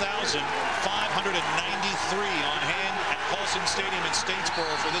 21,593 on hand at Paulson Stadium in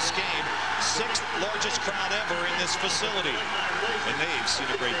Statesboro for this game. 6th largest crowd ever in this facility. And they've seen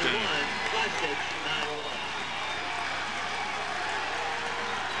a great game.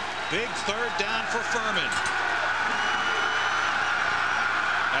 Big third down for Furman.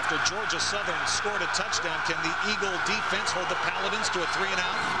 After Georgia Southern scored a touchdown, can the Eagle defense hold the Paladins to a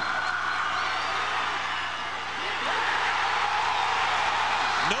 3-and-out?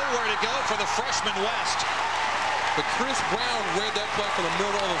 Nowhere to go for the freshman West. But Chris Brown read that play from the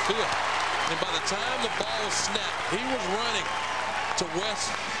middle of the field. And by the time the ball was snapped, he was running to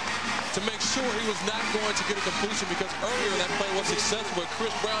West to make sure he was not going to get a completion because earlier that play was successful. But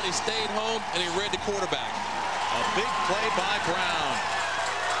Chris Brown, he stayed home and he read the quarterback. A big play by Brown.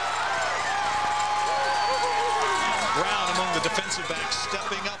 Brown among the defensive backs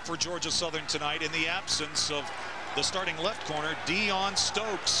stepping up for Georgia Southern tonight in the absence of the starting left corner, Dion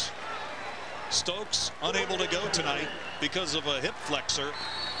Stokes. Stokes unable to go tonight because of a hip flexor.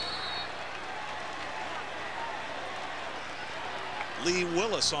 Lee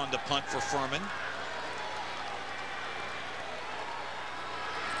Willis on to punt for Furman.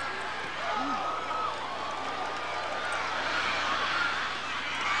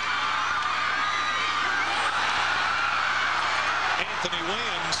 Anthony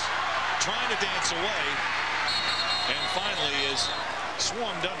Williams trying to dance away and finally is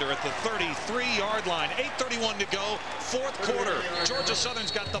swarmed under at the 33-yard line. 8:31 to go, 4th quarter. Georgia Southern's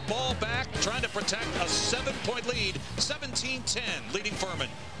got the ball back, trying to protect a 7-point lead, 17-10, leading Furman.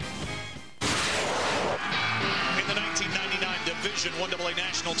 In the 1999 Division I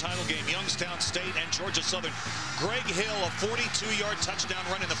National Title game, Youngstown State and Georgia Southern. Greg Hill, a 42-yard touchdown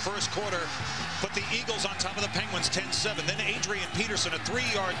run in the first quarter, put the Eagles on top of the Penguins 10-7. Then Adrian Peterson, a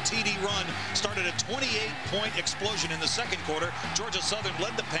 3-yard TD run, started a 28-point explosion in the second quarter. Georgia Southern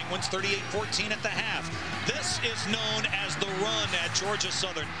led the Penguins 38-14 at the half. This is known as the run at Georgia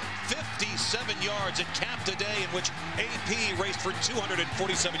Southern. 57 yards. It capped a day in which AP raced for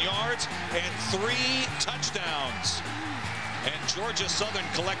 247 yards and 3 touchdowns. And Georgia Southern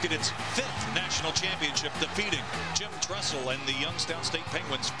collected its 5th national championship, defeating Jim Tressel and the Youngstown State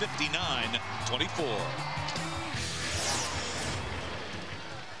Penguins 59-24.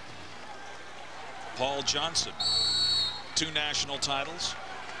 Paul Johnson, 2 national titles,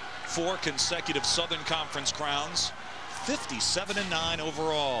 4 consecutive Southern Conference crowns, 57-9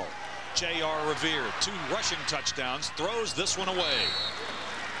 overall. J.R. Revere, 2 rushing touchdowns, throws this one away.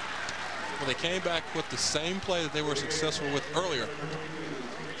 Well, they came back with the same play that they were successful with earlier.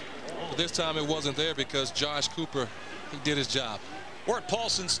 But this time it wasn't there because Josh Cooper, he did his job. We're at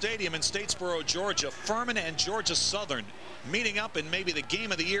Paulson Stadium in Statesboro, Georgia. Furman and Georgia Southern meeting up in maybe the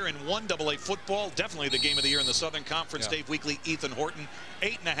game of the year in 1AA football. Definitely the game of the year in the Southern Conference. Yeah. Dave Weekley, Ethan Horton.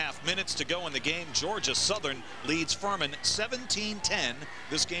 8.5 minutes to go in the game. Georgia Southern leads Furman 17-10.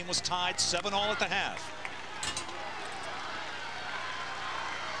 This game was tied 7-all at the half.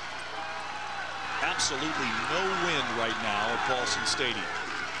 Absolutely no wind right now at Paulson Stadium.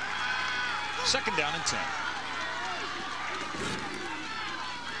 Second down and 10.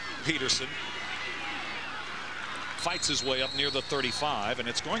 Peterson fights his way up near the 35, and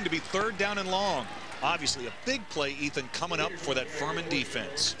it's going to be third down and long. Obviously a big play, Ethan, coming up for that Furman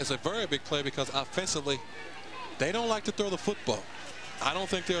defense. It's a very big play because offensively they don't like to throw the football. I don't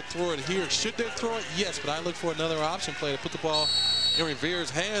think they'll throw it here. Should they throw it? Yes, but I look for another option play to put the ball in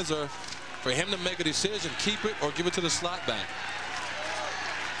Revere's hands, or for him to make a decision, keep it or give it to the slot back.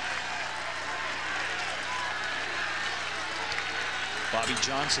 Bobby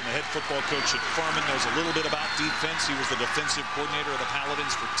Johnson, the head football coach at Furman, knows a little bit about defense. He was the defensive coordinator of the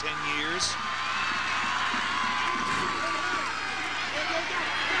Paladins for 10 years.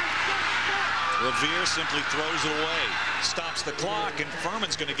 Revere simply throws it away, stops the clock, and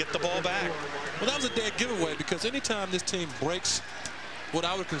Furman's going to get the ball back. Well, that was a dead giveaway because anytime this team breaks what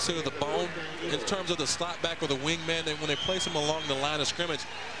I would consider the bone in terms of the slot back or the wingman, and when they place him along the line of scrimmage,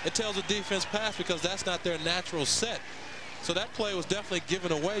 it tells the defense pass because that's not their natural set. So that play was definitely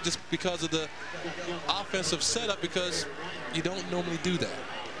given away just because of the offensive setup, because you don't normally do that.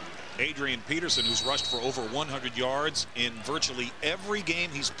 Adrian Peterson, who's rushed for over 100 yards in virtually every game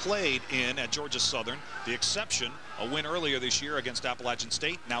he's played in at Georgia Southern. The exception, a win earlier this year against Appalachian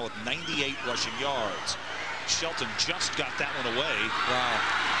State, now with 98 rushing yards. Shelton just got that one away. Wow.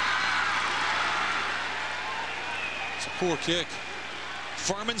 It's a poor kick.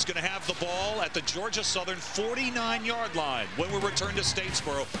 Furman's going to have the ball at the Georgia Southern 49-yard line when we return to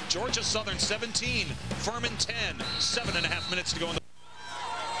Statesboro. Georgia Southern 17, Furman 10. 7.5 minutes to go in the.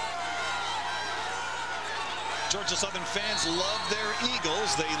 Georgia Southern fans love their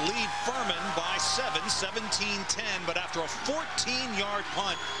Eagles. They lead Furman by 7, 17-10. But after a 14-yard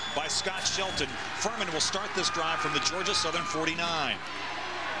punt by Scott Shelton, Furman will start this drive from the Georgia Southern 49.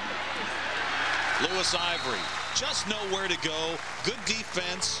 Lewis Ivory just know where to go. Good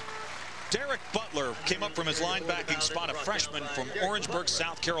defense. Derek Butler came up from his linebacking spot, a freshman from Orangeburg,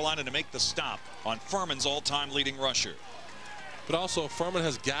 South Carolina, to make the stop on Furman's all-time leading rusher. But also Furman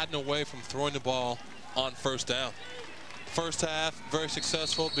has gotten away from throwing the ball on first down. First half, very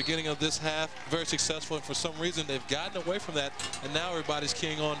successful. Beginning of this half, very successful. And for some reason, they've gotten away from that. And now everybody's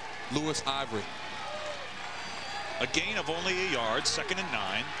keying on Lewis Ivory. A gain of only a yard, 2nd and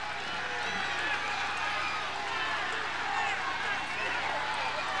 9.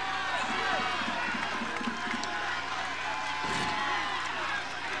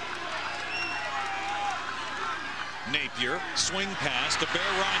 Napier, swing pass to Bear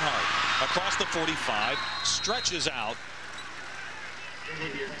Reinhardt across the 45, stretches out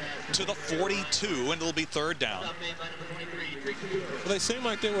to the 42, and it'll be third down. Well, they seem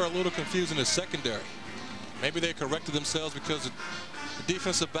like they were a little confused in the secondary. Maybe they corrected themselves because the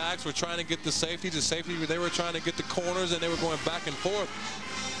defensive backs were trying to get the safety. They were trying to get the corners, and they were going back and forth.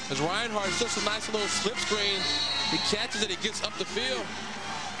 As Reinhardt is just a nice little slip screen. He catches it, he gets up the field,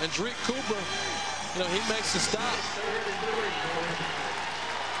 and Drake Cooper, you know, he makes the stop.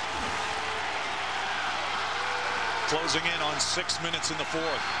 Closing in on 6 minutes in the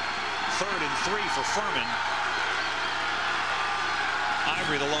fourth. 3rd and 3 for Furman.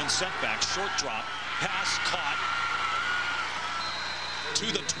 Ivory, the lone setback, short drop, pass caught. To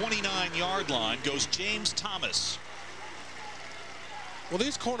the 29-yard line goes James Thomas. Well,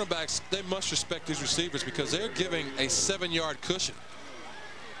 these cornerbacks, they must respect these receivers because they're giving a 7-yard cushion.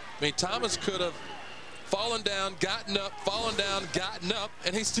 I mean, Thomas could have fallen down, gotten up, fallen down, gotten up,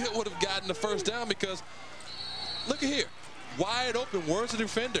 and he still would have gotten the first down because look at here. Wide open. Where's the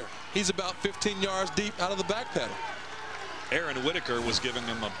defender? He's about 15 yards deep out of the back pedal. Aaron Whitaker was giving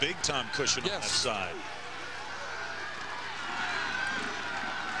him a big-time cushion on that side.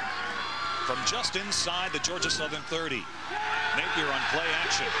 From just inside the Georgia Southern 30. Napier on play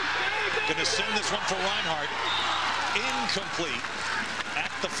action. Going to send this one for Reinhardt. Incomplete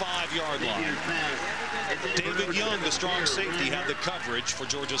at the 5-yard line. David Young, the strong safety, had the coverage for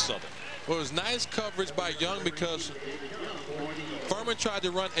Georgia Southern. Well, it was nice coverage by Young because Furman tried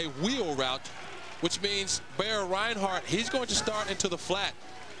to run a wheel route, which means Bear Reinhardt, he's going to start into the flat.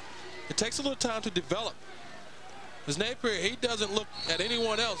 It takes a little time to develop. Because Napier, he doesn't look at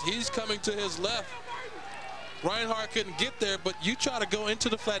anyone else. He's coming to his left. Reinhardt couldn't get there, but you try to go into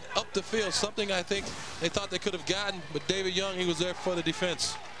the flat, up the field, something I think they thought they could have gotten, but David Young, he was there for the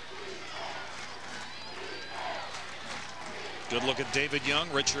defense. Good look at David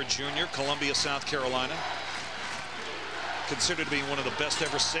Young, Richard Jr., Columbia, South Carolina. Considered to be one of the best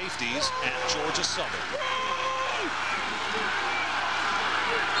ever safeties at Georgia Southern.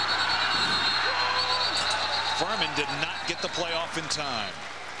 Furman did not get the play off in time.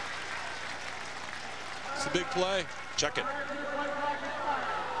 It's a big play. Check it.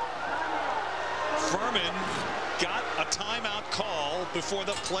 Furman got a timeout call before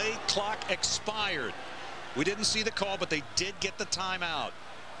the play clock expired. We didn't see the call, but they did get the timeout.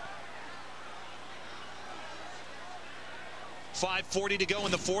 5:40 to go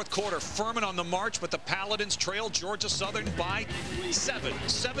in the fourth quarter. Furman on the march, but the Paladins trail Georgia Southern by 7.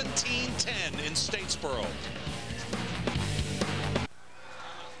 17-10 in Statesboro.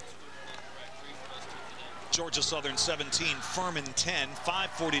 Georgia Southern 17, Furman 10.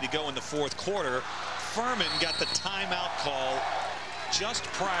 5:40 to go in the fourth quarter. Furman got the timeout call just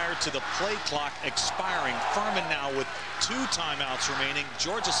prior to the play clock expiring. Furman now with 2 timeouts remaining.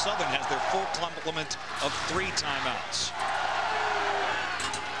 Georgia Southern has their full complement of 3 timeouts.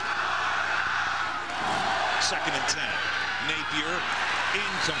 2nd and 10. Napier,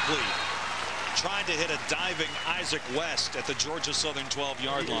 incomplete. Trying to hit a diving Isaac West at the Georgia Southern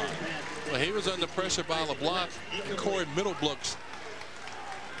 12-yard line. Well, he was under pressure by LeBlanc and Corey Middlebrooks.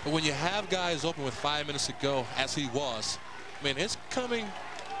 But when you have guys open with 5 minutes to go, as he was, I mean, it's coming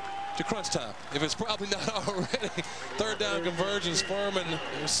to crunch time, if it's probably not already. 3rd down conversions, Furman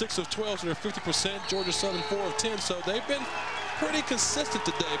 6 of 12, so they're 50%. Georgia Southern 4 of 10, so they've been pretty consistent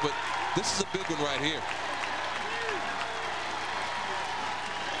today, but this is a big one right here.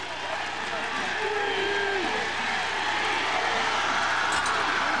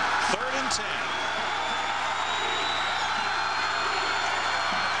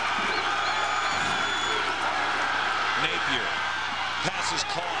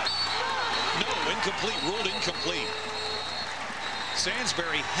 Incomplete, ruled incomplete.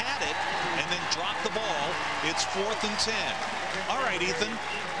 Sansbury had it and then dropped the ball. It's 4th and 10. All right, Ethan.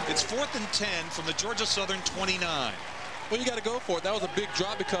 It's 4th and 10 from the Georgia Southern 29. Well, you got to go for it. That was a big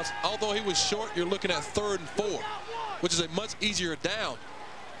drop because although he was short, you're looking at 3rd and 4, which is a much easier down.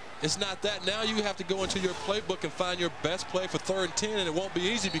 It's not that. Now you have to go into your playbook and find your best play for 3rd and 10, and it won't be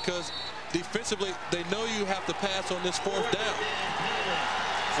easy because defensively they know you have to pass on this 4th down.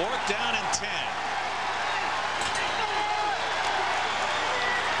 4th down and 10.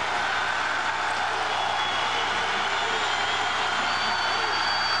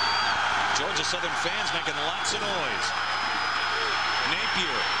 Georgia Southern fans making lots of noise.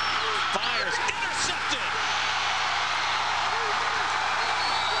 Napier fires, intercepted.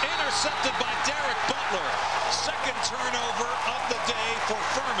 Intercepted by Derek Butler. 2nd turnover of the day for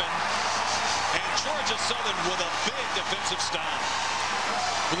Furman. And Georgia Southern with a big defensive stop.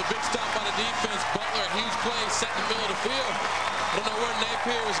 With a big stop by the defense, Butler, a huge play set in the middle of the field. I don't know where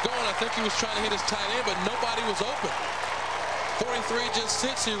Napier was going. I think he was trying to hit his tight end, but nobody was open. 43 just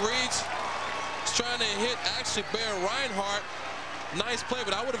sits, he reads. He's trying to hit actually Bear Reinhardt. Nice play,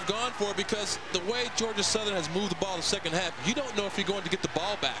 but I would have gone for it because the way Georgia Southern has moved the ball in the second half, you don't know if you're going to get the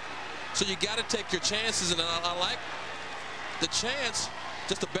ball back. So you got to take your chances, and I like the chance,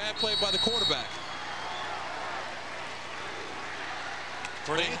 just a bad play by the quarterback.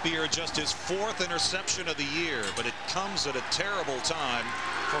 For Napier, just his 4th interception of the year, but it comes at a terrible time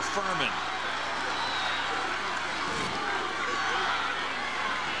for Furman.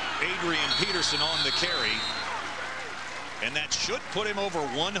 Adrian Peterson on the carry, and that should put him over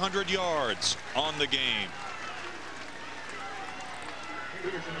 100 yards on the game.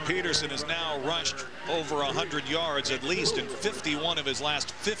 Peterson has now rushed over 100 yards at least in 51 of his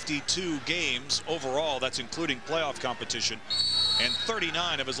last 52 games overall. That's including playoff competition, and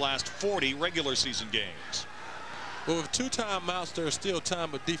 39 of his last 40 regular season games. Well, with 2 timeouts, there's still time,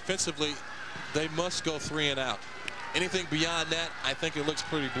 but defensively, they must go 3 and out. Anything beyond that, I think it looks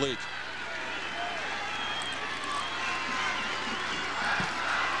pretty bleak.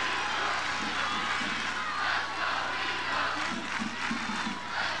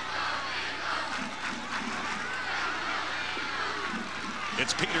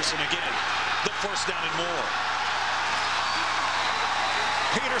 It's Peterson again. The 1st down and more.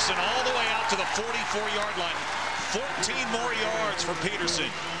 Peterson all the way out to the 44-yard line. 14 more yards for Peterson.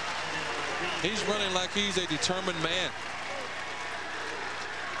 He's running like he's a determined man.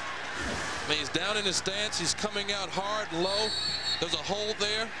 I mean, he's down in his stance. He's coming out hard and low. There's a hole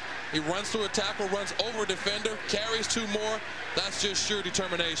there. He runs through a tackle, runs over a defender, carries 2 more. That's just sheer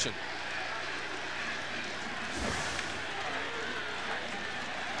determination.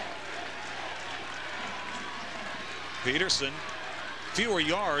 Peterson, fewer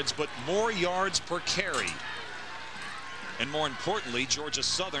yards, but more yards per carry. And more importantly, Georgia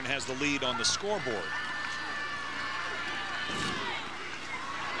Southern has the lead on the scoreboard.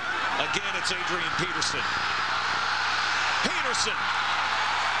 Again, it's Adrian Peterson. Peterson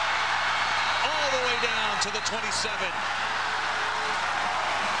all the way down to the 27.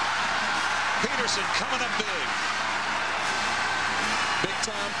 Peterson coming up big.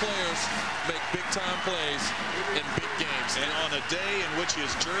 Big-time players make big-time plays in big games. And on a day in which his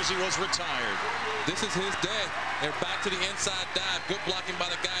jersey was retired. This is his day. They're back to the inside dive. Good blocking by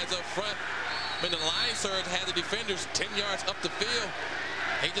the guys up front. I mean, the line surge had the defenders 10 yards up the field.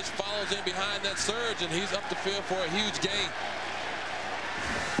 He just follows in behind that surge, and he's up the field for a huge gain.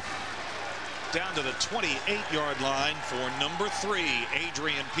 Down to the 28-yard line for number 3,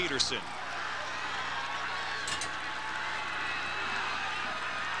 Adrian Peterson.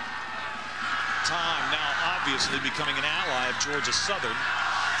 Time now obviously becoming an ally of Georgia Southern.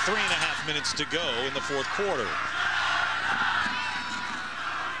 3.5 minutes to go in the 4th quarter.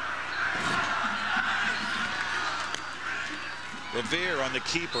 Revere on the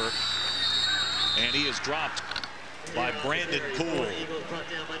keeper, and he is dropped by Brandon Poole.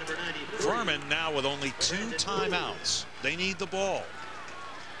 Furman now with only 2 timeouts. They need the ball.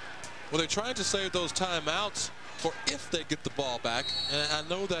 Well, they're trying to save those timeouts for if they get the ball back. And I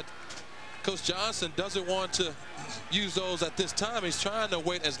know that Coach Johnson doesn't want to use those at this time. He's trying to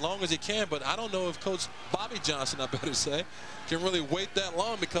wait as long as he can, but I don't know if Coach Bobby Johnson, I better say, can really wait that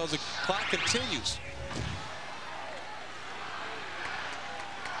long because the clock continues.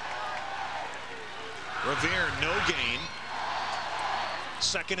 Revere, no gain.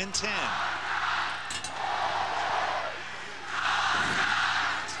 2nd and 10.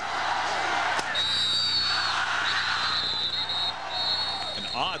 An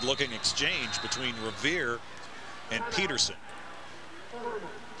odd-looking exchange between Revere and Peterson.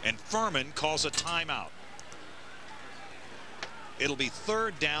 And Furman calls a timeout. It'll be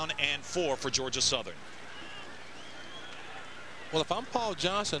 3rd down and 4 for Georgia Southern. Well, if I'm Paul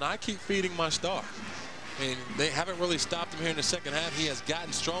Johnson, I keep feeding my star. I mean, they haven't really stopped him here in the 2nd half. He has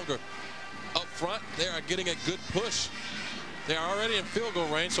gotten stronger up front. They are getting a good push. They're already in field goal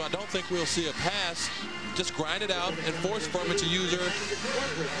range, so I don't think we'll see a pass. Just grind it out and force Furman to use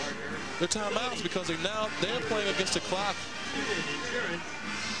their timeouts because they're playing against the clock.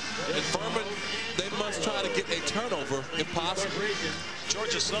 And Furman, they must try to get a turnover if possible.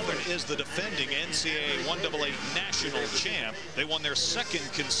 Georgia Southern is the defending NCAA 1AA national champ. They won their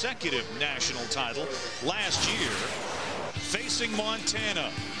 2nd consecutive national title last year. Facing Montana,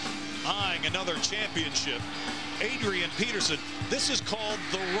 eyeing another championship, Adrian Peterson. This is called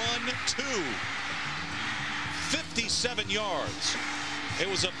the Run 2. 57 yards. It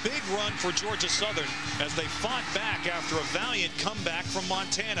was a big run for Georgia Southern as they fought back after a valiant comeback from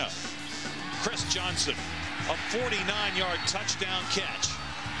Montana. Chris Johnson, a 49-yard touchdown catch.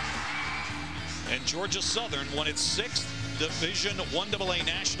 And Georgia Southern won its 6th Division 1AA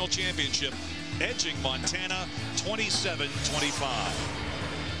national championship, edging Montana 27-25.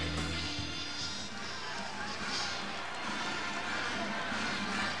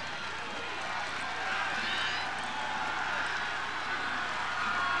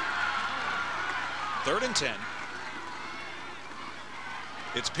 Third and 10.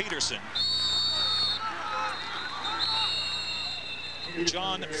 It's Peterson.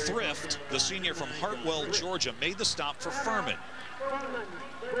 John Thrift, the senior from Hartwell, Georgia, made the stop for Furman.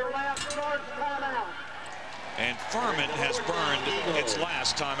 And Furman has burned its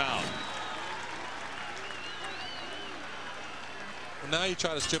last timeout. Well, now you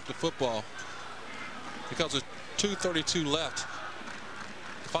try to strip the football because there's 2:32 left.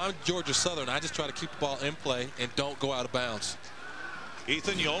 If I'm Georgia Southern, I just try to keep the ball in play and don't go out of bounds.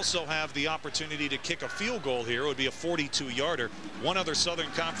 Ethan, you also have the opportunity to kick a field goal here. It would be a 42-yarder. One other Southern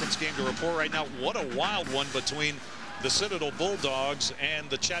Conference game to report right now. What a wild one between the Citadel Bulldogs and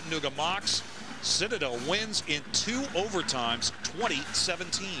the Chattanooga Mocs. Citadel wins in 2 overtimes,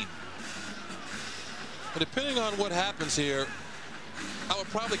 20-17. But depending on what happens here, I would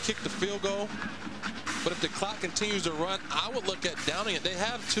probably kick the field goal. But if the clock continues to run, I would look at downing it. They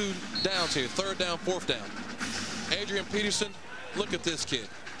have 2 downs here, 3rd down, 4th down. Adrian Peterson, look at this kid.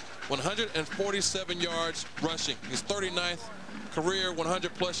 147 yards rushing. His 39th career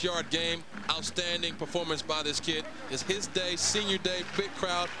 100-plus yard game. Outstanding performance by this kid. It's his day, senior day, big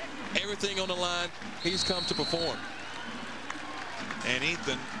crowd, everything on the line. He's come to perform. And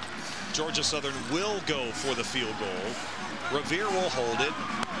Ethan, Georgia Southern will go for the field goal. Revere will hold it.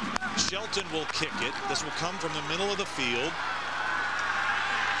 Shelton will kick it. This will come from the middle of the field.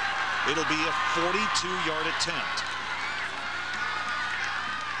 It'll be a 42-yard attempt.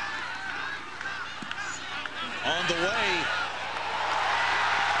 On the way,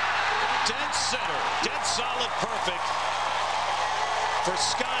 dead center, dead solid, perfect for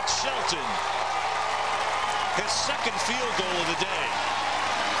Scott Shelton. His second field goal of the day.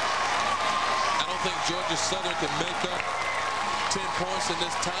 I don't think Georgia Southern can make up 10 points in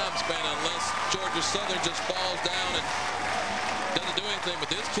this time span unless Georgia Southern just falls down and doesn't do anything.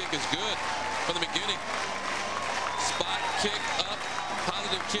 But this kick is good from the beginning. Spot kick up,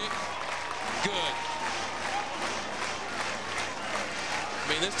 positive kick, good.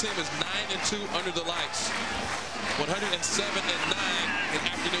 I mean, this team is 9-2 under the lights, 107-9 in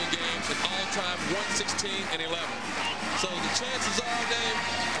afternoon games, and all-time 116-11. So the chances are, Dave,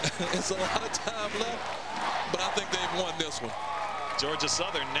 it's a lot of time left, but I think they've won this one. Georgia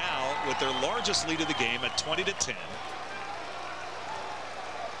Southern now with their largest lead of the game at 20-10.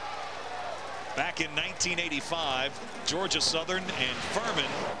 Back in 1985, Georgia Southern and Furman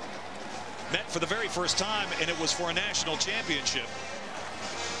met for the very first time, and it was for a national championship.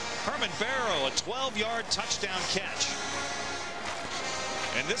 Herman Barrow, a 12-yard touchdown catch.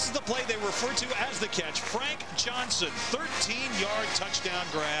 And this is the play they refer to as the catch. Frank Johnson, 13-yard touchdown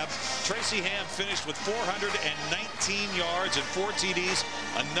grab. Tracy Ham finished with 419 yards and 4 TDs.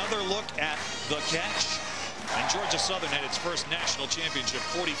 Another look at the catch. And Georgia Southern had its first national championship,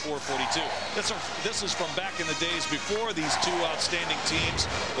 44-42. This is from back in the days before these two outstanding teams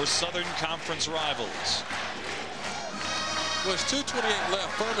were Southern Conference rivals. Well, it's 2:28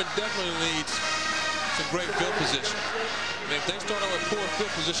 left. Furman definitely needs some great field position. And if they start out with poor field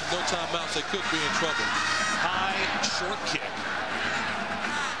position, no timeouts, they could be in trouble. High, short kick.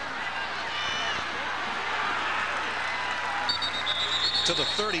 To the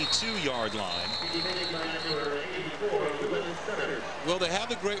 32-yard line. Well, they have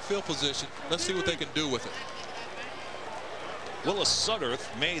the great field position. Let's see what they can do with it. Willis Sudderth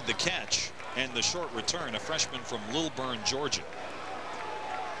made the catch and the short return, a freshman from Lilburn, Georgia.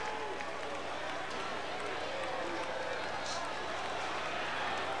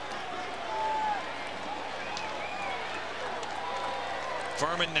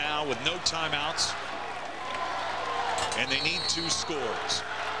 Furman now with no timeouts, and they need 2 scores.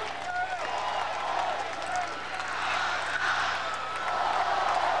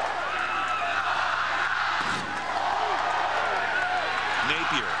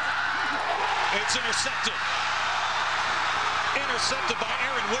 Napier. It's intercepted. Intercepted by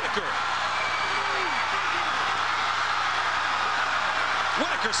Aaron Whitaker.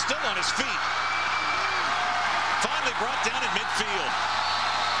 Whitaker still on his feet. Finally brought down in midfield.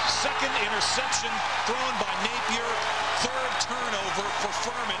 Second interception thrown by Napier. Third turnover for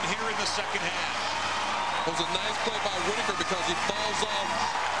Furman here in the second half. It was a nice play by Whitaker because he falls off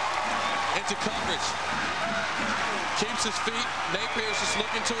into coverage. Keeps his feet. Napier's just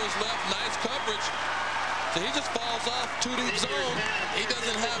looking to his left. Nice coverage. So he just falls off too deep zone. He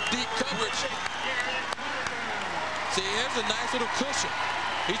doesn't have deep coverage. See, here's a nice little cushion.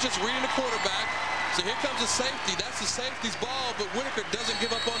 He's just reading the quarterback. So here comes the safety. That's the safety's ball, but Whitaker doesn't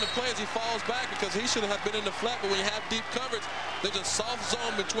give up on the play as he falls back because he should have been in the flat. But when you have deep coverage, there's a soft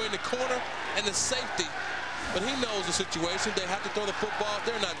zone between the corner and the safety. But he knows the situation. They have to throw the football.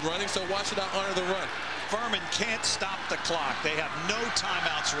 They're not running, so why should I honor the run? Furman can't stop the clock. They have no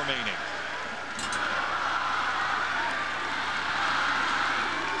timeouts remaining.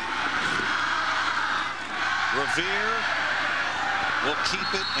 Revere will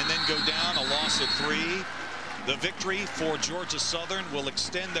keep it and then go down, a loss of 3. The victory for Georgia Southern will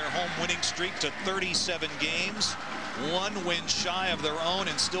extend their home winning streak to 37 games. 1 win shy of their own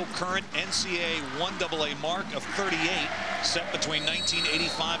and still current NCAA 1AA mark of 38 set between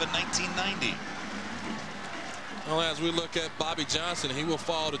 1985 and 1990. Well, as we look at Bobby Johnson, he will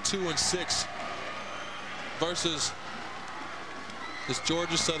fall to 2-6 versus this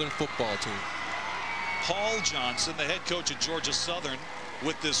Georgia Southern football team. Paul Johnson, the head coach at Georgia Southern,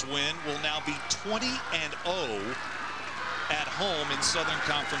 with this win will now be 20-0 at home in Southern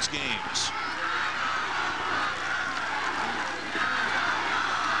Conference games.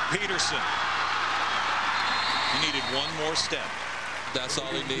 Peterson. He needed 1 more step. That's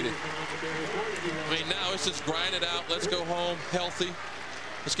all he needed. I mean, now it's just grind it out. Let's go home healthy.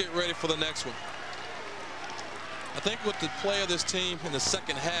 Let's get ready for the next one. I think with the play of this team in the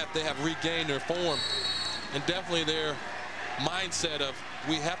second half, they have regained their form and definitely their mindset of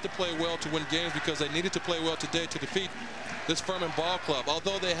we have to play well to win games because they needed to play well today to defeat this Furman ball club.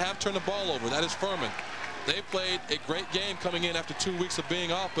 Although they have turned the ball over, that is Furman. They played a great game coming in after 2 weeks of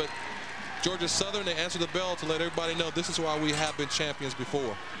being off, but Georgia Southern, they answered the bell to let everybody know this is why we have been champions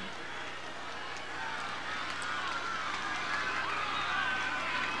before.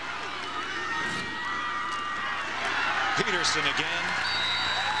 Peterson again.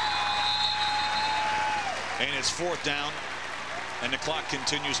 And it's 4th down, and the clock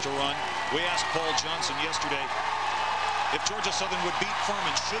continues to run. We asked Paul Johnson yesterday if Georgia Southern would beat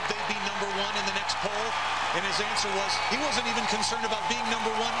Furman, should they be #1 in the next poll? And his answer was he wasn't even concerned about being #1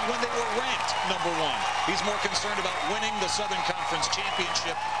 when they were ranked #1. He's more concerned about winning the Southern Conference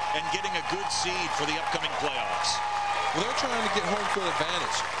Championship and getting a good seed for the upcoming playoffs. Well, they're trying to get home field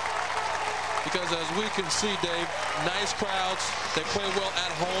advantage. Because as we can see, Dave, nice crowds. They play well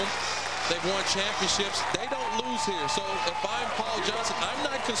at home. They've won championships. They don't lose here. So if I'm Paul Johnson, I'm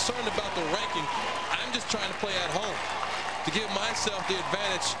not concerned about the ranking. I'm just trying to play at home to give myself the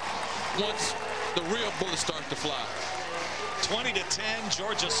advantage once the real bullets start to fly. 20-10,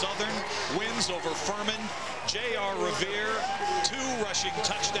 Georgia Southern wins over Furman. J.R. Revere, 2 rushing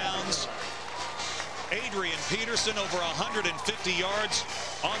touchdowns. Adrian Peterson over 150 yards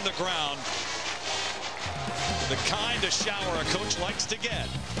on the ground. The kind of shower a coach likes to get.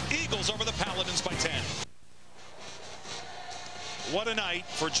 Eagles over the Paladins by 10. What a night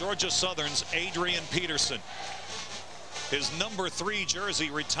for Georgia Southern's Adrian Peterson. His #3 jersey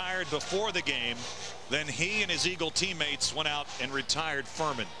retired before the game. Then he and his Eagle teammates went out and retired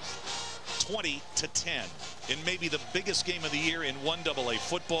Furman. 20-10 in maybe the biggest game of the year in 1AA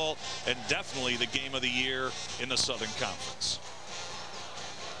football, and definitely the game of the year in the Southern Conference.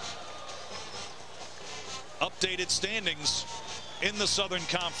 Updated standings in the Southern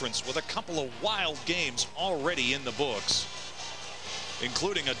Conference with a couple of wild games already in the books,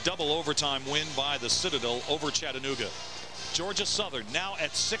 including a double overtime win by the Citadel over Chattanooga. Georgia Southern now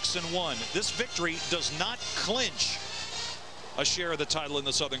at 6-1. This victory does not clinch a share of the title in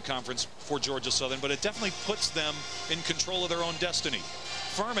the Southern Conference for Georgia Southern, but it definitely puts them in control of their own destiny.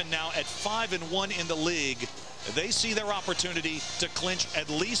 Furman now at 5-1 in the league. They see their opportunity to clinch at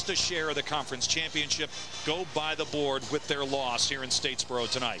least a share of the conference championship, go by the board with their loss here in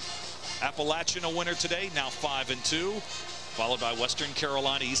Statesboro tonight. Appalachian a winner today, now 5-2, followed by Western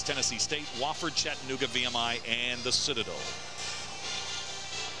Carolina, East Tennessee State, Wofford, Chattanooga, VMI, and the Citadel.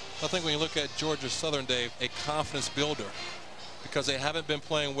 I think when you look at Georgia Southern, Dave, a confidence builder, because they haven't been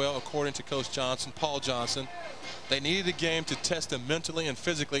playing well, according to Coach Johnson, Paul Johnson. They needed a game to test them mentally and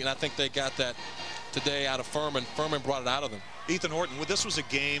physically, and I think they got that today out of Furman. Furman brought it out of them. Ethan Horton, well, this was a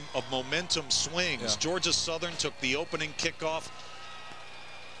game of momentum swings. Yeah. Georgia Southern took the opening kickoff,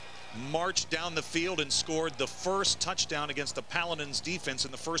 marched down the field, and scored the first touchdown against the Paladins defense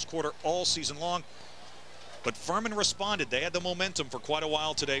in the first quarter all season long. But Furman responded. They had the momentum for quite a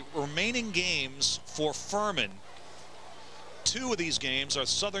while today. Remaining games for Furman, 2 of these games are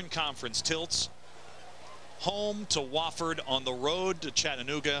Southern Conference tilts. Home to Wofford, on the road to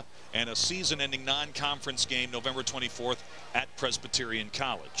Chattanooga, and a season-ending non-conference game November 24th at Presbyterian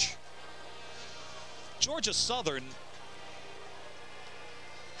College. Georgia Southern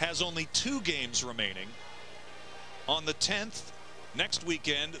has only 2 games remaining. On the 10th, next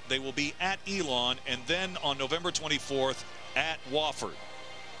weekend, they will be at Elon, and then on November 24th at Wofford.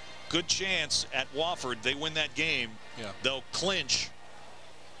 Good chance at Wofford they win that game. Yeah. They'll clinch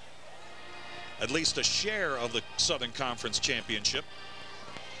at least a share of the Southern Conference Championship.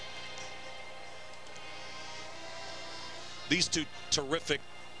 These 2 terrific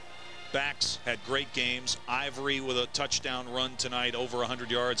backs had great games. Ivory with a touchdown run tonight, over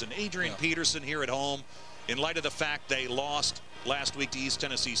 100 yards, and Adrian Peterson here at home. In light of the fact they lost last week to East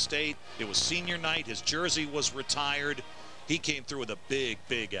Tennessee State, it was senior night. His jersey was retired. He came through with a big,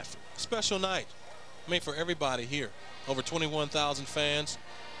 big effort. Special night. I mean, for everybody here. Over 21,000 fans.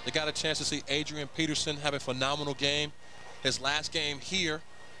 They got a chance to see Adrian Peterson have a phenomenal game. His last game here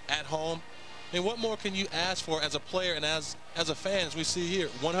at home. I mean, what more can you ask for as a player and as a fan, as we see here?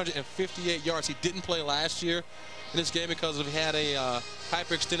 158 yards. He didn't play last year in this game because he had a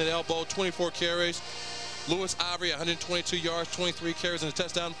hyperextended elbow. 24 carries. Lewis Ivory, 122 yards, 23 carries and a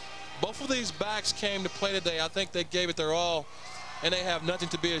touchdown. Both of these backs came to play today. I think they gave it their all, and they have nothing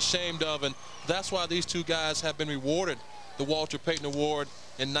to be ashamed of, and that's why these 2 guys have been rewarded the Walter Payton Award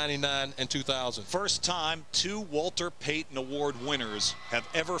in '99 and 2000. First time 2 Walter Payton Award winners have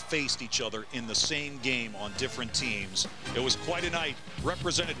ever faced each other in the same game on different teams. It was quite a night.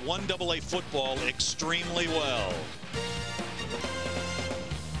 Represented 1AA football extremely well.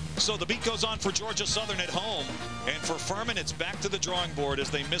 So the beat goes on for Georgia Southern at home. And for Furman, it's back to the drawing board as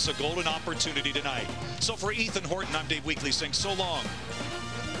they miss a golden opportunity tonight. So for Ethan Horton, I'm Dave Weekley saying so long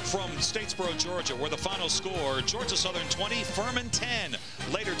from Statesboro, Georgia, where the final score, Georgia Southern 20, Furman 10.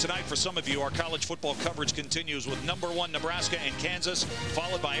 Later tonight, for some of you, our college football coverage continues with #1 Nebraska and Kansas,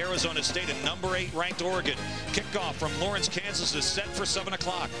 followed by Arizona State and #8 ranked Oregon. Kickoff from Lawrence, Kansas is set for 7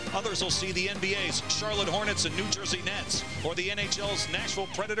 o'clock. Others will see the NBA's Charlotte Hornets and New Jersey Nets, or the NHL's Nashville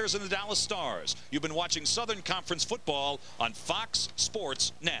Predators and the Dallas Stars. You've been watching Southern Conference football on Fox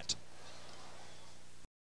Sports Net.